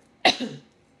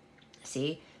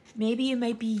 See? Maybe it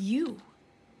might be you,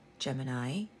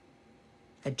 Gemini.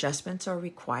 Adjustments are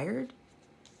required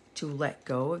to let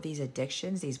go of these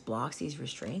addictions, these blocks, these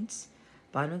restraints.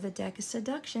 Bottom of the deck is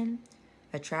seduction,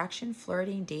 attraction,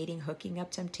 flirting, dating, hooking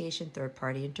up, temptation,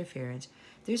 third-party interference.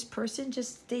 This person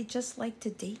they just like to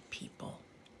date people.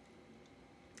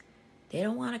 They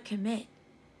don't want to commit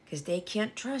because they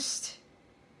can't trust.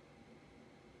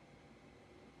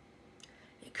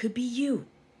 It could be you.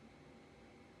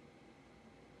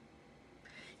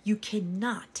 You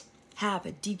cannot have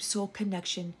a deep soul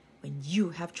connection when you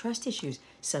have trust issues.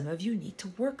 Some of you need to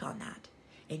work on that.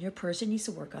 And your person needs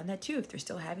to work on that too if they're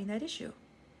still having that issue.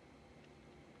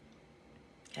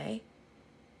 Okay?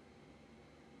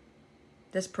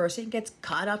 This person gets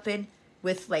caught up in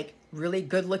with like really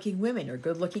good looking women or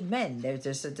good looking men.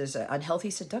 There's an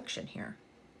unhealthy seduction here.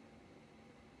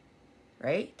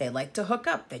 Right? They like to hook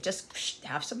up. They just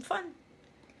have some fun.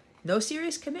 No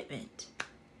serious commitment.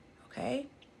 Okay?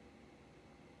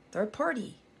 Third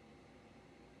party.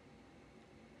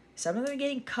 Some of them are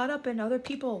getting caught up in other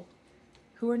people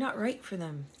who are not right for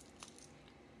them.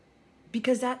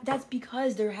 Because that's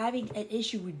because they're having an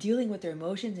issue with dealing with their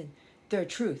emotions and their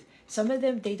truth. Some of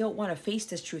them, they don't want to face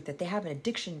this truth that they have an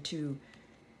addiction to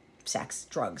sex,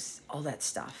 drugs, all that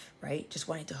stuff, right? Just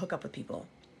wanting to hook up with people.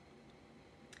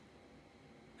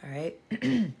 All right?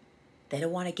 They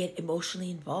don't want to get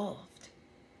emotionally involved.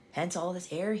 Hence all this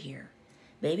air here.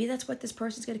 Maybe that's what this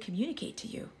person's going to communicate to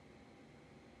you.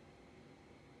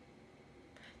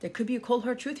 There could be a cold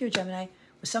hard truth here, Gemini,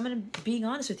 with someone being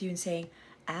honest with you and saying,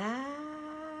 I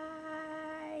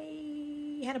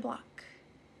had a block.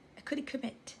 I couldn't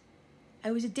commit.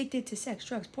 I was addicted to sex,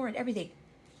 drugs, porn, everything.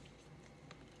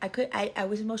 I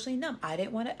was emotionally numb. I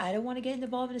didn't want to get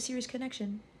involved in a serious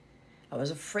connection. I was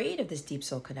afraid of this deep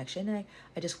soul connection, and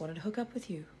I just wanted to hook up with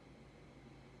you.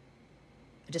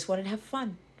 I just wanted to have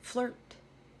fun, flirt,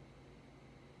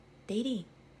 dating.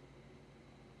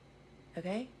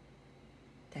 Okay?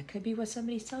 That could be what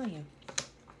somebody's telling you.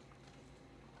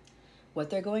 What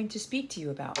they're going to speak to you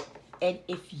about. And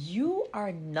if you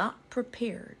are not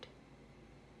prepared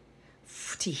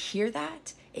to hear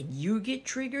that, and you get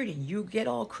triggered and you get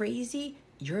all crazy,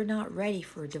 you're not ready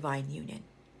for a divine union.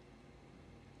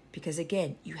 Because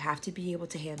again, you have to be able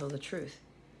to handle the truth.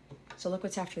 So look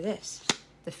what's after this.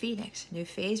 The Phoenix. New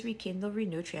phase, rekindle,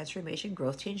 renew, transformation,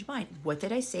 growth, change mind. What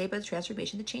did I say about the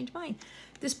transformation to change mind?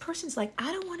 This person's like,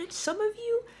 I don't want it. Some of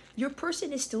you, your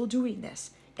person is still doing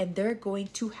this. And they're going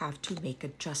to have to make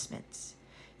adjustments.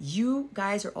 You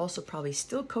guys are also probably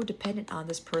still codependent on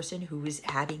this person who is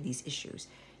having these issues.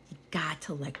 You got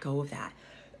to let go of that.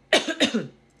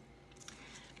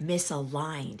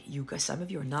 Misaligned. Some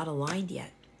of you are not aligned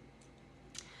yet.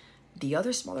 The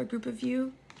other smaller group of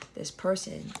you, this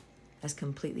person has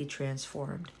completely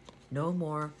transformed. No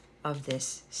more of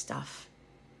this stuff.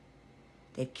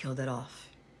 They've killed it off.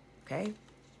 Okay?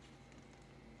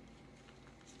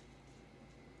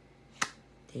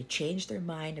 They changed their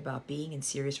mind about being in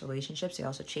serious relationships. They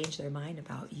also changed their mind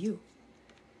about you.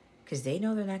 Because they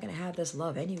know they're not going to have this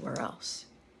love anywhere else.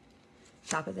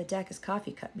 Top of the deck is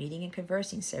coffee cup, meeting and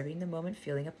conversing, savoring the moment,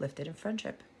 feeling uplifted in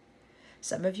friendship.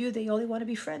 Some of you, they only want to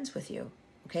be friends with you.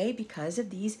 Okay? Because of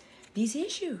these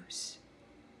issues.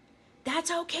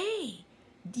 That's okay.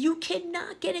 You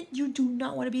cannot get it. You do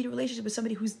not want to be in a relationship with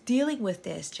somebody who's dealing with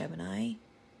this, Gemini.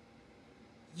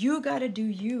 You got to do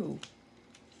you.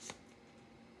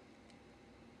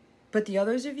 But the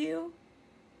others of you,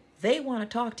 they want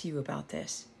to talk to you about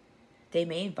this. They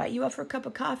may invite you out for a cup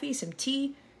of coffee, some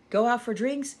tea, go out for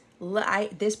drinks.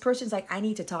 This person's like, I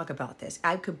need to talk about this.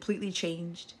 I've completely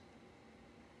changed.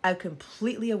 I've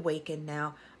completely awakened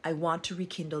now. I want to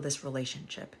rekindle this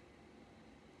relationship.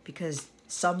 Because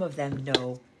some of them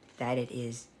know that it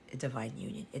is a divine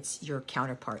union. It's your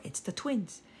counterpart. It's the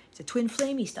twins. It's the twin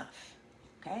flamey stuff.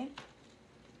 Okay?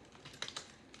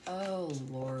 Oh,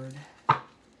 Lord.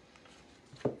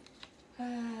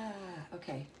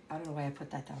 Okay, I don't know why I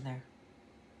put that down there.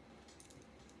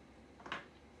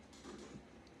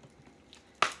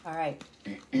 All right.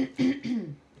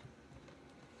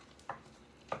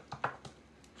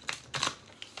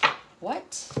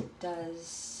 What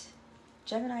does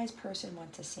Gemini's person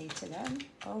want to say to them?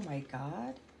 Oh my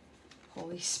God.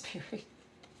 Holy Spirit.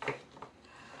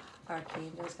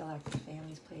 Archangels, galactic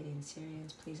families, Pleiadian,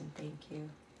 Syrians, please and thank you.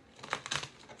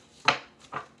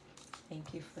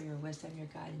 Thank you for your wisdom, your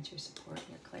guidance, your support,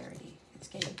 your clarity. It's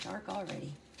getting dark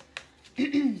already.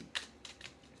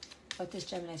 What does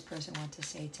Gemini's person want to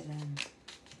say to them?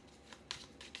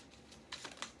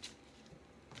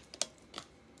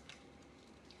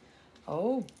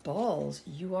 Oh, balls.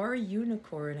 You are a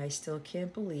unicorn. I still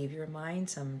can't believe your mind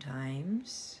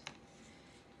sometimes.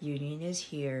 Union is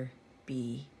here.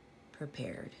 Be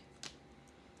prepared.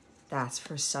 That's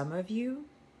for some of you,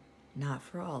 not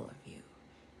for all of you.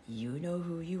 You know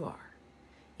who you are.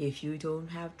 If you don't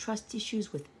have trust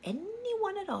issues with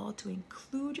anyone at all, to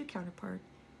include your counterpart,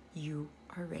 you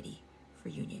are ready for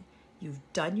union. You've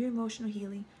done your emotional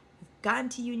healing. You've gotten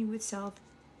to union with self.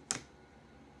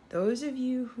 Those of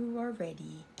you who are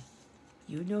ready,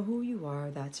 you know who you are.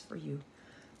 That's for you.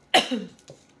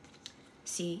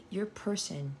 See, your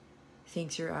person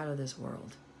thinks you're out of this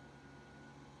world.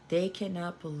 They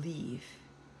cannot believe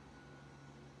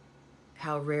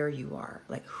how rare you are,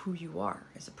 like who you are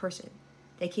as a person.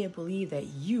 They can't believe that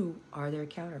you are their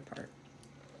counterpart.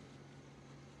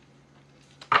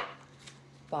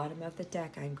 Bottom of the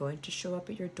deck, I'm going to show up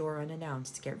at your door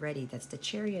unannounced. Get ready. That's the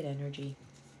Chariot energy.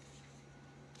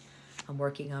 I'm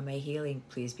working on my healing.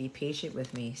 Please be patient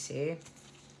with me. See?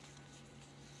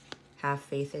 Have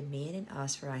faith in me and in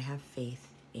us, for I have faith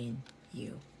in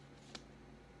you.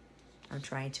 I'm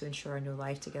trying to ensure our new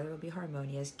life together will be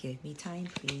harmonious. Give me time,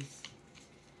 please.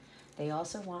 They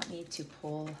also want me to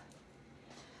pull,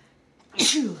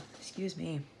 excuse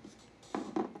me.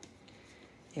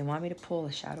 They want me to pull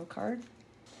a shadow card.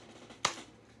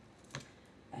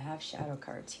 I have shadow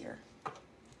cards here.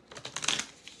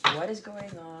 What is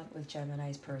going on with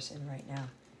Gemini's person right now?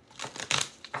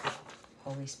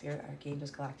 Holy Spirit,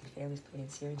 Archangels, Galactic Families, Pleiadian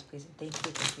Sirians, please and thank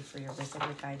you. Thank you for your wisdom,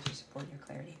 your guidance, your support, and your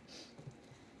clarity.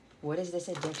 What is this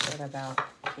addiction about?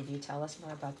 Can you tell us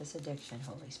more about this addiction,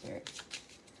 Holy Spirit?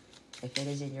 If it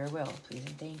is in your will, please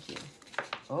and thank you.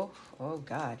 Oh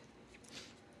God.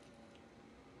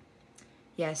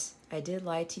 Yes, I did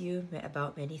lie to you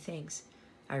about many things.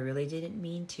 I really didn't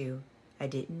mean to. I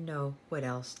didn't know what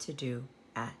else to do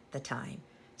at the time.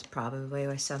 It's probably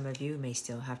why some of you may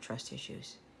still have trust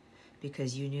issues,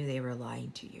 because you knew they were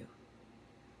lying to you.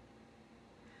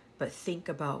 But think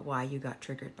about why you got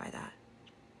triggered by that.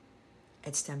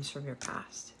 It stems from your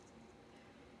past.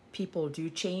 People do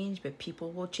change, but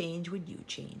people will change when you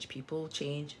change. People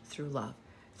change through love,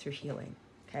 through healing,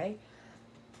 okay?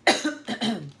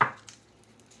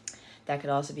 That could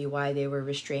also be why they were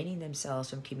restraining themselves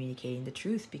from communicating the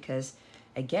truth, because,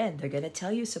 again, they're going to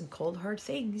tell you some cold, hard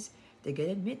things. They're going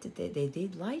to admit that they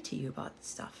did lie to you about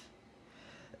stuff.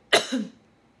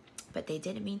 But they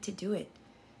didn't mean to do it.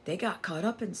 They got caught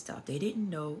up in stuff. They didn't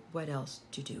know what else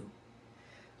to do.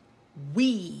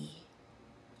 We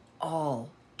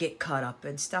all get caught up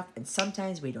in stuff, and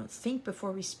sometimes we don't think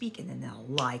before we speak, and then that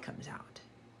lie comes out.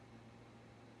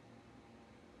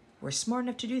 We're smart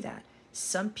enough to do that.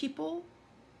 Some people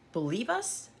believe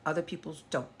us, other people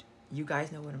don't. You guys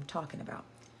know what I'm talking about.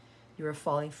 You are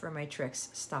falling for my tricks.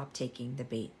 Stop taking the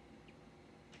bait.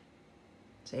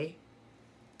 See?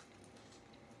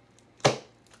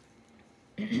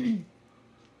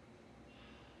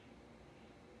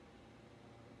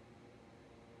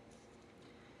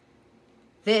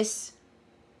 This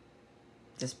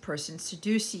person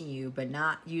seducing you, but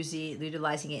not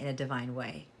utilizing it in a divine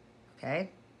way, okay?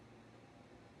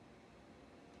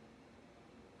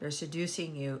 They're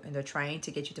seducing you, and they're trying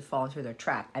to get you to fall into their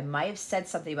trap. I might have said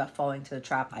something about falling into the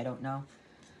trap. I don't know.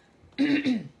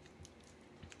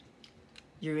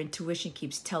 Your intuition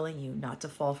keeps telling you not to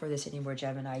fall for this anymore,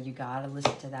 Gemini. You gotta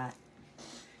listen to that.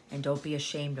 And don't be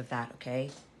ashamed of that, okay?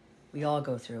 We all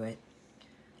go through it.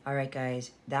 All right,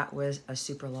 guys, that was a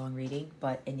super long reading,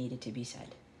 but it needed to be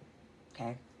said,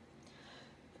 okay?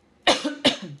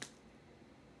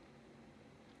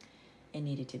 It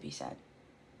needed to be said.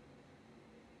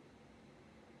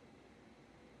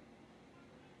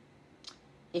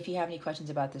 If you have any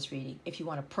questions about this reading, if you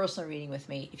want a personal reading with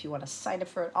me, if you want to sign up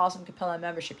for an awesome Capella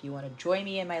membership, you want to join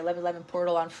me in my 11/11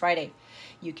 portal on Friday,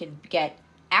 you can get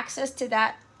access to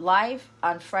that live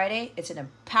on Friday. It's an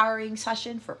empowering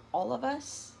session for all of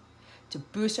us to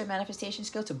boost our manifestation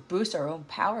skills, to boost our own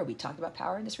power. We talked about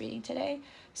power in this reading today.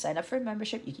 Sign up for a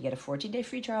membership. You can get a 14-day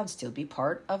free trial and still be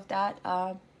part of that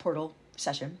portal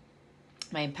session,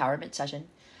 my empowerment session.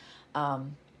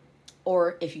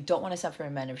 Or if you don't want to sign up for a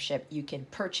membership, you can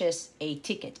purchase a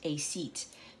ticket, a seat,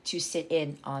 to sit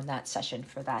in on that session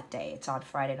for that day. It's on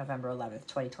Friday, November 11th,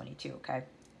 2022, okay?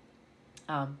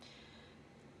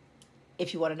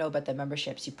 If you want to know about the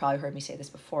memberships, you probably heard me say this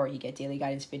before. You get daily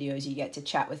guidance videos. You get to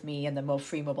chat with me in the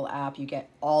free mobile app. You get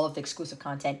all of the exclusive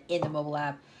content in the mobile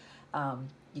app.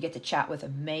 You get to chat with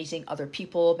amazing other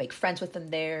people, make friends with them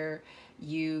there.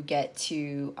 You get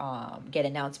to get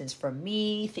announcements from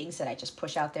me, things that I just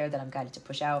push out there that I'm guided to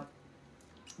push out.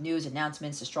 News,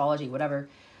 announcements, astrology, whatever.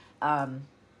 When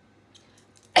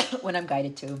I'm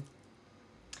guided to.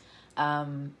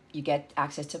 You get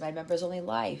access to my members only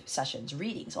live sessions,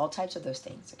 readings, all types of those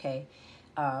things, okay?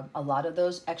 A lot of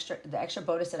the extra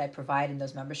bonus that I provide in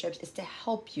those memberships is to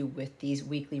help you with these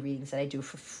weekly readings that I do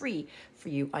for free for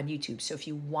you on YouTube. So if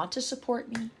you want to support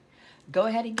me, go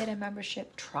ahead and get a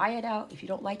membership. Try it out. If you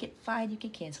don't like it, fine, you can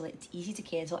cancel it. It's easy to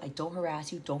cancel. I don't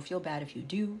harass you. Don't feel bad if you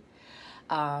do.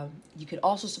 You could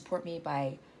also support me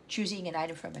by choosing an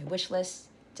item from my wish list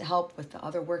to help with the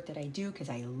other work that I do, because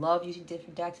I love using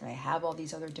different decks and I have all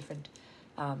these other different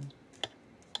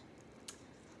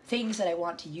things that I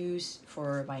want to use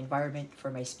for my environment, for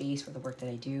my space, for the work that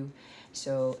I do.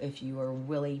 So if you are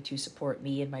willing to support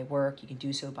me in my work, you can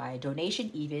do so by a donation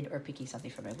even, or picking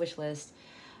something from my wish list.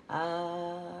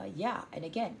 Yeah, and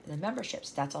again, the memberships,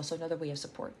 that's also another way of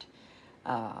support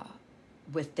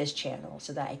with this channel,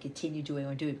 so that I continue doing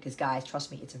what I'm doing, because guys,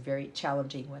 trust me, it's very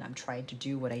challenging when I'm trying to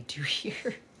do what I do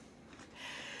here.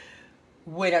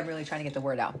 When I'm really trying to get the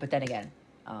word out. But then again,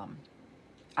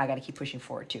 I got to keep pushing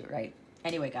forward too, right?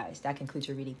 Anyway, guys, that concludes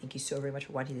your reading. Thank you so very much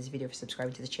for watching this video, for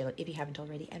subscribing to this channel if you haven't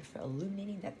already, and for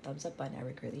illuminating that thumbs up button. I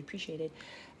would greatly appreciate it.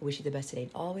 I wish you the best today,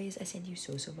 and always I send you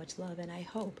so much love, and I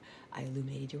hope I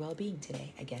illuminated your well-being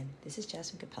today. Again, this is Jess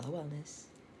from Capella Wellness,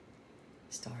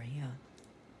 starring out.